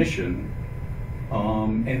the commission.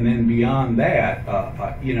 And then beyond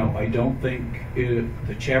that, you know, I don't think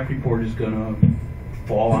the CHAP report is going to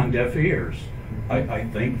fall on deaf ears. I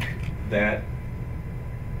think that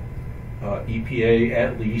EPA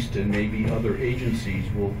at least, and maybe other agencies,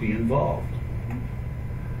 will be involved.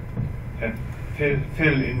 Phil,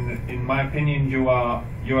 in my opinion, you are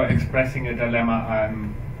expressing a dilemma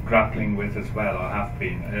I'm grappling with as well, or have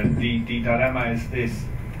been. The dilemma is this.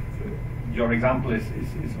 Your example is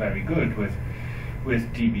very good with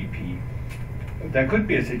DBP. There could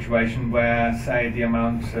be a situation where, say, the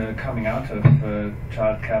amount coming out of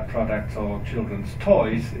childcare products or children's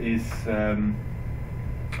toys is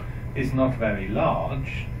not very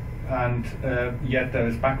large, and yet there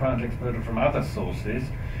is background exposure from other sources.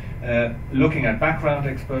 Looking at background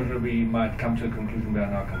exposure, we might come to a conclusion we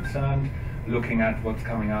are not concerned. Looking at what's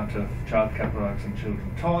coming out of childcare products and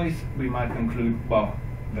children's toys, we might conclude, well,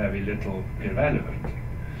 very little, irrelevant.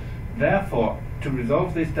 Therefore, to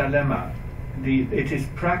resolve this dilemma, it is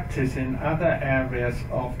practice in other areas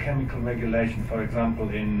of chemical regulation, for example,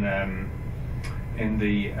 in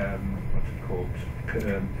the what's it called,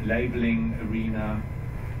 labeling arena,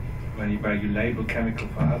 where you label chemical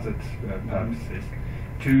for hazard purposes,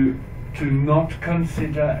 to not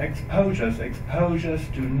consider exposures. Exposures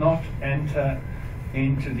do not enter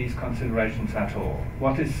into these considerations at all.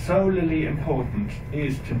 What is solely important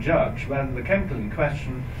is to judge whether the chemical in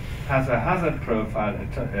question has a hazard profile,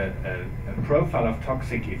 a profile of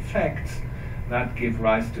toxic effects that give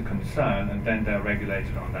rise to concern, and then they're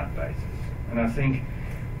regulated on that basis. And I think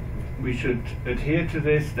we should adhere to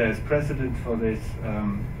this. There's precedent for this,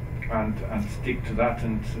 and stick to that,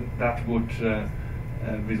 and that would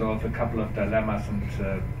resolve a couple of dilemmas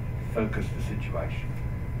and focus the situation.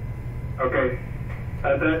 Okay.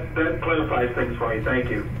 That clarifies things for me. Thank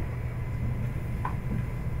you.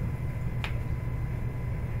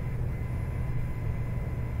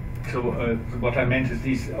 So what I meant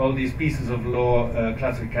is all these pieces of law,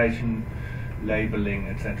 classification, labeling,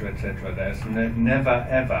 etc., etc. There's never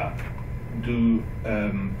ever do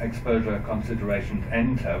exposure considerations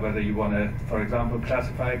enter whether you want to, for example,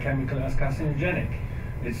 classify a chemical as carcinogenic.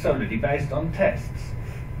 It's solely based on tests,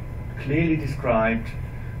 clearly described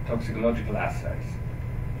toxicological assays.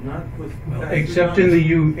 Not with Except in the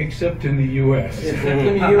U.S. Except in the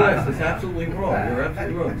U.S., it's absolutely wrong. You're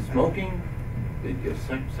absolutely wrong. Smoking,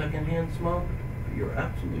 secondhand smoke, you're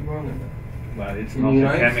absolutely wrong in that. well, it's In not the a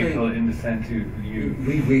United chemical States, in the sense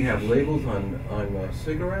we have labels on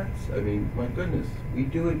cigarettes. I mean, my goodness, we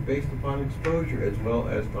do it based upon exposure as well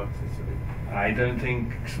as toxicity. I don't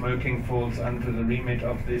think smoking falls under the remit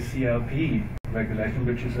of the CLP regulation,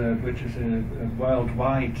 which is a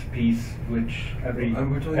worldwide piece, which every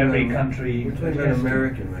country. We're talking about adheres to.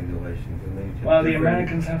 American regulations, and they. Well, the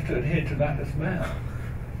Americans have to adhere to that as well.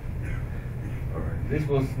 All right. This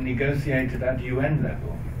was negotiated at UN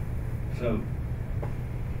level, so.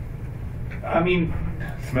 I mean,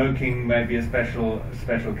 smoking may be a special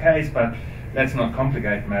case, but let's not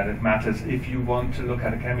complicate matters. If you want to look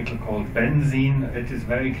at a chemical called benzene, it is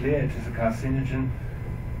very clear it is a carcinogen,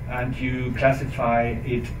 and you classify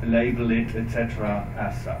it, label it, etc.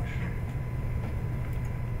 as such.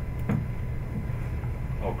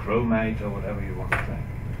 Or chromate, or whatever you want to say.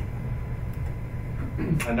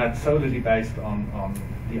 And that's solely based on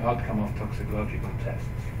the outcome of toxicological tests.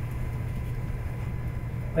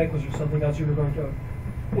 Mike, was there something else you were going to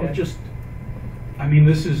Well, add? just, I mean,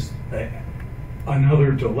 this is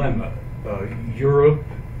another dilemma. Europe,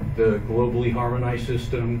 the globally harmonized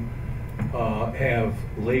system, have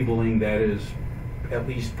labeling that is at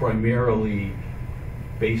least primarily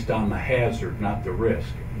based on the hazard, not the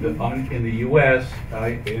risk. In the U.S.,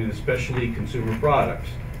 and especially consumer products,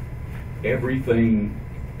 everything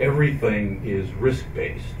is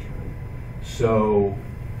risk-based. So,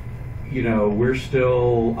 you know, we're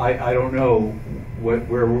still, I don't know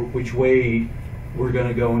which way we're going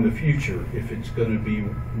to go in the future, if it's going to be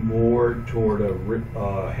more toward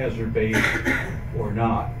a hazard-based or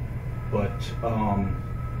not. But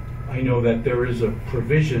I know that there is a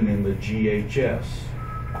provision in the GHS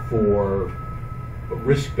for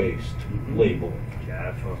risk-based labeling.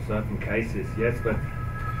 Yeah, for certain cases, yes, but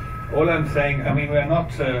all I'm saying, I mean, we're not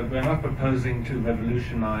proposing to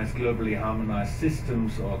revolutionize globally harmonized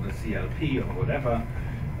systems or the CLP or whatever.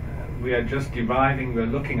 We are just we're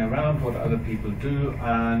looking around what other people do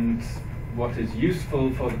and what is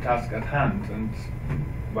useful for the task at hand. And,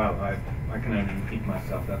 well, I can only repeat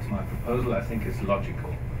myself, that's my proposal, I think it's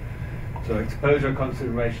logical. So exposure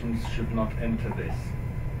considerations should not enter this.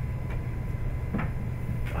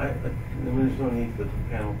 There's no need for the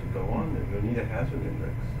panel to go on. We don't need a hazard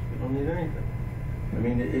index. We don't need anything. I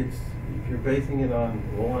mean, if you're basing it on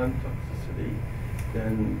low-end toxicity,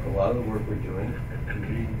 then a lot of the work we're doing,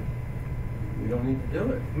 we don't need to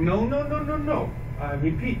do it. No. I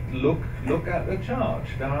repeat, look at the charge.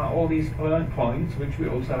 There are all these points which we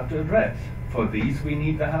also have to address. For these we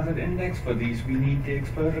need the hazard index, for these we need the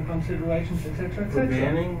exposure considerations, etc., For etc.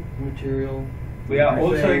 banning material, We are you're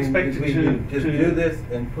also saying expected we to just do this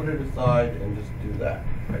and put it aside and just do that.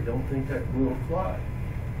 I don't think that will fly.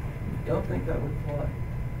 I don't think that would fly.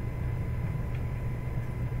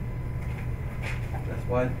 That's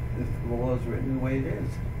why this law is written the way it is.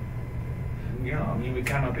 Yeah, I mean, we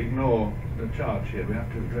cannot ignore the charge here. We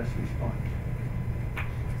have to address these points.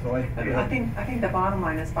 So I think the bottom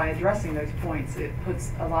line is by addressing those points, it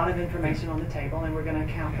puts a lot of information on the table, and we're going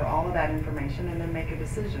to account for all of that information and then make a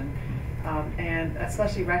decision. And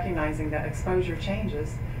especially recognizing that exposure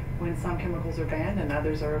changes when some chemicals are banned and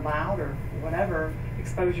others are allowed, or whatever,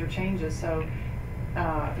 exposure changes. So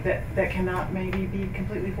that cannot maybe be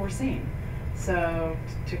completely foreseen. So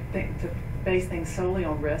to base things solely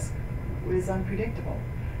on risk is unpredictable.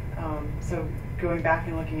 So going back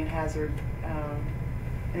and looking at hazard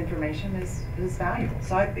information is valuable.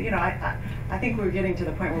 So I think we're getting to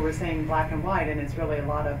the point where we're saying black and white, and it's really a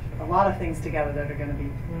lot of things together that are going to be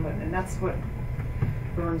put, and that's what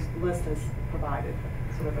Byrne's list has provided,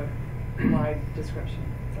 sort of a wide description.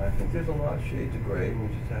 I think there's a lot of shades of gray, and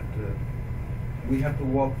we have to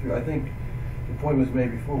walk through. I think the point was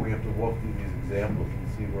made before, we have to walk through these examples and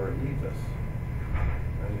see where it leads us.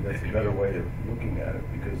 I think that's a better way of looking at it,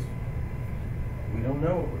 because we don't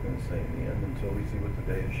know what we're going to say in the end until we see what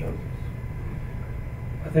the data shows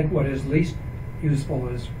us. I think what is least useful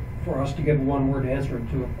is for us to give a one-word answer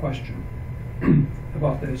to a question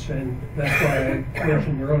about this, and that's why I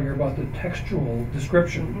mentioned earlier about the textual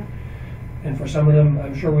description. And for some of them,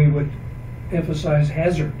 I'm sure we would emphasize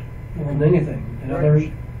hazard more than anything. And others,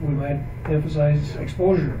 we might emphasize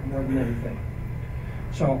exposure more than anything.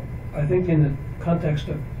 So I think in the context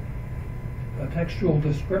of a textual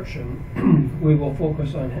description, we will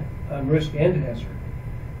focus on risk and hazard.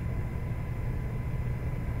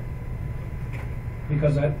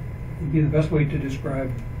 Because that would be the best way to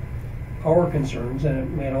describe our concerns, and it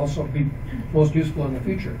may also be most useful in the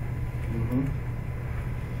future.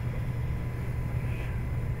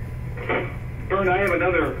 Byrne, I have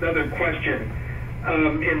another question.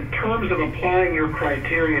 In terms of applying your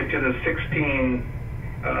criteria to the 16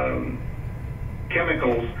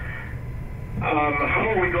 chemicals. How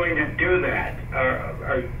are we going to do that?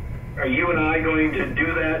 Are you and I going to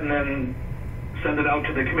do that and then send it out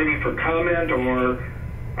to the committee for comment, or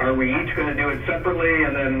are we each going to do it separately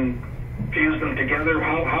and then fuse them together?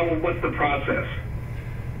 What's the process?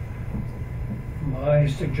 My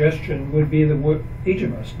suggestion would be that each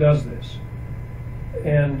of us does this.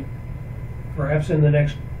 And perhaps in the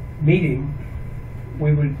next meeting,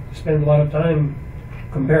 we would spend a lot of time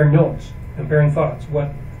comparing notes, comparing thoughts.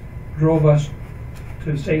 What drove us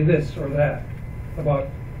to say this or that about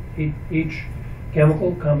each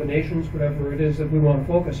chemical, combinations, whatever it is that we want to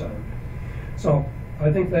focus on. So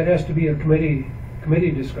I think that has to be a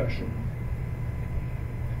committee discussion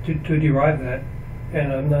to derive that.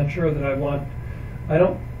 And I'm not sure that I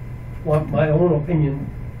don't want my own opinion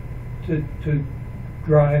to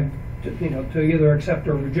drive, to either accept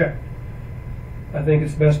or reject. I think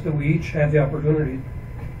it's best that we each have the opportunity.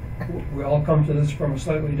 We all come to this from a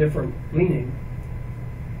slightly different leaning.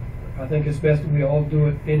 I think it's best that we all do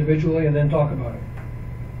it individually and then talk about it.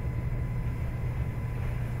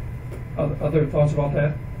 Other thoughts about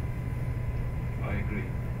that? I agree.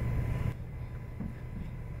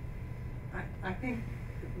 I think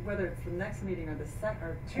whether it's the next meeting or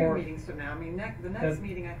or two meetings from now, I mean, the next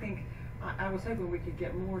meeting, I think, I was hoping we could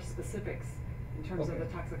get more specifics in terms of the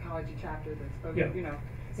toxicology chapter, the exposure,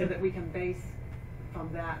 so that we can base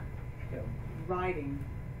from that writing.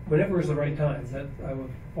 Whenever is the right time. I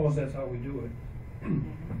would suppose that's how we do it.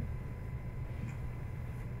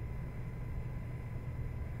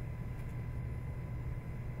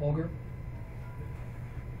 Holger?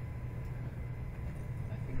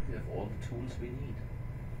 I think we have all the tools we need,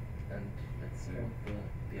 and let's see what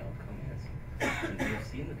the outcome is. And we have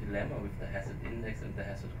seen the dilemma with the hazard index and the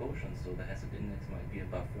hazard quotient. So the hazard index might be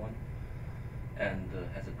above 1, and the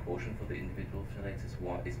hazard quotient for the individual phthalates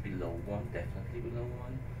is below 1, definitely below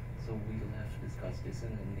 1. So we'll have to discuss this,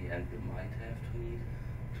 and in the end we might have to need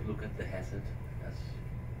to look at the hazard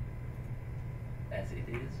as it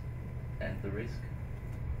is, and the risk.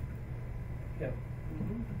 Yeah.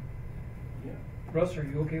 Mm-hmm. Yeah. Russ, are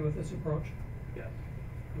you okay with this approach? Yeah.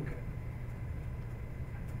 Okay.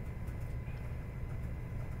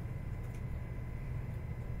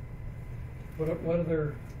 What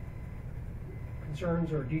other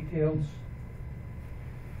concerns or details?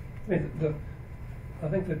 I mean, I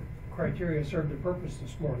think the criteria served a purpose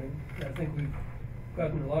this morning. I think we've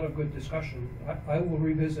gotten a lot of good discussion. I will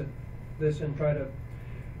revisit this and try to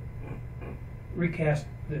recast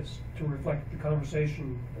this to reflect the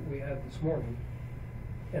conversation that we had this morning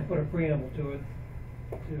and put a preamble to it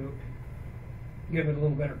to give it a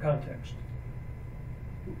little better context.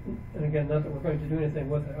 And again, not that we're going to do anything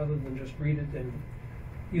with it other than just read it and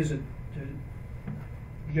use it to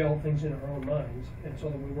gel things in our own minds, and so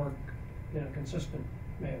that we work in a consistent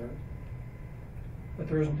manner. But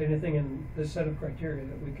there isn't anything in this set of criteria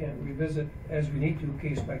that we can't revisit as we need to,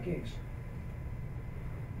 case by case.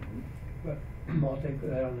 But I'll take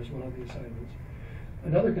that on as one of the assignments.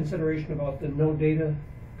 Another consideration about the no data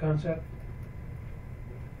concept.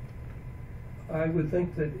 I would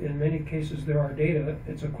think that in many cases there are data.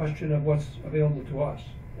 It's a question of what's available to us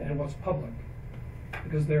and what's public.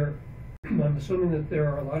 Because I'm assuming that there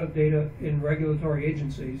are a lot of data in regulatory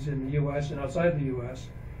agencies in the U.S. and outside the U.S.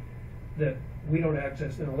 that we don't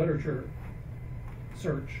access in a literature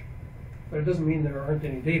search. But it doesn't mean there aren't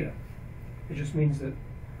any data. It just means that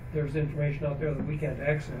there's information out there that we can't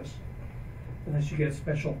access unless you get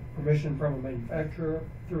special permission from a manufacturer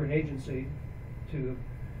through an agency to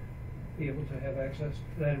be able to have access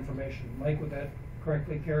to that information. Mike, would that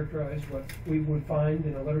correctly characterize what we would find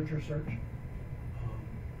in a literature search?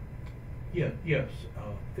 Yes.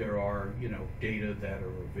 There are, data that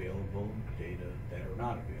are available, data that are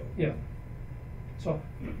not available. Yeah. So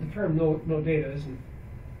the term no data isn't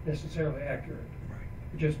necessarily accurate. Right.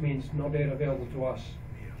 It just means no data available to us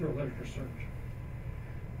through a literature search.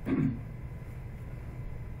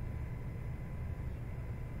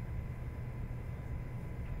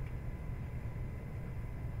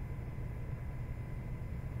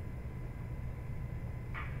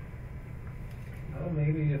 Well,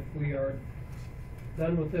 maybe if we are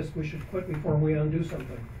done with this, we should quit before we undo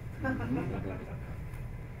something.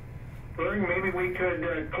 Berg, maybe we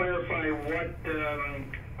could clarify what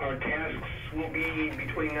our tasks will be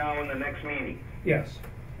between now and the next meeting. Yes,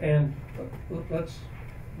 and let's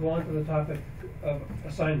go on to the topic of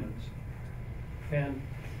assignments. And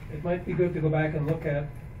it might be good to go back and look at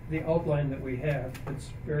the outline that we have.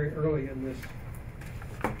 It's very early in this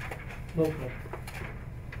notebook.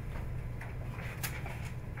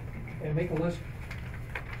 And make a list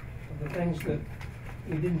of the things that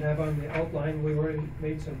we didn't have on the outline. We already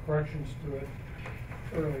made some corrections to it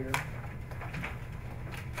earlier.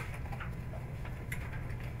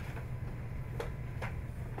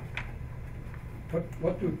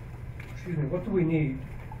 What do we need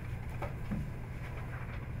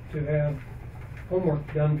to have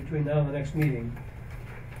homework done between now and the next meeting,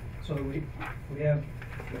 so that we have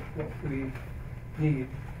what we need?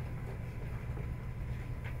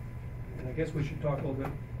 And I guess we should talk a little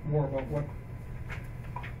bit more about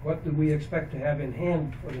what do we expect to have in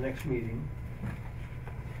hand for the next meeting.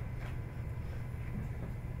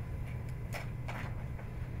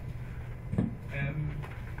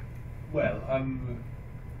 Well, I'm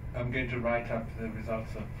going to write up the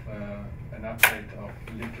results of an update of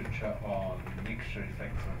literature on mixture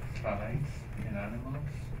effects of phthalates in animals,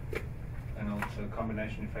 and also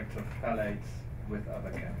combination effects of phthalates with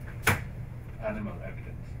other chemicals, animal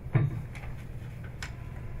evidence.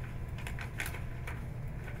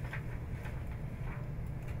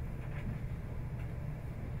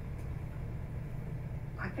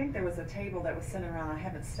 I think there was a table that was sent around, I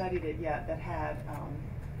haven't studied it yet, that had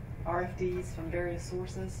RFDs from various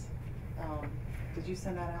sources. Did you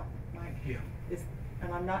send that out, Mike? Yeah.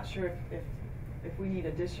 And I'm not sure if we need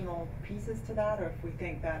additional pieces to that, or if we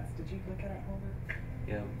think that's, did you look at it, Holger?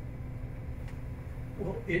 Yeah.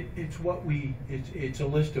 Well, it's a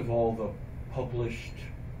list of all the published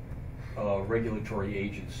regulatory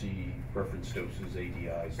agency reference doses,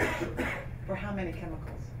 ADIs, et cetera. For how many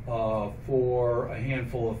chemicals? For a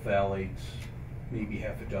handful of phthalates, maybe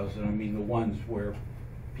half a dozen. I mean, the ones where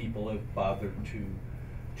people have bothered to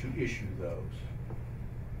issue those.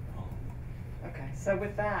 Okay, so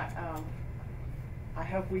with that, I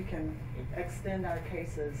hope we can extend our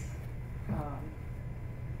cases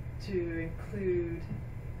to include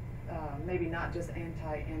maybe not just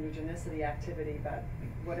anti-androgenicity activity, but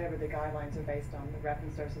whatever the guidelines are based on, the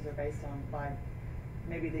reference doses are based on by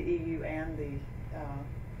maybe the EU and the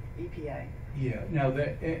EPA. Yeah. Now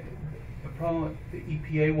the problem, the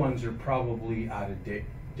EPA ones are probably out of date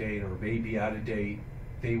or maybe out of date.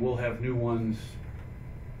 They will have new ones,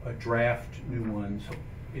 draft new ones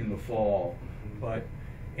in the fall. But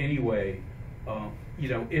anyway, you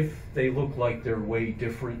know, if they look like they're way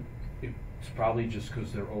different, it's probably just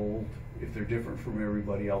because they're old. If they're different from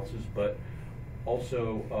everybody else's, but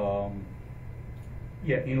also,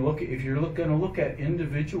 yeah, you know, if you're going to look at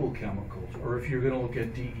individual chemicals, or if you're going to look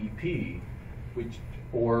at DEP,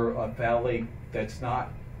 or a phthalate that's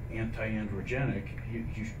not anti-androgenic,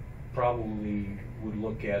 you probably would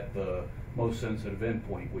look at the most sensitive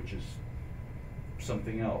endpoint, which is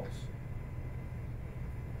something else.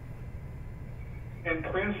 And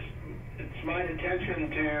Chris, it's my intention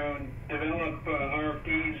to develop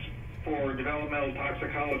RFDs for developmental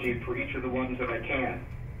toxicology for each of the ones that I can.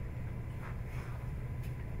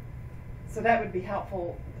 So that would be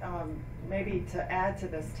helpful, maybe to add to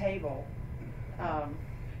this table.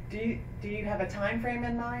 Do you have a time frame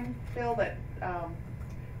in mind, Phil, that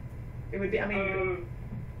it would be, I mean...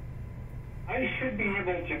 I should be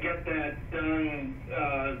able to get that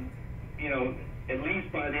done, you know, at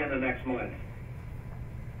least by the end of next month.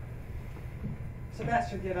 So that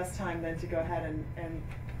should give us time then to go ahead and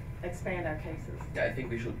expand our cases. Yeah, I think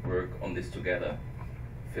we should work on this together,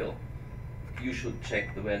 Phil. You should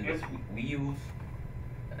check the vendors we use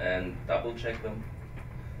and double check them.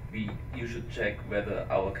 You should check whether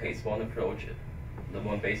our case 1 approach, the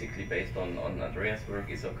one basically based on Andreas' work,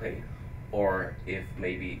 is okay, or if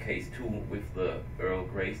maybe case 2 with the Earl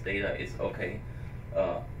Gray's data is okay.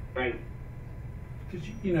 Right. Because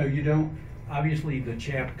you know, you don't, obviously the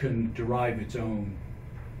CHAP can derive its own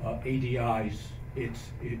ADIs.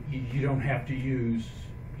 You don't have to use,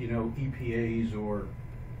 you know, EPA's or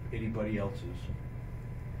anybody else's.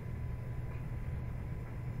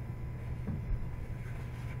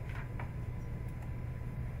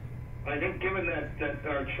 I think given that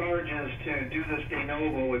our charge is to do this de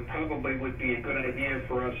novo, it probably would be a good idea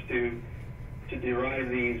for us to derive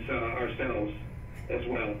these ourselves as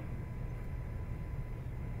well.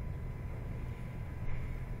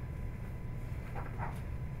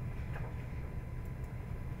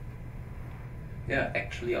 Yeah,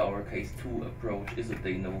 actually our case 2 approach is a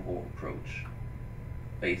de novo approach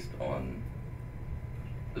based on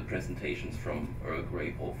the presentations from Earl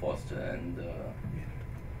Gray, Paul Foster, and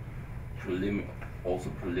also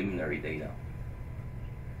preliminary data.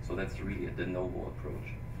 So that's really a de novo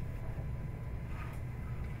approach.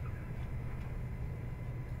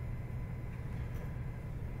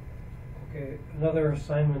 Okay, another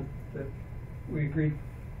assignment that we agreed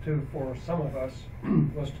to for some of us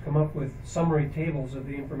was to come up with summary tables of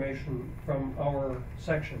the information from our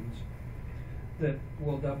sections that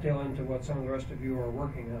will dovetail into what some of the rest of you are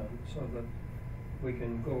working on, so that we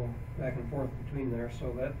can go back and forth between there.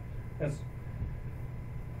 So that's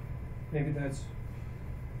maybe that's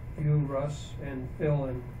you, Russ, and Phil,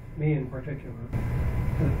 and me in particular,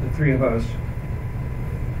 the three of us.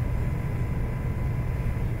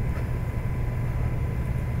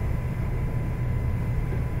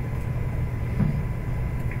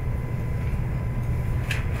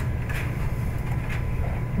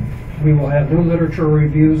 We will have new literature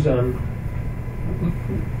reviews on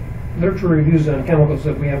chemicals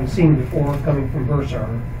that we haven't seen before coming from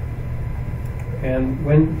Versar. And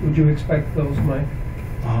when would you expect those, Mike?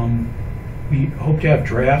 We hope to have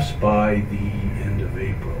drafts by the end of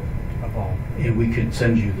April. And we could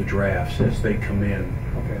send you the drafts as they come in.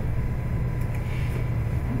 Okay.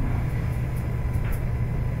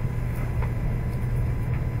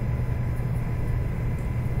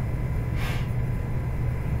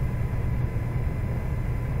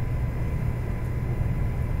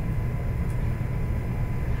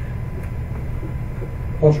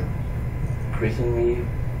 Holger. Chris and me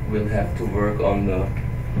will have to work on the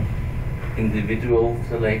individual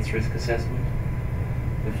phthalates risk assessment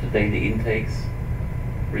with the daily intakes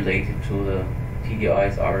related to the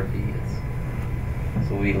TDIs, RDs.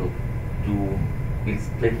 So we'll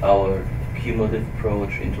split our cumulative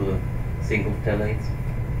approach into the single phthalates,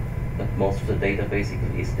 but most of the data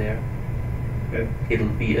basically is there. Yeah. It'll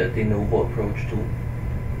be a de novo approach too,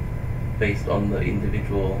 based on the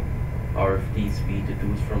individual RFDs we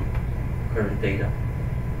deduce from current data.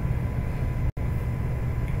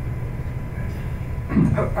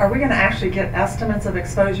 Are we going to actually get estimates of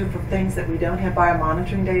exposure for things that we don't have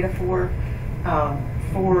biomonitoring data for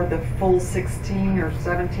the full 16 or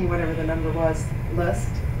 17, whatever the number was, list?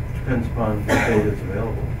 Depends upon what data is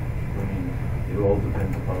available. I mean, it all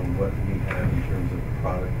depends upon what we have in terms of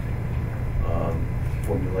product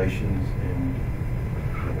formulations and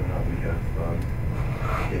whether or not we have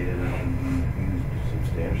data that can be used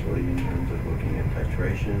substantially in terms of looking at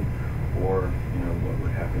titration, or what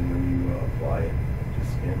would happen when you apply it to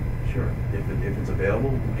skin. Sure, if it's available,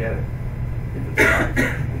 we'll get it. If it's not,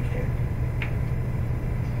 we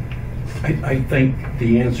can't. I think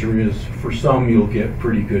the answer is, for some you'll get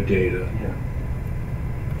pretty good data. Yeah.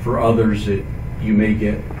 For others, you may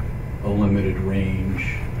get a limited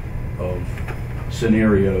range of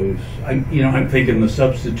scenarios. I'm thinking the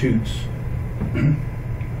substitutes.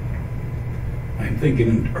 I'm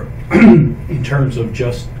thinking in terms of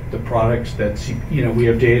just the products that we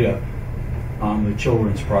have data on the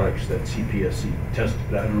children's products that CPSC tested.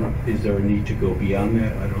 I don't know. Is there a need to go beyond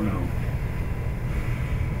that? I don't know.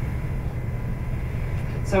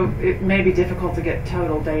 So it may be difficult to get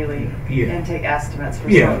total daily Yeah. intake estimates for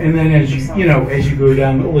Yeah, some. and then as for you some. as you go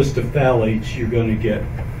down the list of phthalates, you're going to get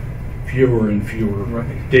fewer and fewer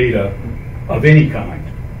data of any kind.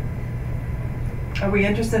 Are we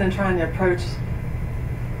interested in trying to approach,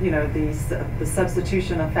 the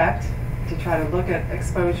substitution effect to try to look at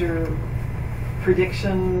exposure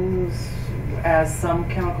predictions as some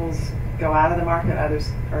chemicals go out of the market,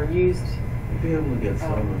 others are used? We'll be able to get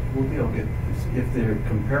we'll be able to get, if they're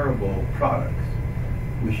comparable products,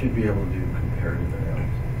 we should be able to do comparative analysis.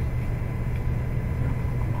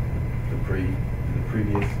 The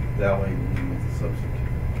previous phthalate with the substitute.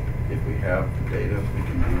 If we have the data, we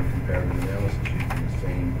can do a comparative analysis using the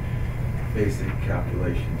same basic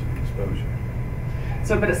calculations of exposure.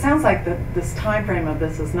 So, but it sounds like this time frame of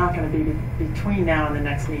this is not going to be between now and the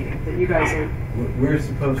next meeting, that you guys are... We're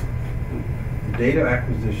supposed, the data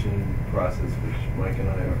acquisition process, which Mike and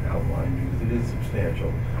I are outlined, because it is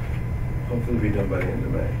substantial, hopefully be done by the end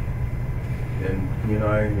of May. And he and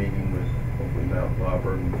I are meeting with hopefully Mount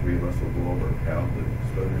Auburn, and the three of us will go over how the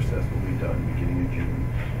exposure assessment will be done beginning of June.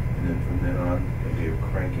 And then from then on, there'll be a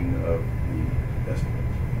cranking of the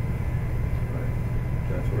estimates. Right.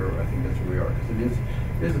 That's where, I think that's where we are, because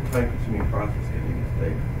it is a time-consuming process getting this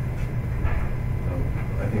data. So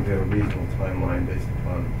I think we have a reasonable timeline based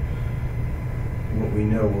upon what we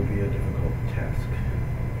know will be a difficult task.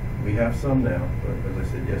 We have some now, but as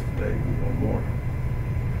I said yesterday, we want more.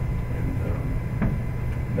 And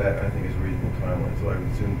that, I think, is a reasonable timeline. So I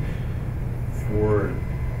would assume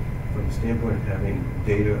from the standpoint of having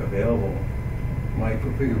data available, Mike,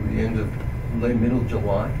 we're figuring the end of middle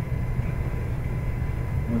July,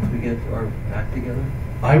 once we get our act together.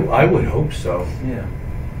 I would hope so. Yeah.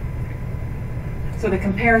 So the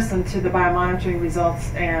comparison to the biomonitoring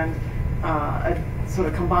results and sort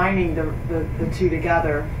of combining the two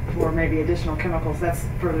together for maybe additional chemicals, that's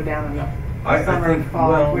further down in the summer and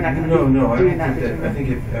fall. Well, we're not going to no, be I doing don't that. think that. I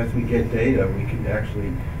think as we get data, we can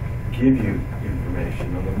actually give you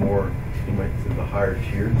information on the more you might say the higher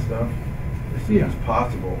tiered stuff, as soon Yeah. as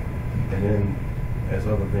possible, and then as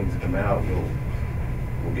other things come out,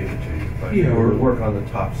 we'll give it to you. But Yeah, or- we'll work on the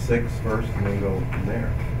top 6 first and then go from there.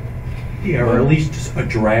 Yeah, or at least just a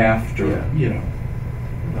draft, or, Yeah. you know.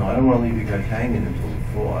 No, I don't want to leave you guys hanging until the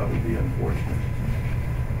fall. That would be unfortunate.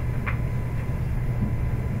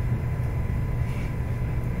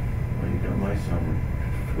 Well, you got my summer.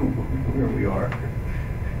 Where we are.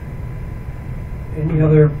 Any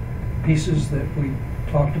other pieces that we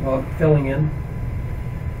talked about filling in?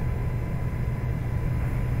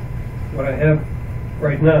 What I have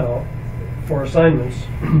right now for assignments,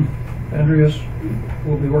 Andreas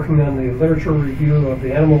will be working on the literature review of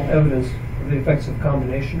the animal evidence of the effects of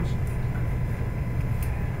combinations.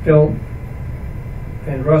 Phil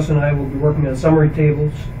and Russ and I will be working on summary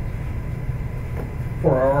tables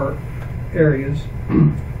for our areas.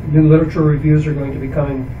 New literature reviews are going to be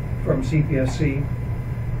coming from CPSC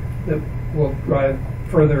that will drive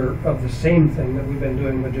further of the same thing that we've been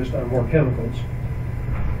doing, but just on more chemicals.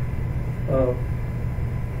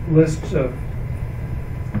 Lists of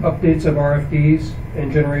updates of RFDs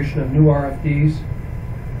and generation of new RFDs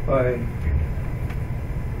by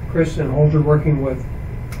Chris and Holger working with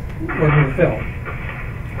Phil.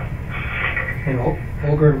 And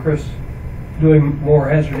Holger and Chris doing more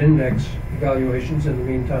hazard index evaluations in the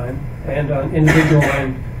meantime, and on individual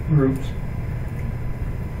line groups.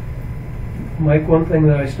 Mike, one thing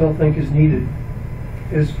that I still think is needed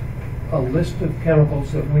is a list of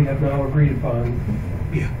chemicals that we have now agreed upon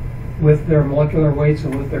Yeah. with their molecular weights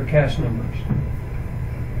and with their CAS numbers.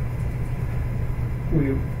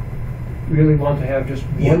 We really want to have just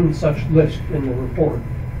one such list in the report.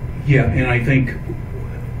 Yeah, and I think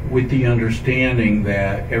with the understanding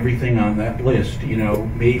that everything on that list, you know,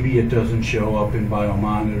 maybe it doesn't show up in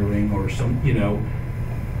biomonitoring or some, you know,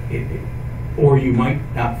 or you might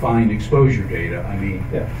not find exposure data. I mean,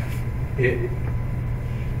 Yeah.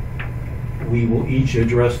 We will each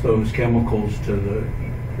address those chemicals to the,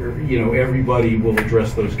 or, you know, everybody will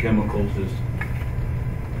address those chemicals as,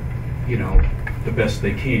 you know, the best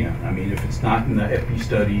they can. I mean, if it's not in the EPI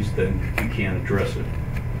studies, then you can't address it.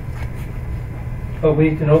 But we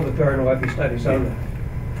need to know that there are no EPI studies on that.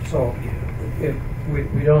 So if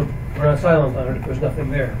we're not silent on it if there's nothing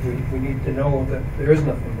there. We need to know that there is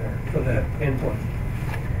nothing there for that endpoint.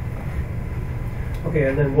 Okay,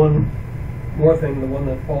 and then one more thing, the one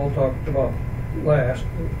that Paul talked about last,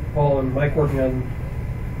 Paul and Mike working on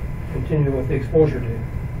continuing with the exposure data.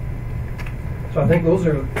 So I think those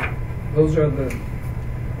are the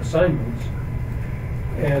assignments.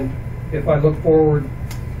 And if I look forward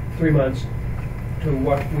 3 months to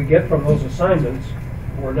what we get from those assignments,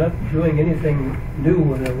 we're not doing anything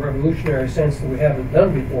new in a revolutionary sense that we haven't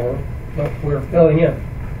done before, but we're filling in.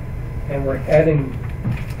 And we're adding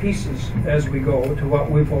pieces as we go to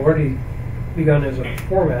what we've already begun as a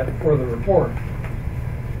format for the report.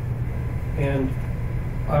 And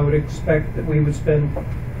I would expect that we would spend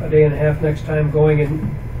a day and a half next time going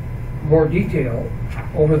in more detail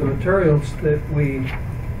over the materials that we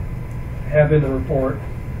have in the report,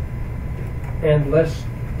 and less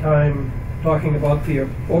time talking about the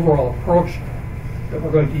overall approach that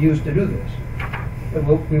we're going to use to do this.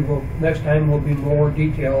 And next time will be more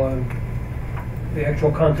detail on the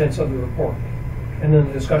actual contents of the report, and then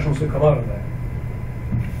the discussions that come out of that.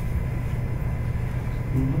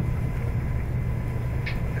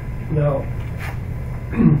 Now,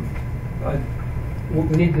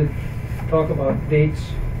 we need to talk about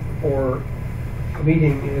dates for a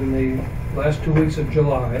meeting in the last 2 weeks of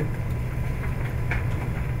July.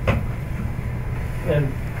 And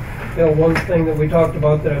Phil, one thing that we talked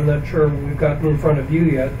about that I'm not sure we've gotten in front of you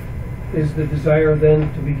yet is the desire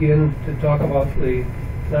then to begin to talk about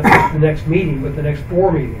not just the next meeting, but the next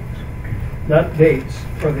 4 meetings. Not dates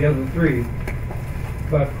for the other 3,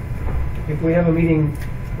 but if we have a meeting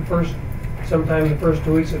sometime the first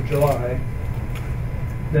 2 weeks of July,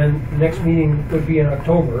 then the next meeting would be in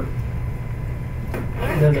October,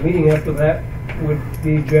 and then the meeting after that would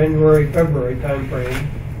be January, February timeframe,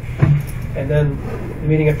 and then the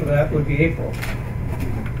meeting after that would be April.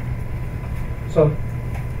 So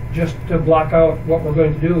just to block out what we're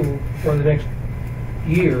going to do for the next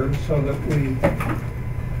year so that we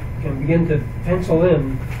can begin to pencil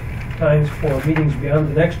in times for meetings beyond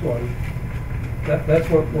the next one, that's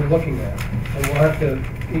what we're looking at. And we'll have to,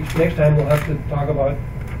 next time we'll have to talk about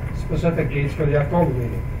specific dates for the October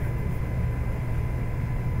meeting.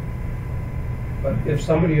 But if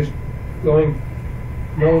somebody is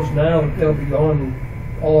knows now that they'll be going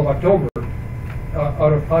all of October,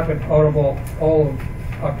 out of pocket, out of all of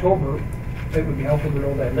October, it would be helpful to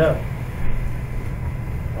know that now.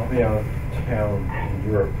 I'll be out of town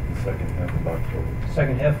in Europe the second half of October.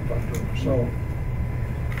 second half of October, so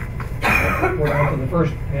we're down to the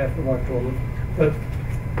first half of October. But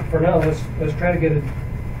for now, let's try to get a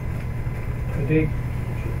date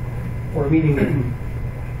for a meeting in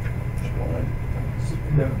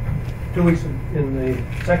the 2 weeks, in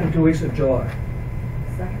the second 2 weeks of July.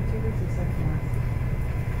 Second 2 weeks or second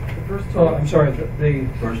last? The first 2 Oh, weeks. I'm sorry,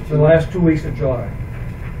 the last 2 weeks of July.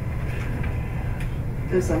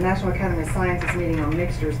 There's a National Academy of Sciences meeting on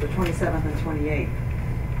mixtures, the 27th and 28th,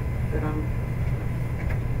 that I'm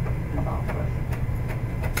involved with.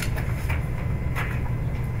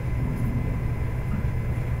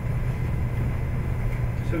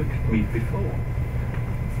 So we could meet before.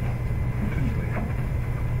 Couldn't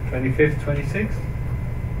we? 25th, 26th?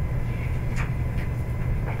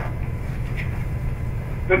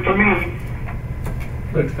 Good for me.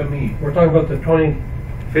 Good for me. We're talking about the 20th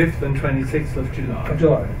 5th and 26th of July. of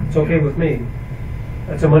July. It's okay with me.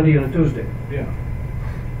 That's a Monday and a Tuesday. Yeah.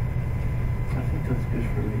 I think that's good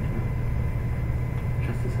for me too.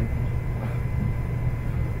 Just a second.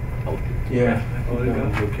 Yeah, I Oh, think you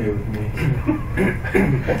that got- was okay with me.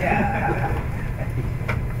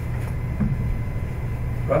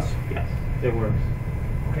 Russ? Yes, it works.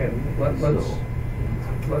 Okay, let's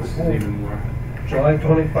This is hold even more. July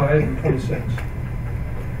 25 and 26. It's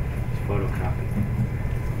photocopy.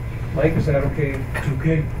 Mike, is that okay It's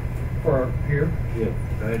okay. for here? Yeah.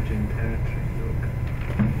 Virgin territory, look.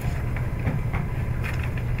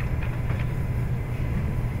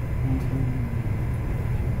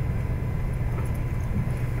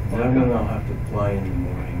 Then I'll have to fly in the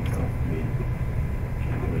morning, so I'll be,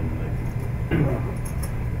 can't go in the night.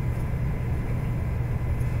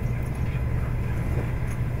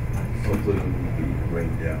 Hopefully it won't be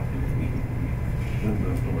rained out. Shouldn't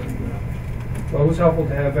have to rain out. Well, it was helpful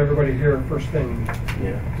to have everybody here first thing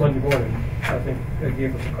Yeah. Monday morning. I think that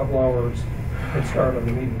gave us a couple hours head start on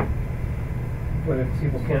the meeting. But if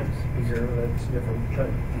people can't be here, that's a different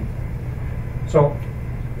thing. So,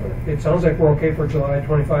 it sounds like we're okay for July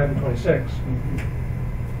 25 and 26.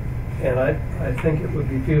 And I think it would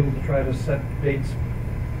be feasible to try to set dates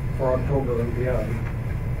for October and beyond.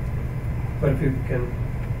 But if you can,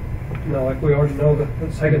 like we already know that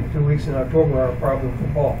the second 2 weeks in October are a problem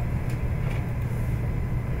for fall.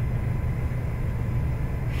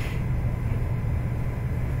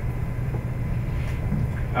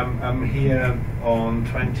 I'm here on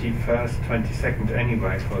 21st, 22nd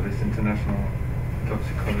anyway for this International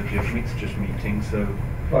Toxicology of Mixtures meeting, so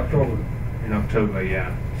October. in October,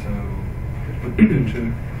 yeah. So it would be good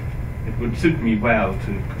to, it would suit me well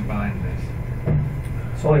to combine this.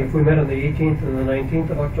 So like if we met on the 18th and the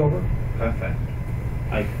 19th of October? Perfect.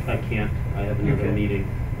 I can't, I have You another can. meeting,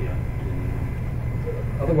 yeah.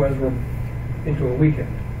 Otherwise, we're into a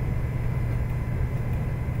weekend.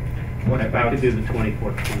 What I about could do the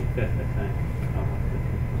 24th, 25th, I think.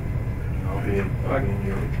 I'll be in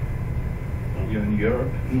Europe. you're in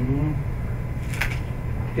Europe? Mm-hmm.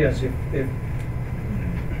 Yes, if you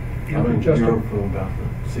I'm could in just, Europe from about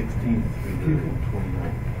the 16th through the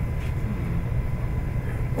 29th.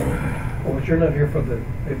 well, but you're not here for the,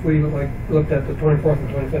 if we like looked at the 24th and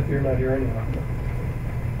 25th, you're not here anyhow.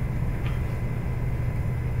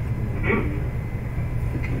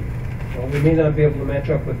 Well, we may not be able to match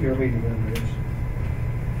up with your meeting members.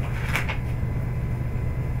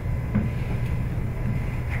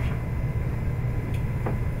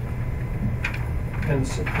 And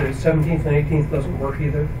the 17th and 18th doesn't work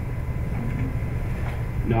either?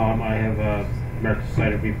 No, I have American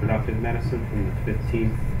Society of Reproductive Medicine from the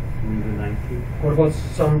 15th through the 19th. What about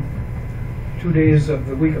some 2 days of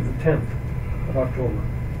the week of the 10th of October?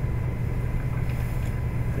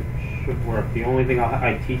 It should work. The only thing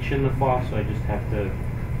I teach in the fall, so I just have to,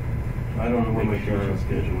 I don't know what my Make sure- teaching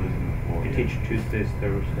schedule is in the fall. I yet. teach Tuesdays,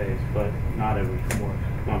 Thursdays, but not every course,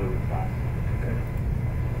 not every class. Okay.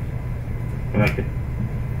 But I could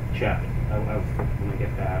check when I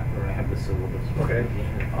get back, or I have the syllabus. Okay.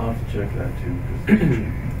 I'll have to check that too.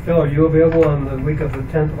 'Cause Phil, are you available on the week of the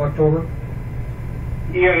 10th of October?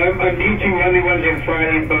 Yeah, I'm teaching Monday, Wednesday, and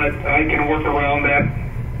Friday, but I can work around that.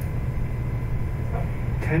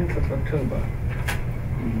 10th of October.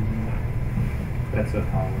 That's a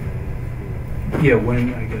holiday. Yeah,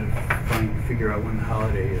 when, I gotta figure out when the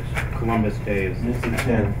holiday is. Columbus Day is. It's the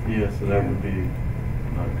 10th, yeah, so that would be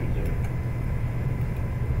not a good day.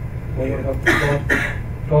 Well, what about the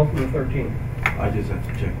 12th and the 13th? I just have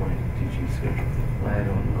to check my teaching schedule. I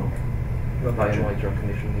don't know. Biomolecular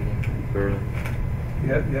recognition meeting, Berlin.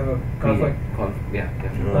 You have a conflict Yeah,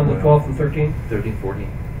 No. on the 12th and 13th? 13, 14.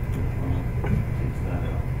 Takes that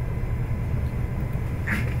out.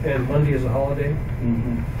 and Monday is a holiday.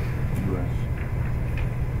 US.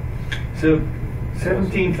 So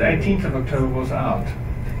 17th, 18th of October was out.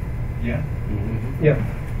 Yeah. Yeah.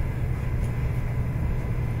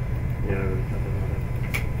 Yeah, I remember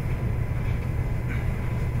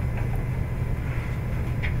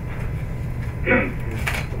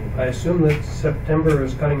I assume that September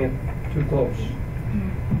is cutting it too close.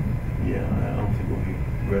 Yeah, I don't think we'll be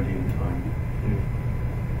ready in time.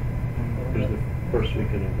 that. There's the first week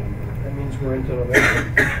of November. That means we're into November.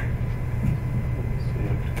 Let's see,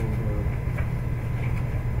 October.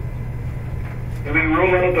 Do we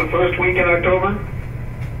rule out the first week in October?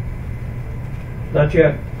 Not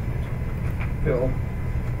yet, Phil.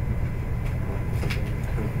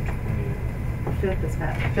 Fifth is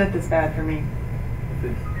bad. Fifth is bad for me.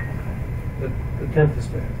 The 10th is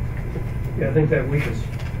bad. Yeah, I think that week is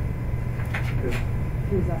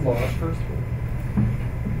lost. First week.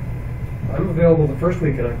 I'm available the first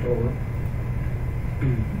week in October.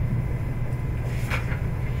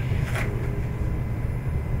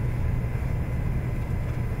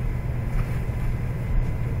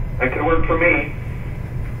 That could work for me.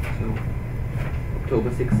 So, October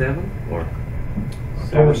 6th, 7th, or?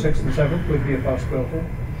 October 6th and 7th would be a possibility.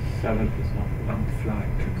 7th is not On flight.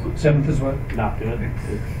 7th is what? good. Not good.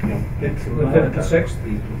 It's, you know, It's The 5th and 6th?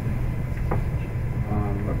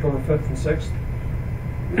 um, October 5th and 6th?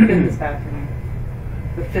 The 5th is bad for me.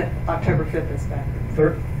 The 5th, October 5th is bad.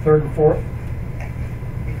 3rd and 4th?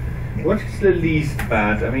 What is the least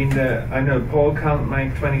bad? I mean, I know Paul can't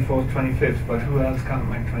make 24th, 25th, but who else can't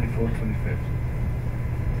make 24th, 25th?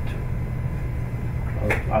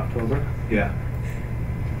 October. Yeah.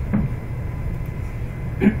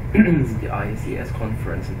 It's the IACS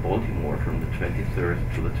conference in Baltimore from the 23rd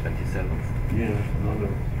to the 27th. Yeah, another.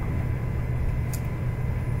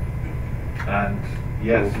 And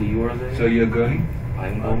yes. Probably you are there. So you're going?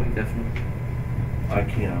 I'm going, definitely. I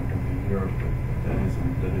can't, I'm gonna be in Europe, but that is a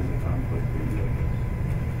conflict for you,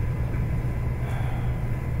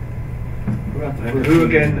 I guess. And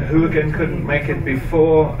who again couldn't make it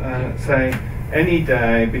before, say, any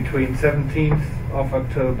day between 17th of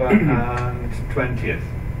October and 20th?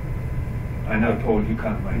 I know, Paul, you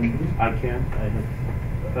can't make it. I can.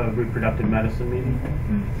 I have a reproductive medicine meeting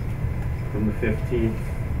from the 15th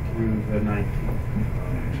through the 19th.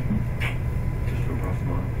 Just a rough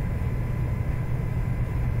month.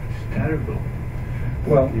 It's terrible.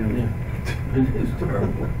 Well, Yeah, it is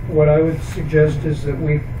terrible. what I would suggest is that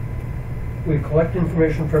we collect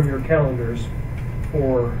information from your calendars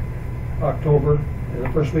for October and the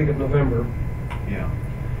first week of November, Yeah.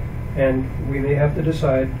 and we may have to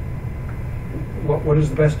decide what is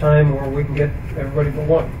the best time where we can get everybody for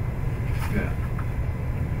one. Yeah.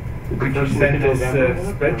 Is Could the you first send week of this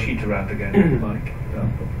November? spreadsheet around again, Mike? That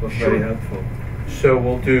was very Sure. helpful. So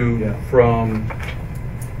we'll do Yeah. from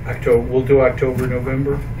October, we'll do October,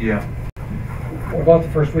 November. Yeah. What about the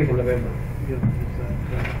first week in November? Yeah, is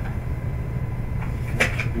That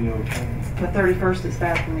should be okay. The 31st is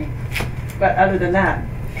bad for me. But other than that,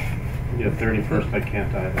 yeah, 31st I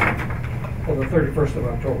can't either. Well, the 31st of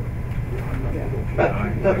October.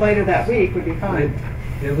 but later that week would be fine.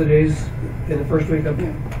 The other days in the first week of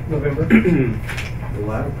Yeah. November The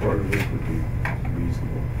latter part of it would be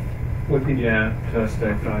reasonable. would be, Yeah,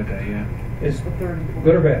 Thursday, Friday, yeah. is The 3rd and 4th.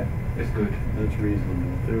 good or bad? It's good. That's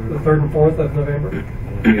reasonable. The 3rd and 4th of November?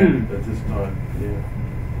 Yeah, at this time, yeah.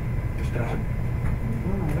 Just doesn't.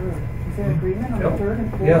 Oh my Lord. Is there agreement on the Phil? 3rd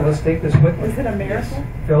and 4th? Yeah, let's take this quickly. Is it a miracle?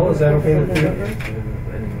 Phil, is that okay with you?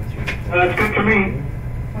 That's good for me.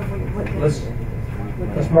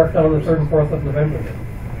 Let's mark down the 3rd and 4th of November then.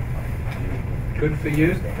 Good for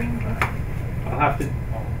you? I'll have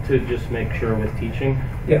to just make sure with teaching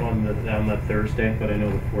Yeah. on the Thursday, but I know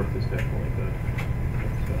the 4th is definitely good.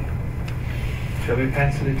 So, Shall we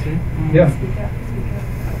pencil it in? Yeah, Speak up,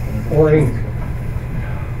 speak up. or ink.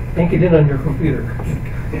 Ink it in on your computer.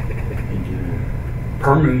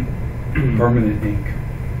 Permanent, permanent ink.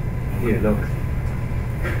 Here, look.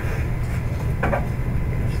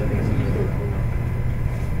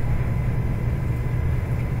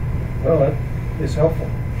 Well, that is helpful.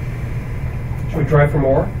 Should we try for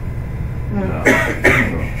more? No.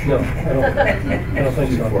 No, I don't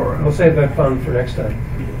think so. Far out. We'll save that fun for next time.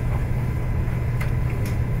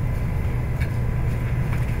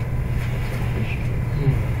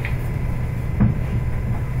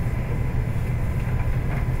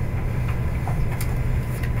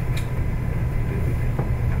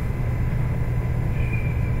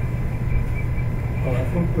 Well, I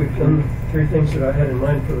think we've done the 3 things that I had in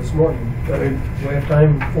mind for this morning. Do we have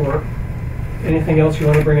time for anything else you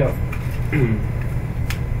want to bring up?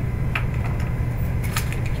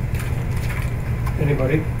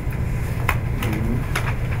 Anybody?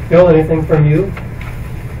 Bill, anything from you?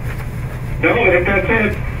 No, I think that's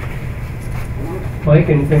it. Mike,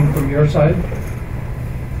 anything from your side?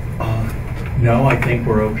 No, I think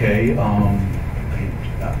we're okay.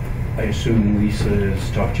 I assume Lisa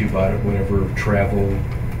has talked to you about it, whatever travel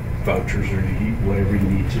vouchers or whatever you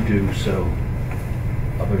need to do, so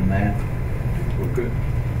other than that, we're good.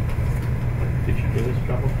 Did you give us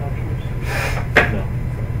travel vouchers? No.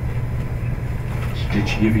 Did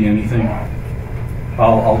she give you anything?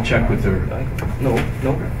 I'll check with her. No.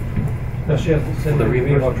 No, she hasn't said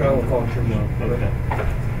anything about travel vouchers. No, okay.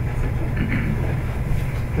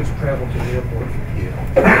 Just travel to the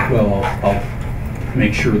airport. Well, I'll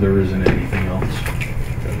make sure there isn't anything else.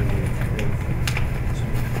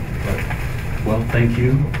 Well, thank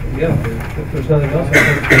you. Yeah, if there's nothing else, I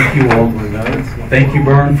think. Thank you all. Thank you,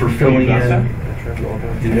 Bern, for filling in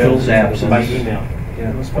Phil's absence. By email.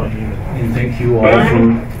 Yeah, it was fun. And thank you all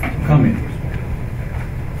for coming.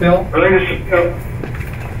 Phil?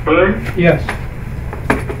 Bern, Yes.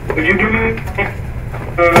 would you give me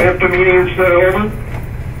after the meeting's over?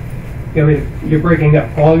 You're breaking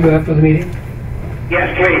up. Call you after the meeting?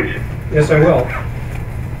 Yes, please. Yes, I will.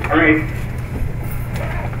 All right.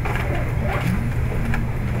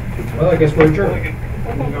 Well, I guess we're adjourned.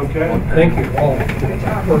 Okay. Thank you all.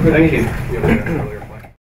 For a good meeting. you.